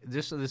 like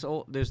this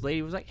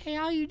lady was like, "Hey,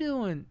 how you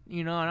doing?"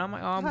 You know, and I'm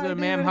like, "Oh, I'm good,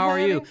 ma'am. How are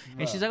you?"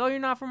 And she's like, "Oh, you're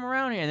not from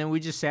around here." And then we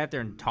just sat there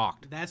and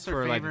talked. That's her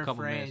for favorite like a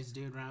couple phrase, minutes.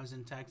 dude. When I was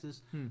in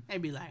Texas,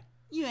 they'd be like,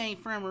 "You ain't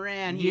from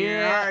around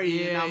here, are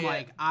you?" And I'm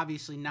like,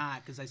 "Obviously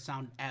not, because I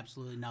sound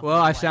absolutely nothing." Well,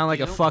 I like sound like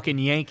you. a fucking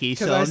Yankee,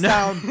 so I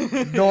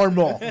sound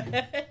normal.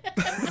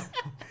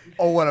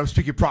 Oh, what? I'm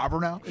speaking proper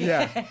now.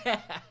 Yeah.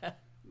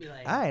 Be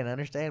like, I ain't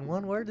understand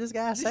one word this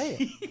guy's saying.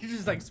 He's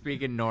just like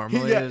speaking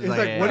normally. He's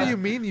like, what do you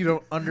mean you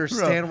don't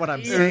understand what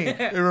I'm saying?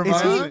 It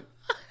reminds me.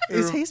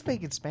 Is he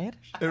speaking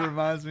Spanish? It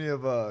reminds me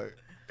of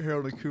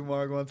Harold and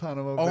Kumar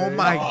Guantanamo Bay. Oh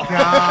my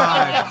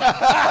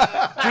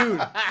god, dude,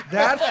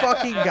 that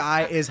fucking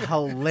guy is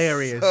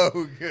hilarious.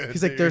 So good.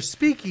 He's like, they're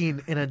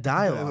speaking in a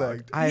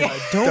dialogue I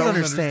don't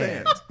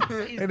understand.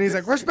 And he's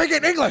like, we're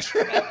speaking English.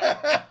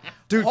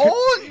 Dude, bro,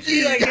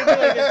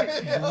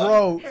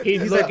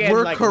 he's like,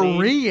 we're like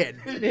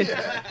Korean.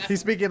 He's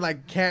speaking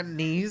like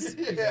Cantonese.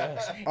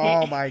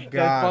 Oh my The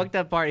god. fucked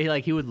up part,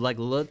 he would like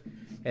look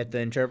at the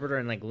interpreter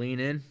and like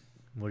lean in.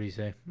 What do you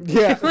say?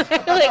 Yeah,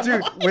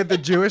 dude, when the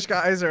Jewish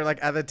guys are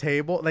like at the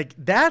table, like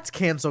that's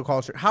cancel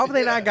culture. How have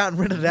they not gotten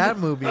rid of that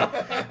movie?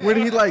 When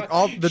he like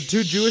all the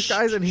two Jewish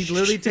guys and he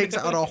literally takes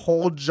out a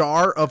whole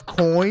jar of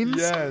coins.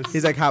 Yes.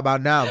 He's like, how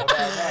about now?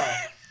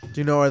 Do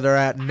you know where they're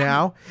at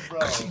now?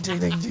 Ding,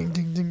 ding, ding,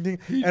 ding, ding, ding.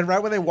 And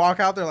right when they walk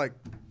out, they're like,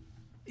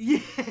 yeah.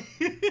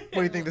 What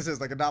do you think this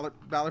is? Like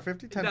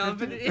 $1.50?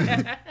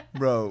 $10.50?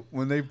 Bro,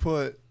 when they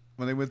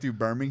went through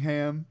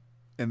Birmingham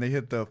and they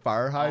hit the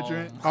fire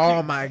hydrant.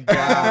 Oh my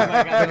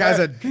god. The guy's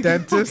a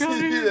dentist.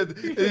 And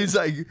he's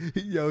like,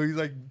 he's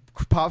like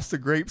pops the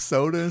grape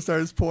soda and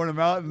starts pouring them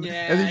out, and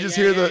you just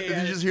hear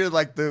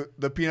like the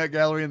peanut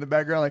gallery in the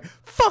background, like,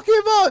 fuck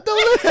him up.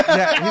 Don't let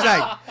Yeah, he's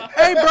like,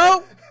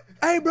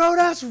 hey bro,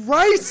 that's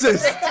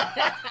racist.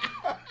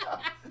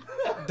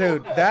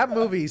 Dude, that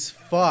movie's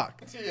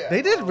fucked. Yeah.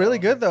 They did really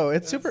good though.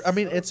 It's super. I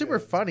mean, it's super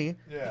funny.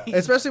 Yeah.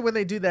 Especially when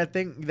they do that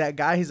thing. That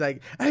guy, he's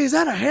like, "Hey, is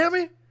that a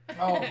hammy?"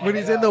 When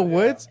he's in the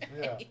woods,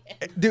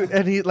 dude,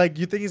 and he like,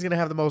 you think he's gonna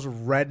have the most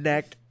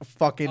redneck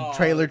fucking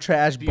trailer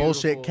trash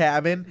bullshit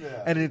cabin,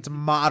 and it's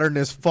modern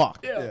as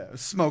fuck.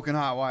 Smoking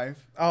hot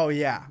wife. Oh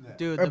yeah,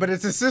 dude. But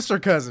it's his sister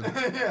cousin.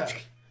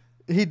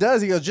 He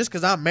does. He goes, just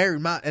because I'm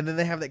married, and then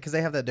they have that because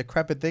they have that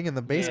decrepit thing in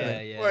the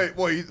basement.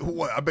 Wait,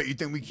 I bet you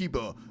think we keep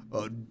a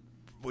what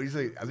do you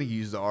say? I think he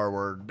used the R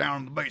word,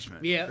 down in the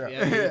basement. Yeah, he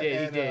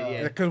did.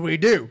 Yeah, because we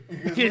do.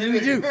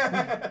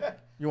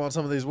 You want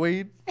some of this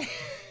weed?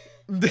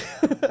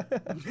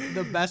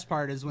 The best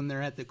part is when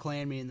they're at the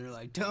Klan meeting, they're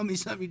like, "Tell me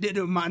something you did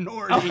to a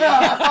minority." Dude, he's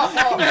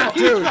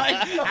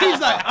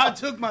like, "I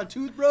took my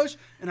toothbrush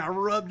and I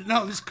rubbed it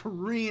on this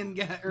Korean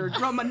guy, or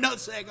rubbed my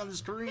nutsack on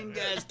this Korean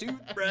guy's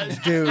toothbrush."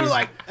 Dude, they're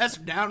like, "That's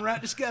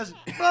downright disgusting."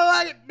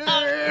 I like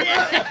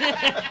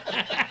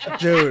it,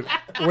 dude.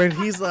 When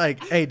he's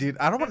like, "Hey, dude,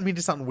 I don't mean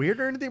to sound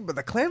weird or anything, but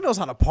the Klan knows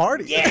how to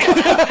party."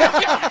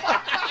 Yeah.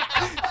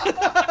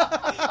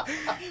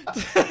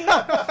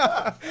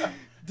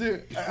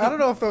 Dude, I don't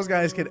know if those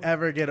guys could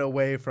ever get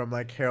away from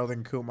like Harold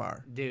and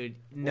Kumar. Dude,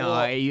 no,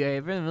 I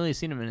haven't really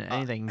seen him in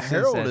anything.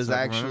 Harold since is like,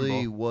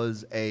 actually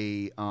was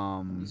a He's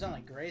on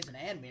like Grey's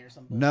Anatomy or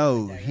something. No,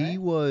 like that, right? he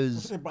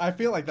was. I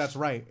feel like that's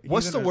right.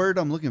 What's the word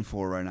I'm looking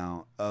for right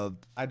now? I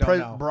don't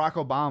know. Barack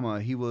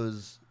Obama. He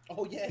was.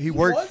 Oh yeah, he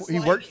worked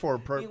for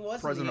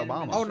President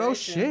Obama. Oh no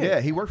shit. Yeah,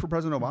 he worked for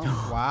President Obama.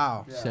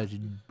 Wow. Yeah.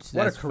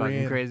 What a fucking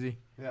Korean. crazy.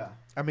 Yeah.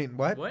 I mean,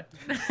 what?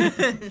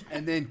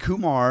 And then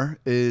Kumar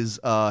is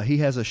he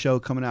has a show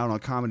coming out on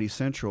Comedy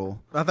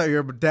Central. I thought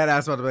you were dead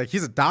ass about to be like,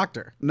 he's a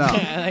doctor. No.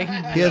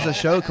 He has a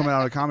show coming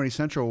out on Comedy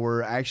Central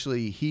where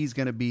actually he's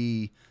going to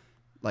be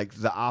like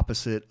the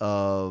opposite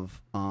of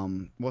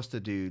what's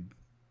the dude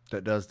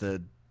that does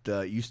the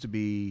used to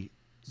be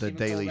the Stephen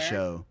Daily Colbert?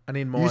 Show. I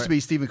need more. Used to be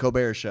Stephen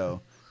Colbert's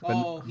show.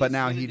 But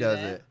now he does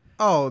it.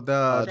 Oh,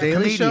 the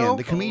Daily Show?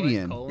 The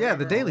comedian. Yeah,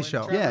 the Daily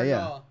Show.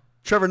 Yeah.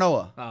 Trevor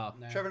Noah. Oh,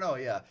 no. Trevor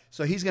Noah, yeah.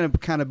 So he's going to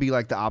kind of be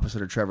like the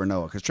opposite of Trevor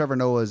Noah because Trevor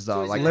Noah is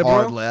So he's like liberal?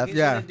 hard left.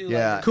 Yeah.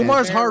 Yeah.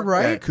 Kumar's hard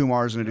right? Yeah,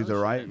 Kumar's going to do the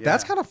right. Yeah.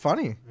 That's kind of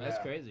funny. that's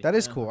crazy. That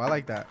is cool. I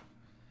like that.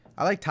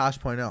 I like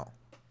Tosh.0.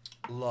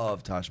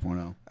 Love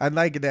Tosh.0. I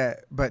like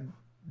that, but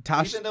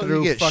Tosh Even though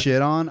you get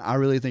shit on, I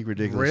really think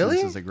Ridiculousness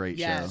Really? is a great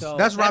Yeah, show. so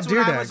that's Rob what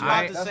I Dyrdek. was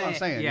about to That's what I'm say.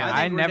 saying. Yeah, I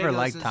I think never Ridiculous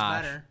liked is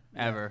Tosh. better.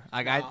 ever.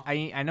 Like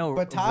I know,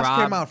 but Tosh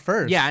Rob came out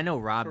first. Yeah, I know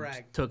Rob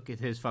Correct. took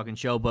his fucking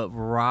show, but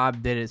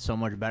Rob did it so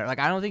much better. Like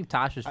I don't think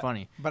Tosh is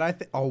funny. But I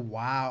think, oh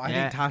wow, I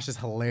think Tosh is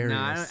hilarious.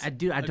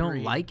 No, I don't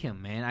Agreed. like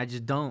him, man. I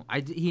just don't.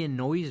 He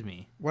annoys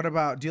me. What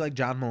about? Do you like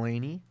John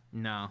Mulaney?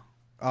 No.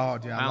 Oh,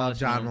 dude, I love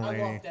John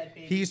Mulaney.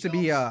 He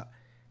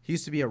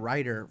used to be a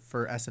writer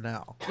for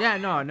SNL. Yeah,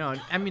 no.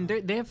 I mean,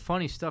 they have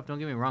funny stuff. Don't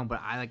get me wrong,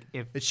 but I like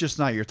if It's just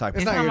not your type of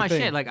it's not not your my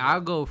thing. shit. Like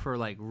I'll go for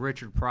like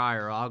Richard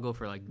Pryor. Or I'll go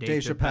for like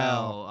Dave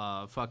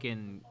Chappelle.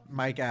 Fucking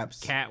Mike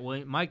Epps.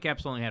 Mike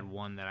Epps only had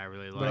one that I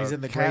really When he's loved.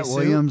 in the Cat gray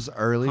Williams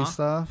early Huh?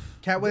 stuff.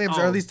 Cat Williams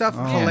Oh. early stuff.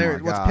 Oh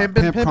Hilarious. my What's God.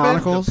 Pimpin'? Pimp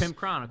Chronicles? The Pimp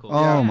Chronicles.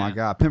 Oh yeah. my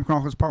God, Pimp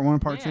Chronicles Part 1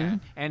 and Part Yeah. 2.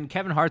 And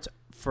Kevin Hart's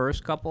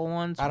first couple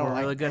ones I don't were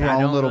like really good. Grown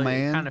I don't Little really,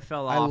 Man. Kind of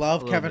fell off. I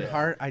love a little Kevin bit.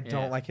 Hart. I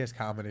don't Yeah. like his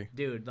comedy.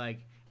 Dude, like,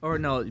 or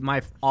no,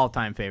 my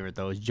all-time favorite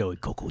though is Joey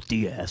Coco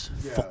Diaz.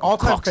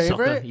 All-time Cocksucker.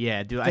 favorite?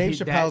 Yeah, dude. Dave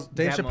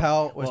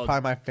Chappelle was well,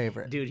 probably my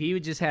favorite. Dude, he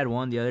just had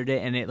one the other day,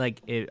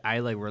 and I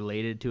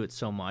related to it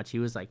so much.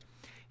 He's like,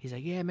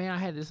 yeah, man, I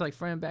had this like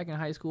friend back in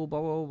high school,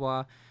 blah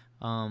blah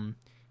blah.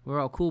 We're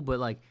all cool, but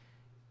like,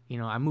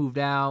 I moved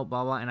out,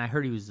 blah blah, and I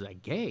heard he was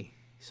like gay.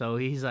 So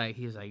he's like,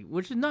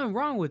 which is nothing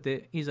wrong with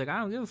it. He's like, I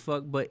don't give a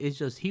fuck, but it's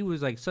just he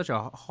was like such a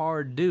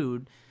hard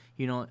dude.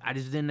 I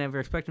just didn't ever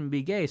expect him to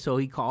be gay. So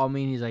he called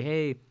me and he's like,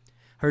 hey,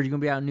 heard you're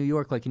gonna be out in New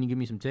York. Like, can you give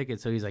me some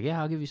tickets? So he's like,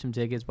 yeah, I'll give you some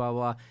tickets, blah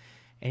blah.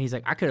 And he's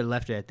like, I could have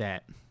left it at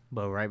that,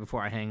 but right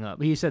before I hang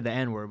up, he said the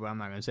N-word, but I'm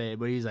not gonna say it.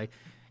 But he's like,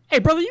 hey,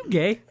 brother, you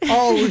gay?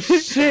 Oh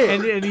shit!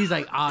 and he's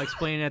like, I'll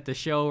explain it at the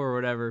show or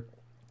whatever.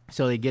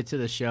 So they get to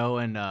the show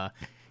and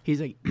he's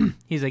like,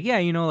 yeah,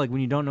 like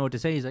when you don't know what to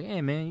say, he's like,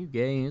 hey man, you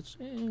gay? It's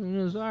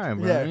all right,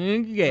 bro. Yeah.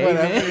 You gay,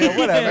 Whatever, man. yeah,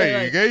 whatever.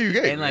 Hey, you gay, you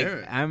gay. And like,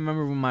 Yeah. I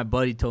remember when my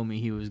buddy told me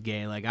he was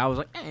gay. Like, I was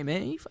like, hey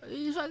man, he's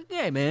fucking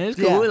gay, man. It's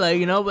cool, Yeah.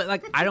 like But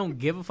like, I don't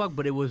give a fuck.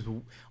 But it was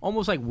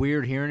almost like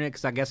weird hearing it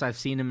because I guess I've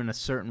seen him in a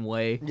certain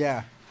way.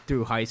 Yeah.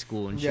 Through high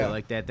school and shit Yeah.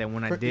 like that. That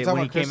when I Is did that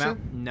when he what, came out,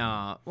 Christian?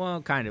 no,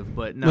 well, kind of,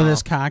 but no. With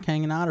his cock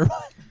hanging out or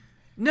what?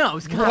 No,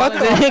 it's kind What of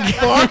the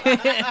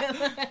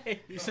fuck?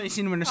 You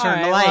seen him in a All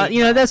certain right, light.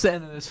 well, that's the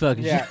end of this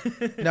fucking Yeah.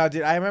 shit. No,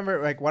 dude, I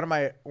remember like one of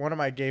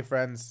my gay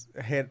friends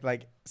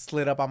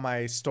slid up on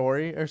my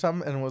story or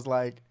something and was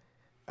like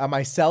on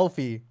my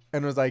selfie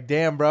and was like,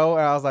 "Damn, bro,"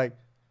 and I was like,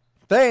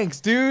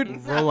 "Thanks,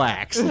 dude."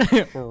 Relax,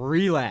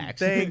 relax.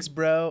 Thanks,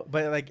 bro.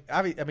 But like,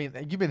 I mean,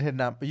 you've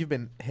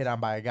been hit on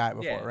by a guy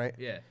before, Yeah, right?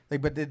 yeah.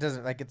 Like, but it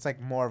doesn't it's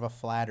like more of a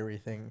flattery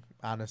thing,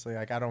 honestly.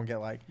 Like, I don't get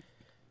like,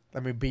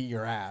 let me beat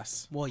your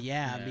ass. Well,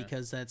 yeah, Yeah.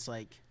 because that's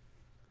like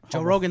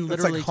Joe Rogan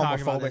That's, literally like,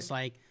 talked about homophobic. this.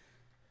 Like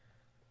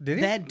Did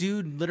he? that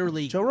dude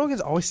literally, Joe Rogan's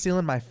always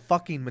stealing my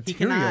fucking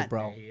material, cannot-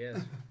 bro. He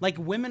is. like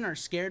women are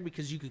scared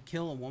because you could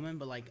kill a woman,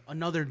 but like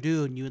another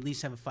dude, you at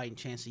least have a fighting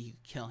chance that you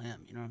could kill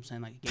him. You know what I'm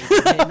saying? Like a gay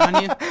dude hitting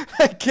on you.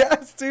 I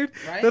guess, dude.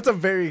 Right? That's a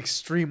very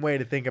extreme way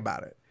to think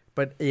about it.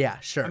 But yeah,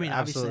 sure. I mean,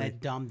 obviously absolutely.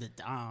 that dumbed it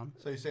down.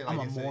 So you say I'm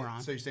a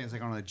moron. So you're saying it's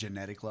like on a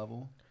genetic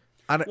level?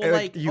 Well, Well,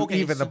 like, you okay,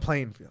 even the so-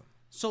 playing field.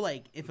 So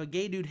like, if a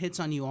gay dude hits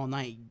on you all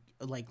night,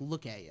 like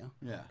look at you.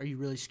 Yeah. Are you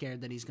really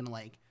scared that he's gonna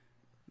like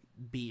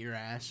beat your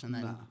ass and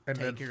then And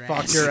take then your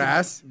fuck ass? your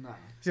ass.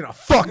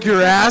 Fuck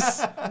your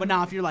ass. But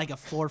now if you're like a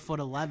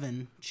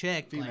 4'11"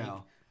 chick, like,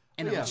 Female.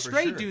 and Yeah, a for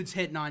straight sure. dude's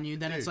hitting on you,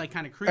 then it's like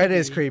kind of creepy. It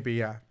is creepy,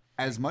 yeah.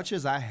 As much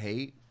as I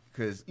hate,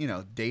 because,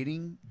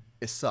 dating,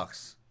 it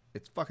sucks.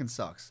 It fucking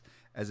sucks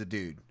as a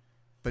dude.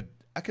 But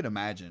I could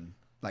imagine,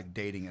 like,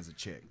 dating as a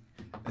chick.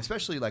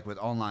 Especially, like, with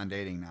online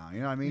dating now. You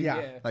know what I mean? Yeah.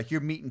 Yeah. Like,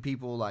 you're meeting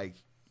people, like,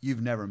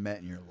 you've never met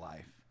in your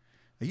life.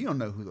 Like, you don't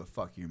know who the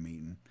fuck you're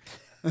meeting.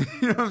 You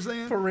know what I'm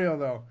saying? For real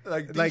though.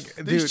 Like, like,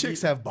 these dude,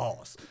 chicks have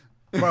balls.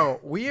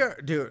 bro,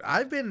 dude,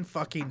 I've been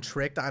fucking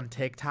tricked on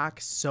TikTok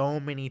so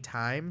many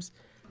times.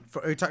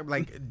 You're talking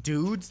like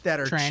dudes that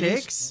are Trannies?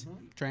 chicks.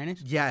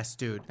 Trainings. Yes,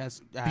 dude.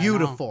 That's I know.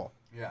 Beautiful.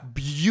 Yeah.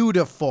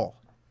 Beautiful.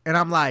 And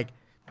I'm like,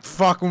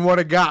 fucking would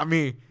have got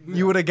me.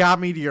 You would have got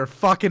me to your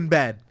fucking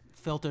bed.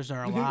 Filters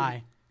are a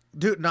lie.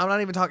 Dude, no, I'm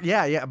not even talking.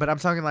 Yeah, but I'm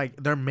talking like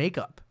their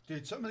makeup.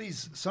 Dude, some of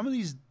these,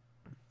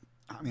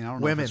 I mean, I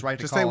don't know Women. if it's right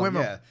to Just call say them.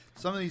 women. Yeah,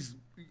 some of these,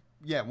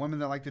 women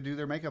that like to do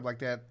their makeup like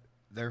that,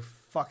 they're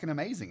fucking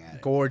amazing at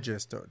it.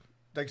 Gorgeous, dude.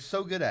 They're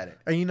so good at it.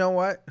 And you know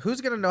what?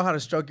 Who's gonna know how to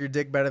stroke your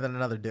dick better than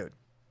another dude?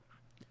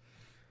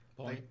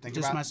 Think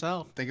Just about,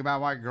 myself. Think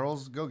about why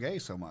girls go gay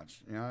so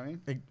much. You know what I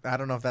mean? I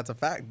don't know if that's a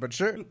fact, but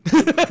sure.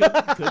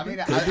 I mean,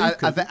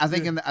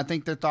 I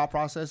think their thought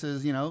process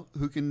is,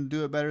 who can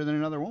do it better than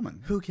another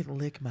woman? Who can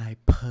lick my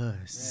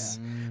puss?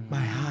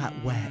 My hot,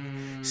 wet,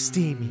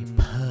 steamy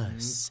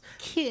puss.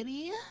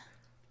 Kitty.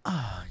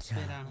 Oh, yeah. Spit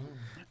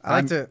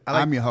on him.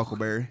 I'm your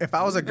Huckleberry. If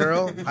I was a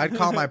girl, I'd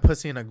call my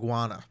pussy an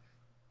iguana.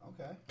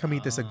 Okay. Come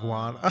eat this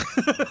iguana.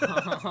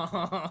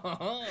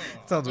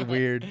 Sounds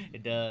weird.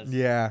 It does.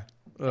 Yeah.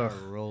 It Ugh.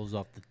 rolls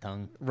off the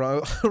tongue.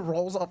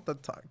 Rolls off the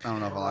tongue. I don't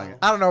know if I like it.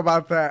 I don't know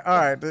about that. All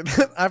right, dude.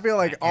 I feel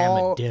like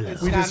Armadillo.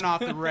 It's we gotten just off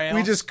the rails.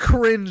 we just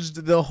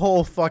cringed the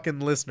whole fucking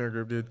listener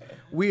group, dude.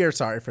 We are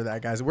sorry for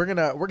that, guys. We're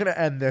gonna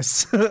end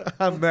this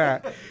on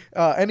that.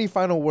 Any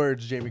final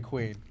words, Jamie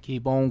Queen?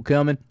 Keep on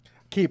coming.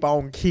 Keep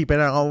on keeping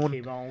on.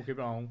 Keep on, keep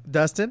on.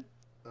 Dustin?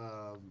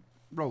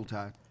 Roll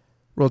Tide.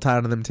 Roll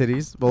Tide on them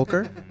titties.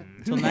 Volker?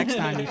 Till next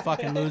time, you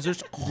fucking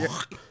losers.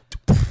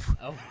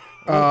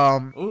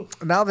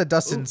 Now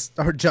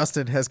that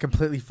Justin has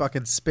completely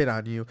fucking spit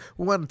on you,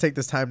 we want to take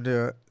this time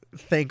to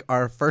thank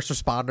our first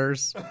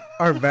responders,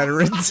 our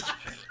veterans,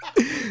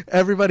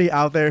 everybody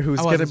out there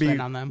who's going to be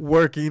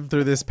working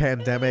through this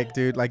pandemic,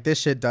 dude. Like, this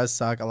shit does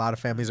suck. A lot of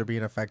families are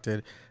being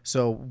affected.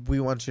 So we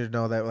want you to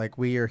know that, like,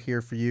 we are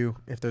here for you.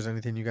 If there's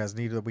anything you guys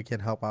need that we can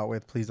help out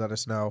with, please let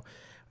us know.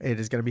 It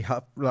is going to be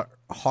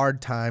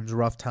hard times,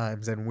 rough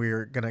times, and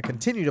we're going to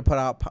continue to put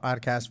out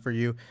podcasts for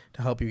you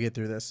to help you get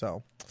through this.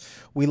 So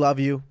we love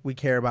you, we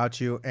care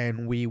about you,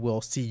 and we will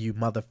see you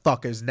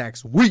motherfuckers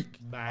next week.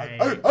 Bye.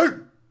 Hey, hey, hey.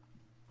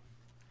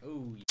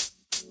 Ooh.